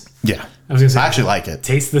since? Yeah. I was gonna say, I actually like it.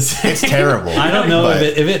 taste the same. It's terrible. I don't know but-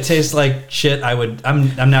 if it tastes like shit. I'm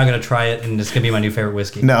now gonna try it, and it's gonna be my new favorite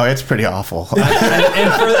whiskey. No, it's pretty awful.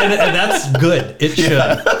 and that's good. It should.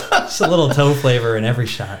 Just a little toe flavor in every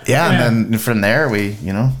shot. Yeah, and then from there we,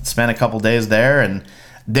 spent a couple days there, and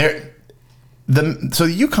so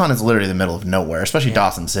the Yukon is literally the middle of nowhere, especially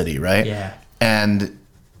Dawson City, right? Yeah. And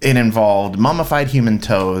it involved mummified human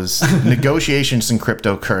toes, negotiations in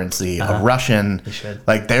cryptocurrency, a Russian. They should.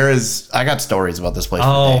 Like I got stories about this place. For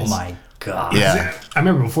Oh days. my god. Yeah, I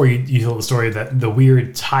remember before you told the story of the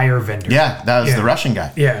weird tire vendor. yeah, that was the Russian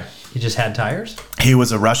guy. Yeah. You just had tires. He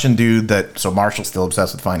was a Russian dude so Marshall's still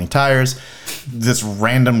obsessed with finding tires. This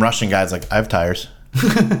random Russian guy's like, I have tires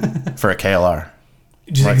for a KLR.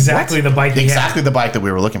 Just Like, exactly what? the bike he Exactly had. the bike that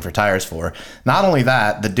we were looking for tires for. Not only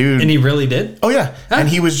that, the dude. And he really did. oh yeah, and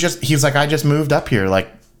he's like, I just moved up here like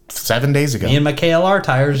 7 days ago. Me and my KLR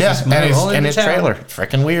tires. Yeah, just and rolling his into town. trailer,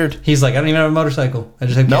 freaking weird. He's like, I don't even have a motorcycle. I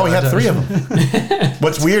just have No, KLR he had tires. 3 of them.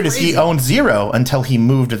 What's weird is he owned 0 until he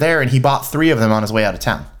moved there, and he bought 3 of them on his way out of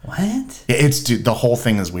town. What? Dude, the whole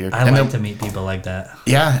thing is weird. I And like then- to meet people like that.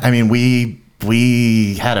 Yeah, I mean,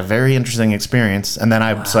 we had a very interesting experience, and then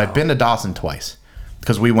I've been to Dawson twice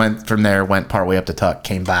because we went from there, went part way up to Tuck,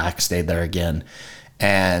 came back, stayed there again,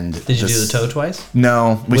 and Did you do the toe twice?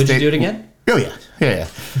 No, Would you do it again? Oh yeah.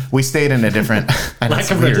 We stayed in a different. And Lack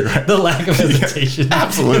it's of weird, right? the lack of hesitation.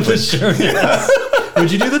 absolutely. Sure.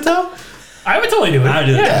 Would you do the toe? I would totally do it. I would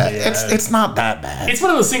do that. Yeah, it's not that bad. It's one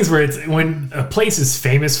of those things where it's when a place is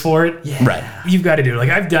famous for it, Right. you've got to do it. Like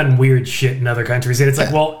I've done weird shit in other countries, and it's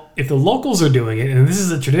like, well, if the locals are doing it and this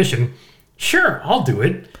is a tradition, sure, I'll do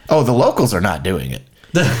it. Oh, the locals are not doing it.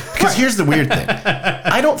 Because here's the weird thing.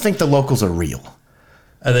 I don't think the locals are real.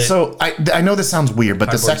 Are they, So I know this sounds weird, but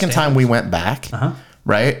the Cardboard second time we went back,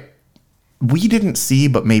 right, we didn't see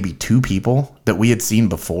but maybe 2 people that we had seen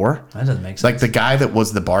before. that doesn't make sense. Like the guy that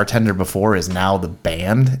was the bartender before is now the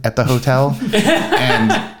band at the hotel. And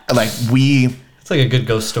like it's like a good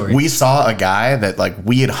ghost story. we saw a guy that like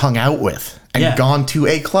we had hung out with and Yeah. gone to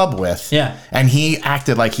a club with. Yeah. And he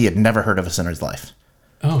acted like he had never heard of us in his life.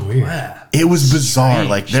 Oh, weird. Yeah. It was bizarre. Strange.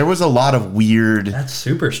 Like there was a lot of weird. That's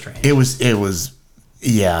super strange. It was.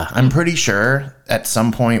 Yeah, I'm pretty sure at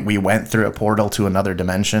some point we went through a portal to another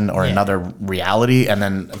dimension or another reality, and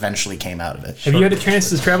then eventually came out of it. Have you had a chance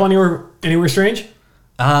to travel anywhere strange?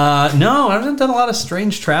 No, I haven't done a lot of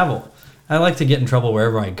strange travel. I like to get in trouble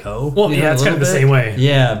wherever I go. Well, you know, yeah, it's a kind of the little same bit. way.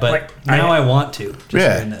 Yeah, but Like, now I want to. Just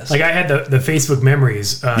Yeah. doing this. Like I had the Facebook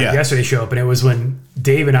memories yesterday show up, and it was when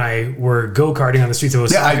Dave and I were go-karting on the streets of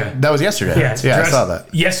Osaka. Yeah, that was yesterday. I saw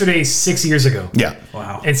that. Yesterday, 6 years ago. Yeah.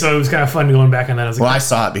 wow. And so it was kind of fun going back on that. I was like, Well, I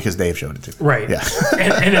saw it because Dave showed it to me. right. Yeah.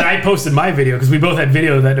 and then I posted my video because we both had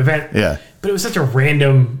video of that event. Yeah. But it was such a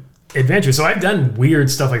random adventure. So I've done weird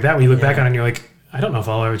stuff like that when you look back on it and you're like, I don't know if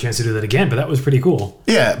I'll ever have a chance to do that again, but that was pretty cool.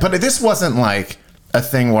 Yeah, but this wasn't like a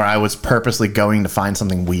thing where I was purposely going to find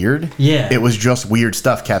something weird. Yeah. It was just weird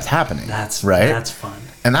stuff kept happening. That's right. That's fun.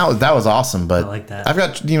 And that was awesome. But I like that. I've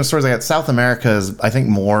got stories like that. South America is, I think,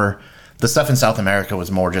 more. The stuff in South America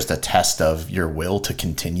was more just a test of your will to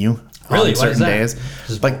continue. Really? on Why is certain that?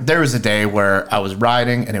 days. Like there was a day where I was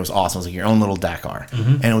riding and it was awesome. It was like your own little Dakar,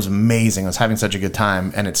 and it was amazing. I was having such a good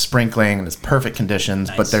time, and it's sprinkling and it's perfect conditions.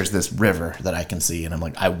 Nice. But there's this river that I can see, and I'm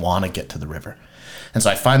like, I want to get to the river. And so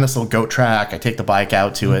I find this little goat track. I take the bike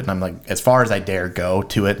out to it, and I'm like, as far as I dare go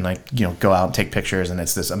to it, and I, go out and take pictures. And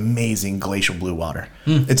it's this amazing glacial blue water.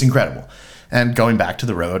 It's incredible. And going back to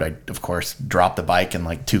the road, I of course dropped the bike in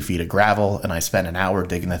like 2 feet of gravel, and I spent an hour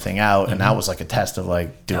digging the thing out. And that was like a test of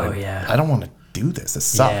like, dude, I don't want to do this. This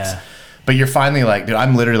sucks. Yeah. But you're finally like, dude,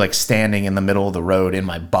 I'm literally like standing in the middle of the road in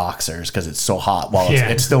my boxers because it's so hot while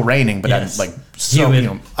it's still raining, but I'm like so,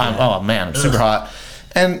 oh man, I'm super hot.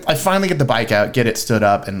 And I finally get the bike out, get it stood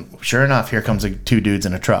up, and sure enough, here comes like 2 dudes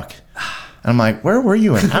in a truck. And I'm like, where were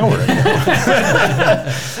you an hour ago?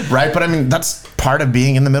 Right? But I mean, that's part of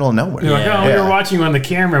being in the middle of nowhere. You're like, we were watching you on the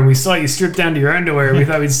camera, and we saw you strip down to your underwear. We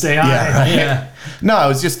thought we'd stay high. Yeah, right? No, it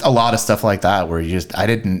was just a lot of stuff like that where I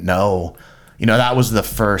didn't know. That was the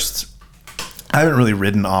first... I haven't really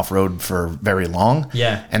ridden off-road for very long.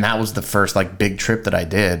 Yeah. And that was the first like big trip that I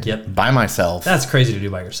did by myself. That's crazy to do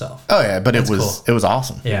by yourself. Oh yeah, but it was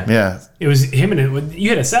awesome. Yeah. Yeah. It was him and you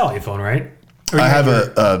had a satellite phone, right? I have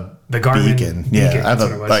the Garmin beacon. Yeah, I have a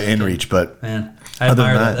InReach, but man, I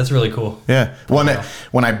admire that. That's really cool. Yeah.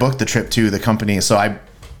 When I booked the trip to the company, so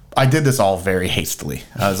I did this all very hastily.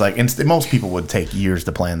 I was like, most people would take years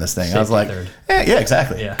to plan this thing. I was like, yeah,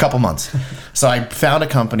 exactly. Yeah. A couple months. So I found a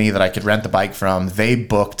company that I could rent the bike from. They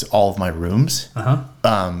booked all of my rooms,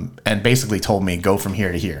 and basically told me, go from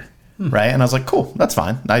here to here. Right. And I was like, cool, that's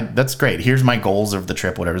fine. That's great. Here's my goals of the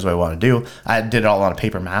trip, whatever I want to do. I did it all on a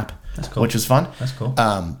paper map. That's cool. Which was fun. That's cool.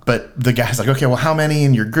 But the guy's like, okay, well, how many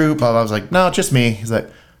in your group? I was like, no, just me. He's like,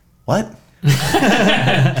 what?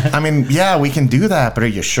 I mean, yeah, we can do that, but are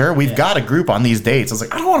you sure? We've got a group on these dates. I was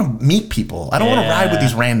like, I don't want to meet people. I don't want to ride with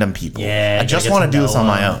these random people. I just want to do this on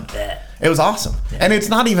my own. It was awesome. And it's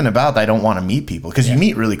not even about that I don't want to meet people, because you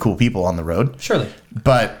meet really cool people on the road. Surely.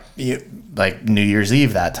 But like New Year's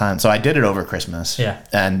Eve that time. So I did it over Christmas. Yeah.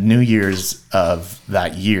 And New Year's of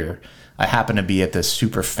that year, I happened to be at this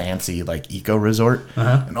super fancy like eco resort,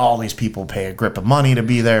 and all these people pay a grip of money to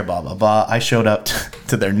be there, blah, blah, blah. I showed up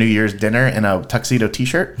to their New Year's dinner in a tuxedo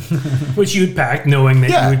t-shirt. Which you'd packed knowing that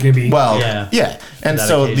you were going to be... Well, yeah. And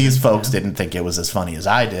so these folks didn't think it was as funny as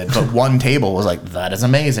I did, but one table was like, that is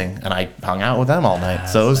amazing. And I hung out with them all night.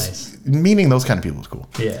 So it was, meeting those kind of people was cool.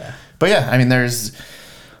 Yeah. But yeah, I mean, there's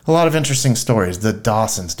a lot of interesting stories. The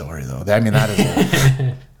Dawson story, though. I mean, that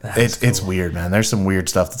is... it's weird, man. There's some weird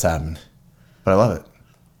stuff that's happened. But I love it.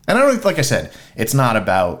 And I don't, like I said, it's not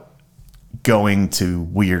about going to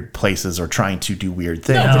weird places or trying to do weird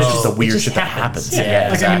things. No, it's just the weird shit that happens.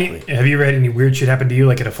 Yeah, exactly. I mean, have you read any weird shit happen to you,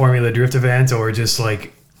 like at a Formula Drift event, or just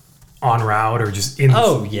like en route, or just in?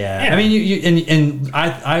 I mean, you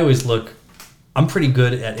I always look. I'm pretty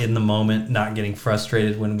good at in the moment not getting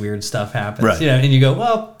frustrated when weird stuff happens. Right. And you go,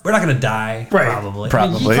 well, we're not going to die. Right.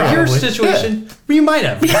 Probably. I mean, your situation, you might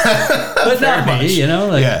have, but not me.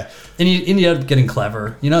 And you ended up getting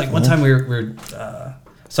clever. Like one time we were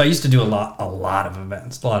so I used to do a lot of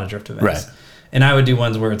events, a lot of drift events. Right. And I would do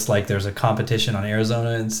ones where it's like there's a competition on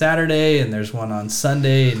Arizona and Saturday, and there's one on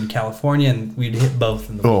Sunday in California, and we'd hit both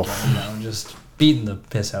in the weekend, just beating the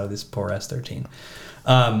piss out of this poor S13.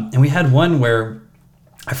 And we had one where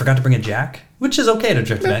I forgot to bring a jack, which is okay to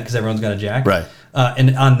drift event because everyone's got a jack. Right.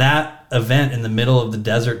 And on that event in the middle of the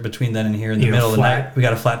desert between then and here in the middle of the night, we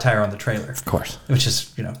got a flat tire on the trailer. Of course. Which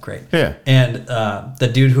is, great. Yeah. And the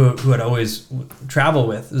dude who I'd always travel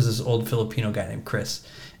with is this old Filipino guy named Chris.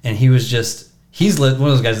 And he was he's one of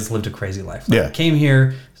those guys that's lived a crazy life. Came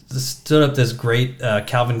here, stood up this great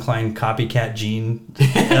Calvin Klein copycat jean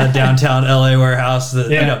downtown LA warehouse.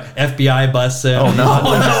 FBI busts in. Oh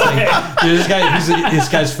no! Dude, this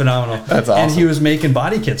guy's phenomenal. That's awesome. And he was making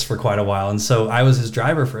body kits for quite a while, and so I was his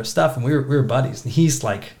driver for his stuff, and we were buddies. And he's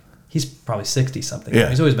probably 60 something. Yeah.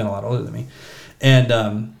 He's always been a lot older than me,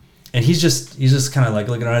 and he's just kind of like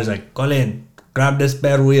looking around. He's like, Colin, grab this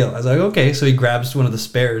spare wheel. I was like, okay. So he grabs one of the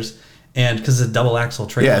spares. And because it's a double axle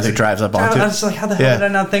trailer. Yeah, it drives up onto it. I was like, how the hell did I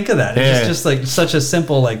not think of that? It's just like such a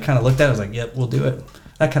simple, like kind of looked at it. I was like, yep, we'll do it.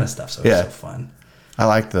 That kind of stuff. So it's so fun. I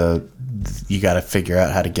like you got to figure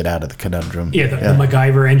out how to get out of the conundrum. Yeah, the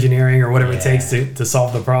MacGyver engineering or whatever it takes to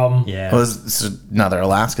solve the problem. Yeah. Well, this is another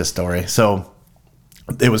Alaska story. So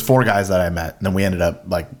it was 4 guys that I met, and then we ended up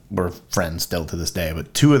we're friends still to this day,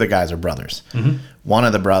 but 2 of the guys are brothers. Mm-hmm. One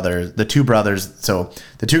of the two brothers, so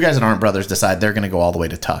the 2 guys that aren't brothers decide they're going to go all the way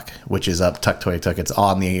to Tuk, which is up Tuktoyaktuk. It's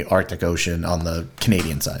on the Arctic Ocean on the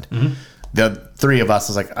Canadian side. Mm-hmm. the three of us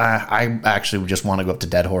was like, I actually just want to go up to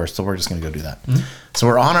Dead Horse, so we're just going to go do that. So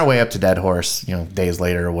we're on our way up to Dead Horse, days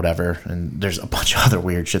later or whatever, and there's a bunch of other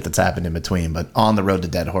weird shit that's happened in between, but on the road to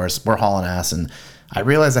Dead Horse, we're hauling ass, and I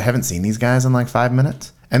realized I haven't seen these guys in like 5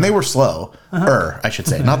 minutes, and they were slow, I should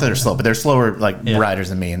say. Not that they're slow, but they're slower riders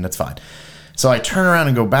than me, and that's fine. So I turn around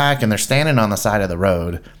and go back, and they're standing on the side of the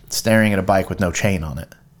road, staring at a bike with no chain on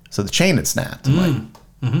it. So the chain had snapped. I'm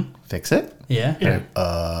like, fix it? Yeah.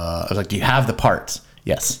 I was like, do you have the parts?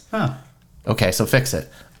 Yes. Huh. Okay, so fix it.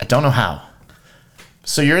 I don't know how.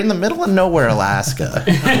 So you're in the middle of nowhere, Alaska,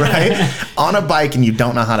 right? On a bike, and you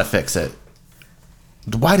don't know how to fix it.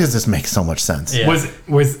 Why does this make so much sense? Yeah.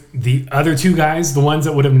 Was the other two guys the ones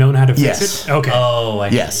that would have known how to fix Yes. it? Okay. Oh, I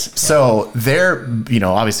see. Yes. So they're,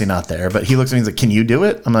 obviously not there, but he looks at me and he's like, can you do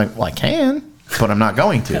it? I'm like, well, I can, but I'm not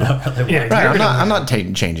going to. Yeah, Right, I'm not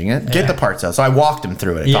changing it. Get the parts out. So I walked him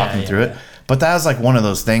through it. I talked him through it. But that was like one of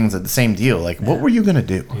those things at the same deal. Like, what were you going to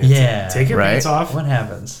do? Yeah. Take your Right? pants off. What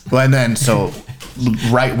happens? Well, and then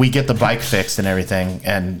we get the bike fixed and everything,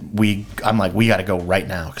 and I'm like, we got to go right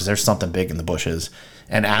now because there's something big in the bushes.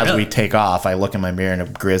 And as we take off, I look in my mirror and a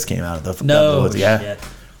grizz came out of the woods. Yeah, shit.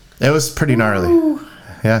 it was pretty gnarly.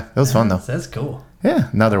 Yeah, it was fun though. That's cool. Yeah,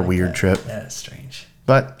 another weird trip. That's strange.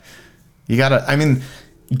 But you gotta. I mean,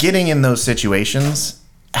 getting in those situations,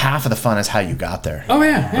 half of the fun is how you got there. Oh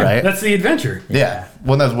yeah, Right? That's the adventure. Yeah.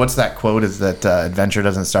 Well, what's that quote? Is that adventure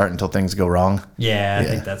doesn't start until things go wrong? Yeah, I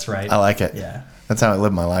think that's right. I like it. Yeah. That's how I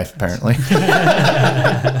live my life, apparently.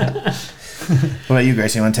 What about you,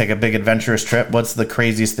 Grace? You want to take a big adventurous trip? What's the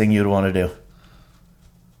craziest thing you'd want to do?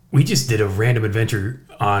 We just did a random adventure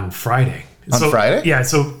on Friday. On Friday? Yeah.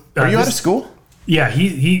 So Are you out of school? Yeah,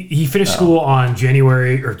 he finished school on July,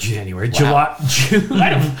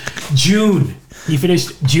 June. He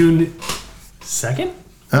finished June 2nd.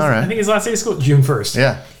 All right. I think his last day of school, June 1st.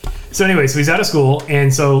 Yeah. So anyway, so he's out of school,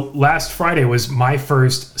 and so last Friday was my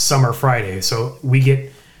first summer Friday. So we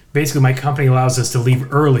get, basically my company allows us to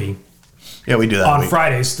leave early Yeah, we do that on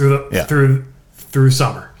Fridays through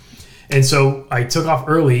summer. And so I took off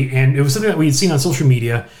early, and it was something that we had seen on social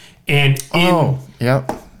media. And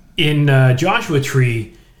in Joshua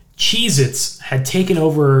Tree, Cheez-Its had taken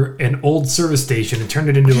over an old service station and turned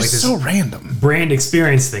it into like this so random brand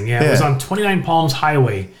experience thing. Yeah, it was on 29 Palms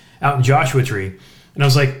Highway out in Joshua Tree. And I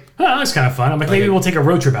was like, oh, that looks kind of fun. I'm like, maybe we'll take a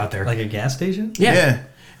road trip out there. Like a gas station? Yeah.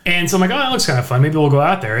 And so I'm like, oh, that looks kind of fun. Maybe we'll go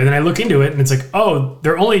out there. And then I look into it, and it's like, oh,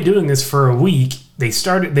 they're only doing this for a week.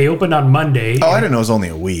 They opened on Monday. Oh, I didn't know it was only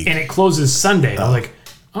a week. And it closes Sunday. I was like,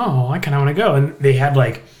 oh, I kind of want to go. And they had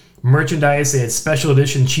like merchandise. They had special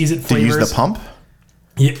edition Cheez-It flavors. Did you use the pump?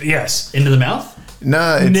 Yes. Into the mouth? No,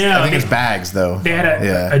 I think it's bags though. They had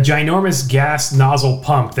a ginormous gas nozzle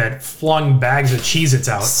pump that flung bags of Cheez-Its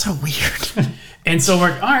out. So weird. And so we're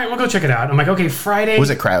like, all right, we'll go check it out. I'm like, okay, Friday. Was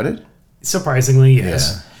it crowded? Surprisingly,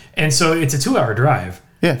 yes. Yeah. And so it's a 2-hour drive.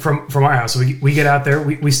 Yeah. From our house. So we get out there.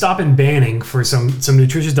 We stop in Banning for some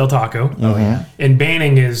nutritious Del Taco. Oh, yeah. And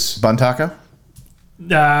Banning is... Bun taco?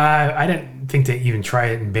 I didn't think to even try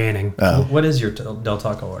it in Banning. Oh. What is your Del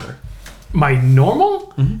Taco order? My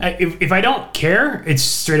normal? If I don't care, it's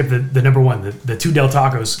straight up the number one. The 2 Del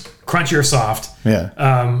Tacos, crunchy or soft. Yeah.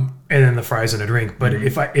 And then the fries and a drink. But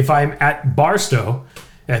if I'm at Barstow,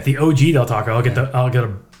 at the OG Del Taco, I'll get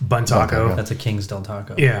a bun taco. That's a King's Del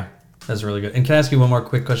Taco. Yeah. That's really good. And can I ask you one more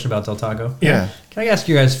quick question about Del Taco? Yeah. Can I ask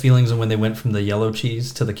you guys' feelings on when they went from the yellow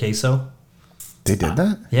cheese to the queso? They did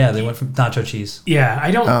that? Yeah, they went from nacho cheese. Yeah, I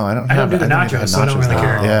don't do the nachos, so I don't really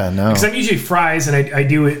care. Yeah, no. Because I'm usually fries, and I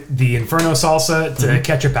do the Inferno salsa to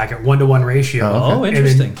ketchup packet 1-to-1 ratio. Oh,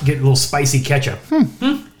 interesting. And then get a little spicy ketchup.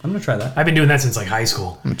 I'm going to try that. I've been doing that since like high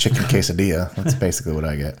school. I'm a chicken quesadilla. That's basically what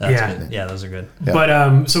I get. Yeah. Good. Yeah, those are good. Yeah.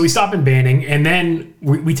 But so we stop in Banning, and then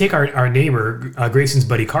we take our neighbor, Grayson's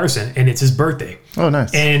buddy Carson, and it's his birthday. Oh,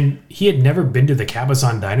 nice. And he had never been to the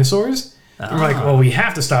Cabazon dinosaurs. And we're like, well, we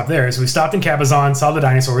have to stop there. So we stopped in Cabazon, saw the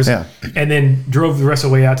dinosaurs, and then drove the rest of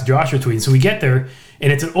the way out to Joshua Tree. So we get there,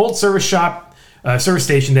 and it's an old service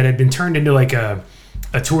station that had been turned into like a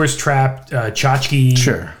tourist trap,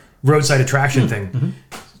 tchotchke roadside attraction thing.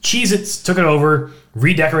 Cheez-Its took it over,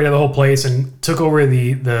 redecorated the whole place, and took over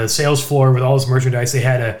the sales floor with all this merchandise. They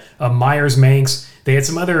had a Myers Manx. They had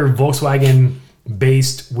some other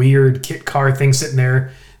Volkswagen-based weird kit car thing sitting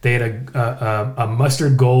there. They had a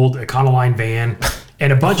mustard gold Econoline van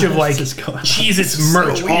and a bunch of like Cheez-Its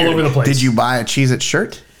merch all over the place. Did you buy a Cheez-It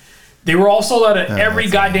shirt? They were all sold out of every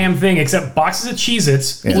goddamn thing except boxes of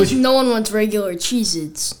Cheez-Its. Yeah. Which No one wants regular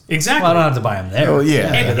Cheez-Its. Exactly. Well, I don't have to buy them there. Oh,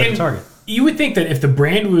 yeah. And Target. You would think that if the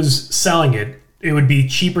brand was selling it, it would be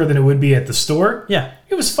cheaper than it would be at the store. Yeah.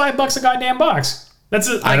 It was $5 a goddamn box.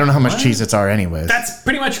 I don't know how much Cheez-Its are anyways. That's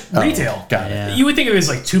pretty much retail. Got it. Yeah. You would think it was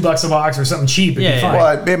like $2 a box or something cheap. It'd be fine.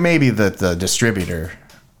 Well, it may be that the distributor.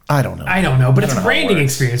 I don't know. But it's a branding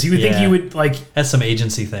experience. You would think you would like. That's some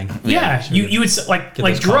agency thing. Yeah, you would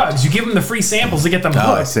like drugs. You give them the free samples to get them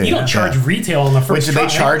hooked. You don't charge retail on the first. Wait, did they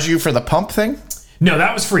charge you for the pump thing? No,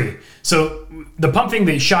 that was free. So the pump thing,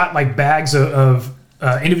 they shot like bags of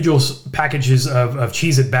individual packages of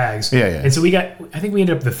Cheez-It bags. Yeah. And so I think we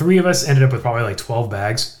ended up, the three of us ended up with probably like 12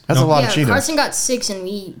 bags. That's a lot of Cheetos. Carson got 6 and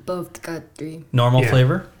we both got 3. Normal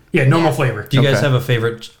flavor? Yeah, normal flavor. Do you guys have a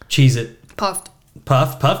favorite Cheez-It? Puffed.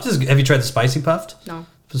 Puffed is. Have you tried the spicy puffed? No.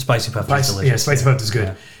 The spicy puffed is delicious. Yeah, spicy puffed is good.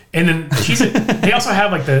 Yeah. And then Cheez-It, they also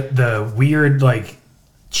have like the weird like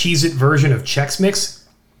Cheez-It version of Chex Mix,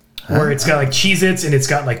 where it's got like Cheez-Its and it's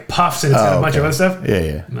got like puffs and it's got a bunch of other stuff.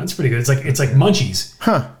 Yeah. And that's pretty good. It's like Munchies.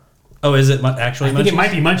 Huh. Oh, is it actually Munchies? I think it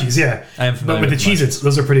might be Munchies, yeah. I am familiar with the Cheez-Its,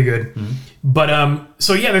 those are pretty good. Mm-hmm. But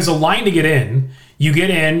so yeah, there's a line to get in. You get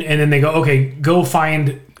in and then they go, okay, go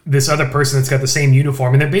find this other person that's got the same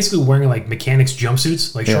uniform, and they're basically wearing like mechanics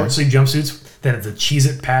jumpsuits, like short sleeve jumpsuits that have the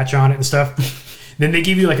Cheez-It patch on it and stuff. Then they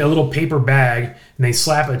give you like a little paper bag and they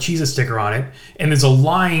slap a Cheez-It sticker on it, and there's a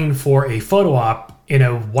line for a photo op in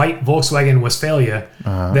a white Volkswagen Westphalia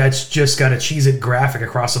that's just got a Cheez-It graphic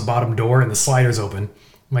across the bottom door and the sliders open.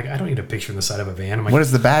 I'm like, I don't need a picture on the side of a van. I'm like, what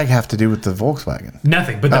does the bag have to do with the Volkswagen?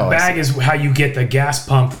 Nothing, but the bag is how you get the gas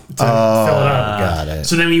pump to fill it up. Got it.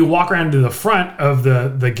 So then you walk around to the front of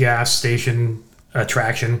the gas station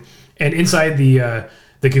attraction, and inside the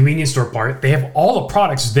convenience store part, they have all the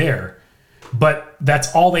products there, but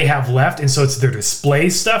that's all they have left, and so it's their display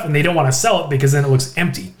stuff, and they don't want to sell it because then it looks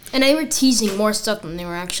empty. And they were teasing more stuff than they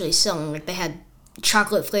were actually selling. Like they had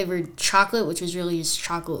chocolate flavored chocolate, which was really just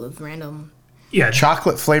chocolate with random. Yeah,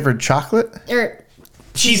 chocolate flavored chocolate. Or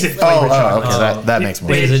Cheez-It flavored chocolate. Okay, that makes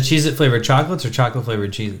more Wait, sense. is it Cheez-It flavored chocolates or chocolate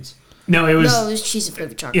flavored Cheez-Its? No, it was Cheez-It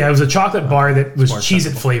flavored chocolate. Yeah, it was a chocolate bar that was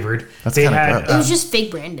Cheez-It flavored. That's they kind of had gross. It was just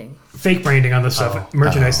fake branding. Fake branding on the stuff,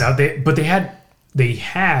 merchandise out. They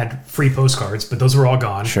had free postcards, but those were all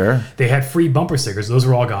gone. Sure. They had free bumper stickers. Those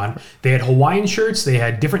were all gone. They had Hawaiian shirts. They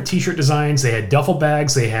had different T-shirt designs. They had duffel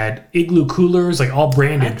bags. They had igloo coolers, like all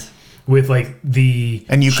branded with like the.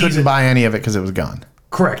 And you couldn't buy any of it because it was gone.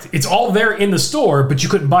 Correct. It's all there in the store, but you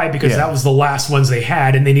couldn't buy it because that was the last ones they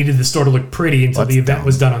had, and they needed the store to look pretty until the event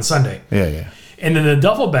was done on Sunday. Yeah. And then the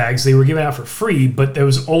duffel bags, they were given out for free, but there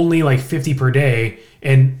was only like 50 per day,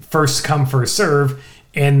 and first come, first serve.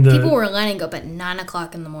 And people were lining up at 9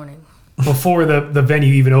 o'clock in the morning. Before the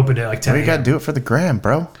venue even opened at like 10 You got to do it for the gram,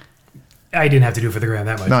 bro. I didn't have to do it for the gram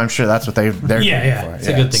that much. No, I'm sure that's what they're for. It's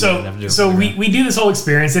a good thing. So we do this whole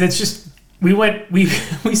experience, and it's just we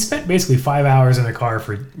spent basically 5 hours in a car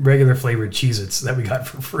for regular flavored Cheez-Its that we got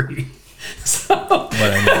for free. So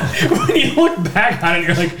when you look back on it,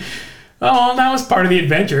 you're like, oh, well, that was part of the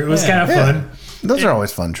adventure. It was kind of fun. Those are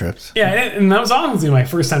always fun trips. Yeah, and that was honestly my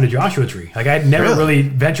first time to Joshua Tree. Like I had never really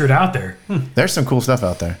ventured out there. There's some cool stuff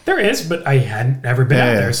out there. There is, but I hadn't ever been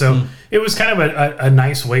out there. So it was kind of a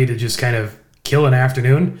nice way to just kind of kill an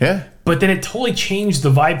afternoon. Yeah. But then it totally changed the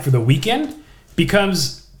vibe for the weekend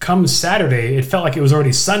because come Saturday, it felt like it was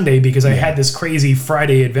already Sunday because I had this crazy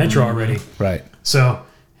Friday adventure already. Right. So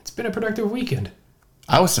it's been a productive weekend.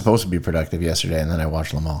 I was supposed to be productive yesterday, and then I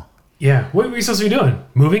watched them all. Yeah. What were you supposed to be doing?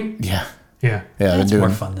 Moving? Yeah. Yeah. Yeah, That's more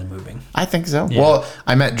fun than moving. I think so. Yeah. Well,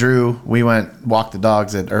 I met Drew. We walked the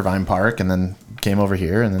dogs at Irvine Park, and then came over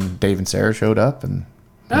here, and then Dave and Sarah showed up, and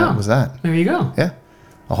that was that. There you go. Yeah.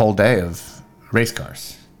 A whole day of race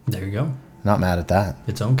cars. There you go. Not mad at that.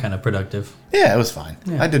 Its own kind of productive. Yeah, it was fine.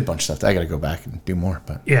 Yeah. I did a bunch of stuff. I got to go back and do more.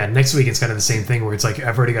 But yeah, next week it's kind of the same thing where it's like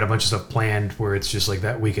I've already got a bunch of stuff planned where it's just like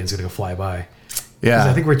that weekend's going to go fly by. Yeah.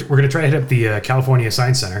 I think we're going to try to hit up the California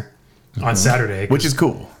Science Center on Saturday. Which is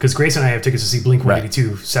cool. Because Grace and I have tickets to see Blink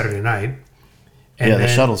 182 Saturday night. And the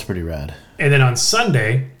shuttle's pretty rad. And then on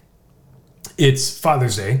Sunday, it's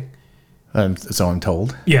Father's Day. So I'm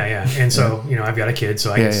told. Yeah. And so, I've got a kid,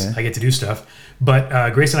 so I get to do stuff.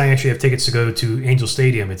 But Grace and I actually have tickets to go to Angel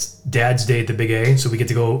Stadium. It's Dad's Day at the Big A, so we get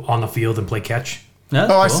to go on the field and play catch.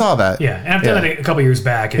 That's cool. I saw that. Yeah, and I've done it a couple years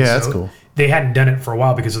back. And that's cool. They hadn't done it for a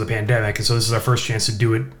while because of the pandemic, and so this is our first chance to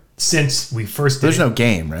do it since we first did There's no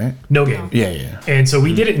game, right? No game. Yeah. And so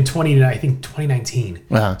we did it in 2019.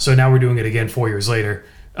 Uh-huh. So now we're doing it again 4 years later.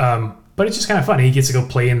 But it's just kind of fun. He gets to go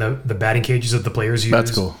play in the batting cages that the players use.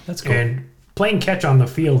 That's cool. And playing catch on the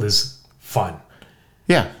field is fun.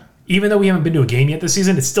 Yeah. Even though we haven't been to a game yet this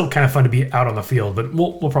season, it's still kind of fun to be out on the field. But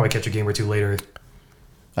we'll probably catch a game or two later.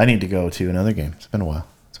 I need to go to another game. It's been a while.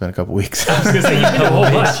 It's been a couple weeks. I was going to say, you've been to a whole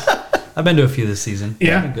bunch. I've been to a few this season.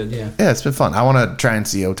 Yeah. It's been good, yeah. Yeah, it's been fun. I want to try and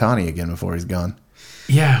see Otani again before he's gone.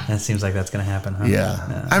 Yeah. That seems like that's going to happen, huh?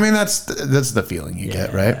 Yeah. I mean, that's the feeling you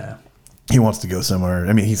get, right? He wants to go somewhere.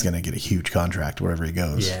 I mean, he's going to get a huge contract wherever he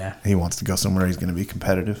goes. Yeah. He wants to go somewhere he's going to be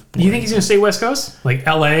competitive. Do you think he's going to stay West Coast? Like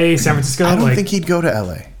LA, San Francisco? I don't think he'd go to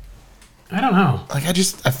LA. I don't know. Like,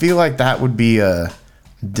 I feel like that would be a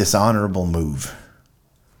dishonorable move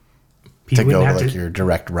to go to like your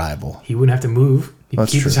direct rival. He wouldn't have to move. He'd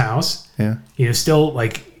That's keep true. his house. Yeah. Still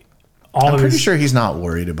like I'm pretty sure he's not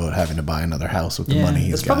worried about having to buy another house with the money he's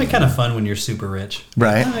got. It's probably kind of fun when you're super rich.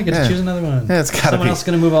 Right. I get to choose another one. Yeah, it's gotta Someone else is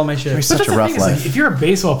going to move all my shit. It's such a rough life. If you're a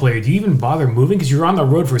baseball player, do you even bother moving? Because you're on the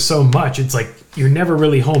road for so much. It's like you're never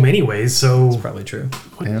really home anyways. So It's probably true.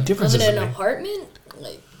 what difference Living does in it an make? apartment?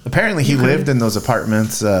 Like, Apparently, he lived in those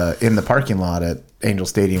apartments in the parking lot at Angel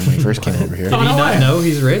Stadium when he first came over here. Did he no not way. know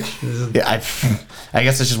he's rich? Yeah, I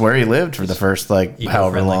guess it's just where he lived for the first however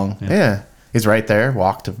Eco-friendly, long. yeah. Yeah, he's right there.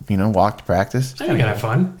 Walk to practice. I think we gotta have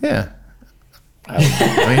fun. Yeah.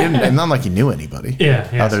 I mean, not like he knew anybody. Yeah,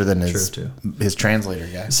 Other than his True, his translator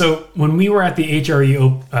guy. So when we were at the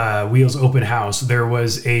HRE Wheels open house, there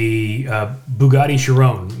was a Bugatti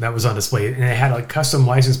Chiron that was on display, and it had a custom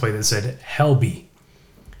license plate that said Helby.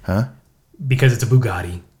 Huh? Because it's a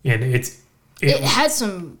Bugatti, and it had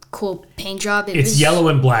some cool paint job. it's yellow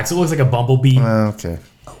and black, so it looks like a bumblebee. Okay.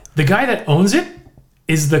 The guy that owns it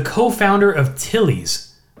is the co-founder of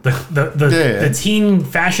Tilly's, the teen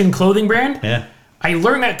fashion clothing brand. Yeah. I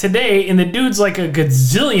learned that today, and the dude's like a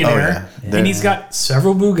gazillionaire, yeah. and he's got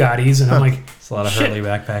several Bugattis, and I'm like, It's a lot of shit. Hurley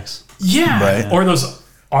backpacks. Yeah. Right. Or those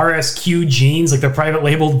RSQ jeans, like the private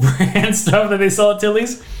labeled brand stuff that they sell at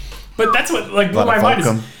Tilly's. But that's what like blew my mind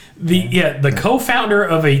is the co-founder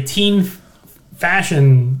of a teen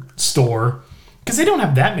fashion store, because they don't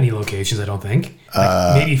have that many locations, I don't think.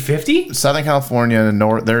 Like maybe 50? Southern California,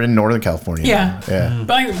 they're in Northern California. Yeah. Yeah.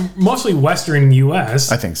 But mostly Western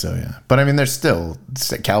US. I think so, yeah. But I mean, there's still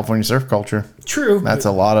California surf culture. True. That's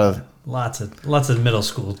a lot of... Lots of middle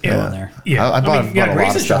school people in there. Yeah. I bought, you got a lot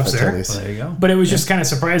Grayson of stuff shops at there. Tilly's. Well, there you go. But it was just kind of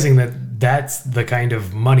surprising that that's the kind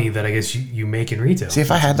of money that I guess you make in retail. See, if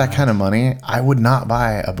I had that kind of money, I would not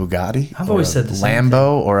buy a Bugatti. I've always said the same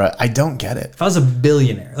Lambo or I don't get it. If I was a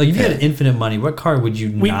billionaire, like if you had infinite money, what car would you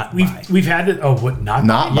not buy? We've had it. Oh, what not?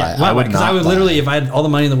 Not buy. Why? I would Because not I would buy. literally, if I had all the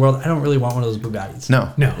money in the world, I don't really want one of those Bugattis.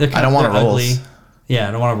 No. No. I don't want a They're Rolls. ugly. Yeah,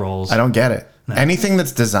 I don't want a Rolls. I don't get it. Anything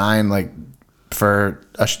that's designed like for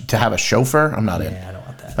to have a chauffeur, I'm not in. Yeah, I don't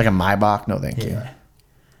want that. Like a Maybach, no thank you. Yeah.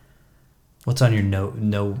 What's on your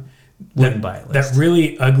no wouldn't buy list? That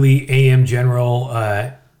really ugly AM General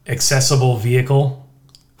accessible vehicle.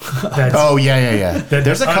 That's, Oh yeah.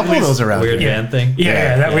 There's a couple ugly- of those around Weird here. van thing.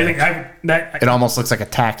 yeah, that weird thing. It almost looks like a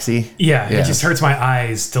taxi. It just hurts my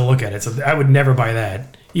eyes to look at it. So I would never buy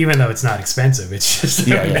that, even though it's not expensive. It's just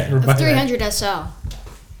I would never buy that. 300 SL.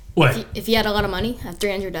 What? If you had a lot of money, a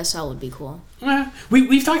 300 SL would be cool.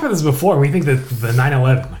 We've talked about this before. We think that the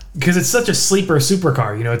 911, because it's such a sleeper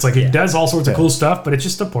supercar. You know, it's like it does all sorts of cool stuff, but it's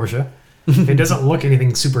just a Porsche. It doesn't look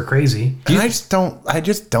anything super crazy. And I just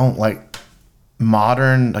don't like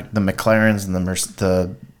modern, like the McLarens and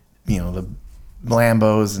the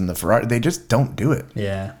Lambos and the Ferrari. They just don't do it.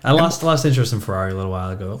 Yeah, I lost interest in Ferrari a little while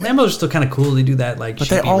ago. Lambo's are still kind of cool. They do that like, But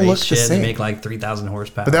they shitty all race look the shit. same. They make like 3,000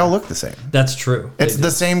 horsepower. But they all look the same. That's true. It's the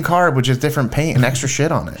same car with just different paint and extra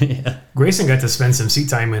shit on it. Grayson got to spend some seat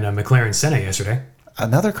time in a McLaren Senna yesterday.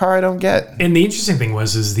 Another car I don't get. And the interesting thing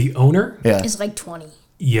is the owner. Yeah. It's like 20.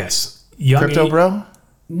 Yes. Young Crypto bro?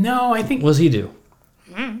 No, I think. What does he do?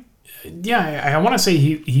 Yeah, I want to say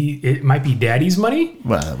it might be daddy's money.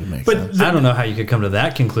 Well, that would make But sense. I don't know how you could come to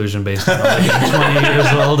that conclusion based on only being 20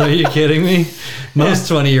 years old. Are you kidding me? Most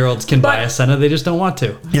 20-year-olds can buy a Senna. They just don't want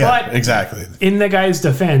to. Yeah, but- exactly. In the guy's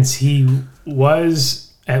defense, he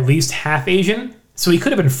was at least half Asian, so he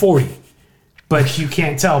could have been 40. But you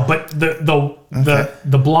can't tell. But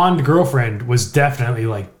the blonde girlfriend was definitely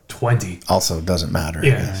like 20. Also, doesn't matter. I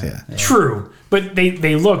guess, yeah. True. But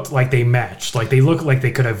they looked like they matched. Like they looked like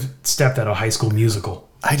they could have stepped out of High School Musical.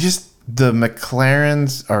 The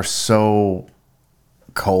McLarens are so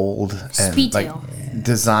cold and Speedtail. like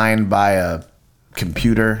designed by a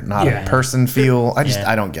computer, not a person feel.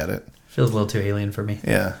 I don't get it. Feels a little too alien for me.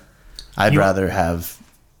 Yeah. I'd rather have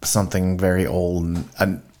something very old.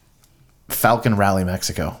 A Falcon Rally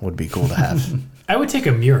Mexico would be cool to have. I would take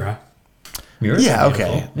a Miura. Mira's Yeah,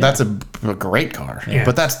 beautiful. okay. That's a great car. Yeah.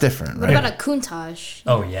 But that's different, What right? about a Countach?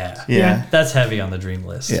 Oh, yeah. Yeah. That's heavy on the dream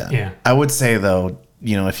list. Yeah. I would say, though,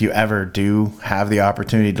 if you ever do have the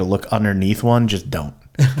opportunity to look underneath one, just don't.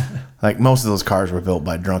 Like, most of those cars were built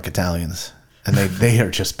by drunk Italians, and they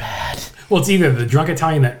are just bad. Well, it's either the drunk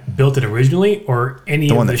Italian that built it originally or any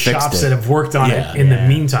of the shops that have worked on it in the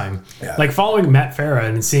meantime. Yeah. Like following Matt Farah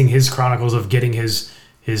and seeing his chronicles of getting his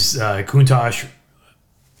Countach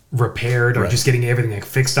repaired or just getting everything like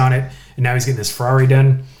fixed on it, and now he's getting this Ferrari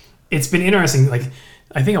done. It's been interesting. Like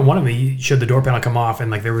I think on one of them he showed the door panel come off, and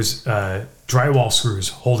like there was drywall screws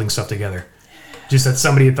holding stuff together. Just that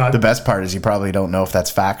somebody had thought. The best part is you probably don't know if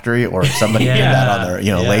that's factory or if somebody did that on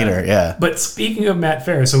their, later. Yeah. But speaking of Matt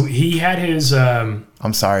Farah, so he had his. I'm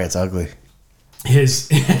sorry, it's ugly.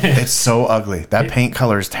 It's so ugly. That paint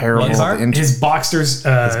color is terrible. His Boxster's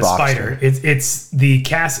Spider. It's the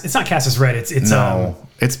cast. It's not Cassis Red. It's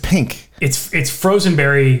it's pink. It's frozen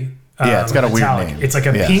berry. It's got a weird name. It's like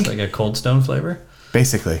a pink, it's like a Cold Stone flavor.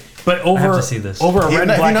 Basically, but over I have to see this. Over a red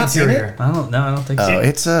and black interior. I don't think so.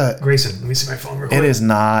 It's a Grayson. Let me see my phone real quick. It is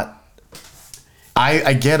not.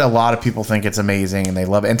 I get a lot of people think it's amazing and they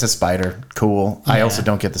love it. It's a spider, cool. Yeah. I also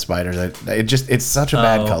don't get the spiders. It's such a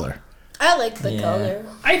bad color. I like the color.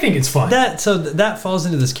 I think it's fun. That falls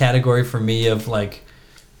into this category for me of like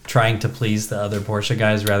trying to please the other Porsche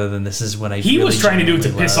guys rather than this is what I. He was trying to do it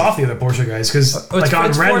to piss off the other Porsche guys because like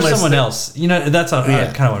on Red for someone else. That's kind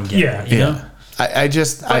of what I'm getting. At, you know?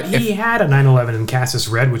 He had a 911 in Cassis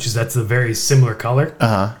Red, that's the very similar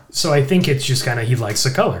color. So I think it's just kind of he likes the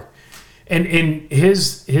color, and in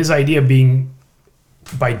his idea being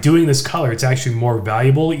by doing this color, it's actually more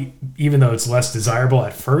valuable, even though it's less desirable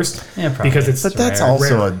at first. Yeah, probably. Because it's that's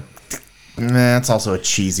also that's also a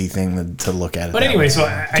cheesy thing to look at. But anyway, so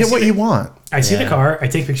I get what you want. I see the car, I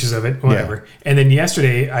take pictures of it, whatever, and then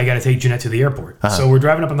yesterday I got to take Jeanette to the airport. So we're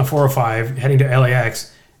driving up on the 405, heading to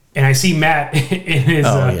LAX. And I see Matt in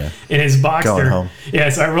his Boxster. Going home. Yeah,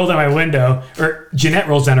 so I roll down my window, or Jeanette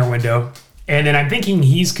rolls down her window, and then I'm thinking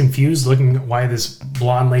he's confused, looking why this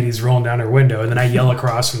blonde lady's rolling down her window, and then I yell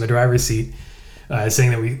across from the driver's seat,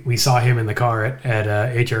 saying that we saw him in the car at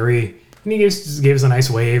HRE, and he just gave us a nice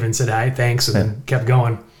wave and said hi, thanks, and then kept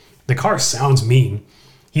going. The car sounds mean.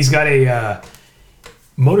 He's got a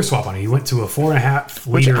motor swap on it. He went to a 4.5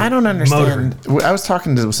 liter. Which I don't understand. Motor. I was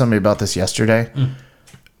talking to somebody about this yesterday.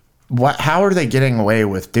 How are they getting away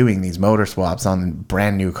with doing these motor swaps on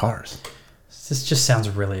brand new cars? This just sounds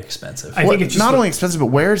really expensive. I think it's not only expensive, but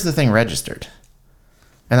where's the thing registered?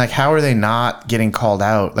 And like, how are they not getting called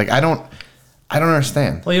out? Like, I don't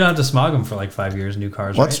understand. Well, you don't have to smog them for like 5 years, new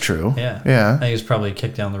cars. Well, that's true. Yeah. Yeah. I think it's probably a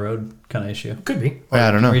kick down the road kind of issue. Could be. I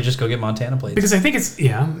don't know. Or you just go get Montana plates. Because I think it's,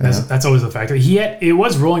 that's always the factor. It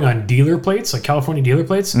was rolling on dealer plates, like California dealer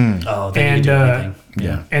plates. Oh, they need to do everything.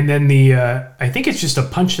 Yeah. And then I think it's just a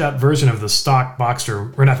punched out version of the stock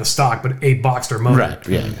Boxster, or not the stock, but a Boxster motor. Right,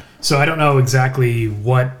 yeah. So I don't know exactly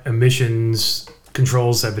what emissions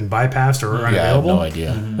controls have been bypassed or unavailable. I have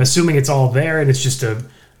no idea. Assuming it's all there and it's just a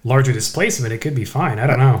larger displacement, it could be fine. I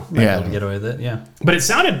don't know. Might be able to get away with it, yeah. But it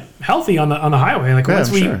sounded healthy on the highway. Like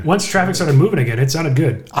once traffic started moving again, it sounded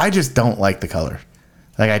good. I just don't like the color.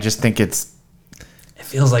 Like I just think it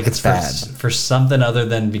feels like it's bad for something other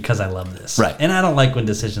than because I love this. Right. And I don't like when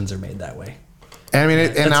decisions are made that way. I mean,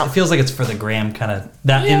 it feels like it's for the gram kind of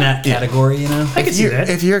in that category, you know? I can see that.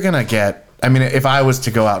 If you're going to get, I mean, if I was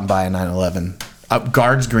to go out and buy a 911,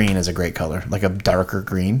 Guards green is a great color, like a darker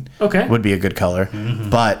green. Okay. Would be a good color.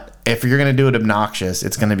 But if you're going to do it obnoxious,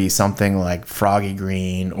 it's going to be something like froggy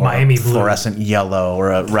green or Miami blue, fluorescent yellow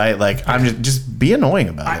or I'm just be annoying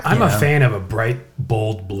about it. I'm a fan of a bright,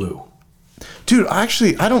 bold blue. Dude,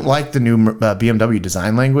 actually, I don't like the new BMW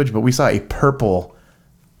design language, but we saw a purple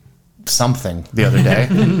something the other day.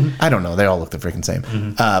 I don't know. They all look the freaking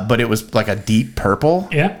same. But it was like a deep purple.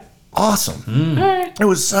 Yeah. Awesome. It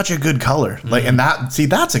was such a good color. That's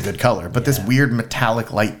a good color. But this weird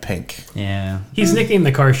metallic light pink. Yeah. He's nicknamed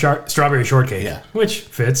the car Strawberry Shortcake, which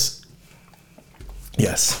fits.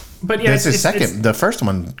 Yes. But yeah, this is second. The first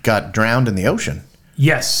one got drowned in the ocean.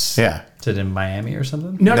 Yes. Yeah. Is it in Miami or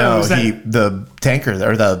something? No, the tanker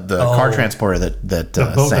or the car transporter that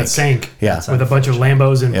the boat sank. that sank. Yeah. With a bunch of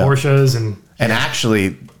Lambos and Porsches and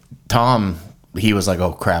actually, Tom, he was like,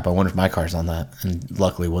 "Oh crap! I wonder if my car's on that," and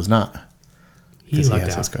luckily was not. He lucked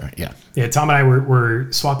out. His car. Yeah. Yeah. Tom and I were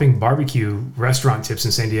swapping barbecue restaurant tips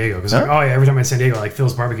in San Diego because every time I'm in San Diego, like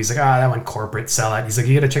Phil's Barbecue, he's like, that one corporate, sell it. He's like,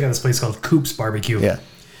 you got to check out this place called Coop's Barbecue. Yeah.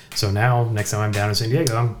 So now, next time I'm down in San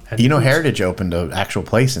Diego, I'm heading to Coop's. Heritage opened an actual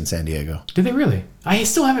place in San Diego. Did they really? I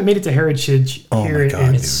still haven't made it to Heritage. Oh my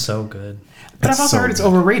God, it's so good. But I've also heard it's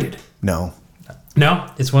overrated. No.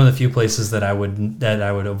 It's one of the few places that I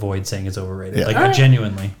would avoid saying it's overrated. Yeah. Like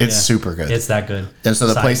genuinely, it's super good. It's that good. And so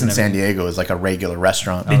the place in San Diego is like a regular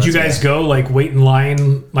restaurant. Did you guys go like wait in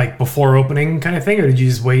line like before opening kind of thing, or did you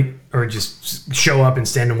just wait or just show up and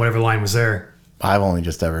stand in whatever line was there? I've only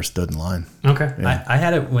just ever stood in line. Okay. Yeah. I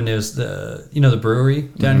had it when it was the brewery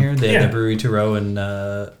down here. They had the brewery to row in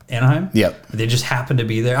Anaheim. Yep. They just happened to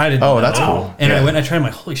be there. I didn't know. Oh, that's cool. And Yeah. I went and I tried. I'm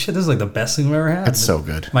like, holy shit, this is like the best thing I've ever had. It's so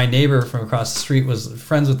good. My neighbor from across the street was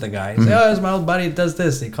friends with the guy. He's like, oh, it's my old buddy that does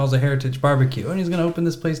this. He calls it Heritage Barbecue. And he's going to open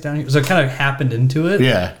this place down here. So it kind of happened into it.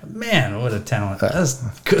 Yeah. Man, what a talent. That's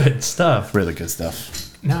good stuff. Really good stuff.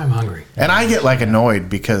 Now I'm hungry. And I get like annoyed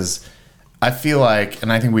because I feel like,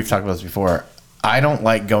 and I think we've talked about this before, I don't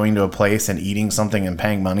like going to a place and eating something and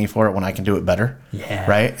paying money for it when I can do it better. Yeah.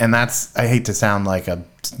 Right? And that's, I hate to sound like a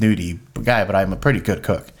snooty guy, but I'm a pretty good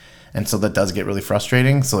cook. And so that does get really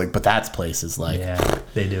frustrating. So like, but that's places like, Yeah,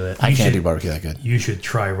 they do it. I can't do barbecue that good. You should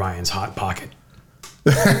try Ryan's Hot Pocket.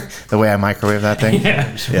 The way I microwave that thing.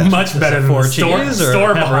 Yeah. Much better than Four the cheese or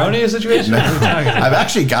store pepperoni situation? What are we talking about? I've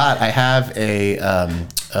actually I have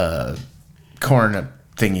a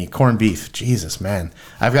corned beef. Jesus, man.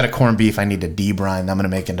 I've got a corned beef I need to debrine. I'm going to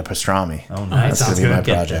make into pastrami. Oh, nice. That's going to be my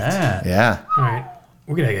project. that. Yeah. All right.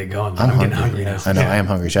 We're going to get going. I'm getting hungry now. I know. I am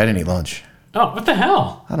hungry. I didn't eat lunch. Oh, what the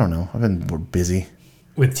hell? I don't know. We're busy.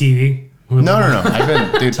 With TV? No. I've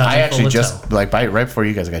been, dude, I actually full of just, like, right before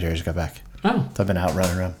you guys got here, I just got back. Oh. So I've been out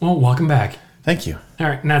running around. Well, welcome back. Thank you. All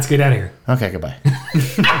right. Now let's get out of here. Okay, goodbye.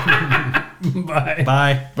 Bye.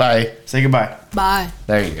 Bye. Bye. Say goodbye. Bye.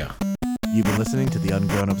 There you go. You've been listening to the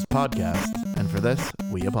Ungrown Ups podcast, and for this,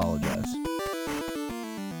 we apologize.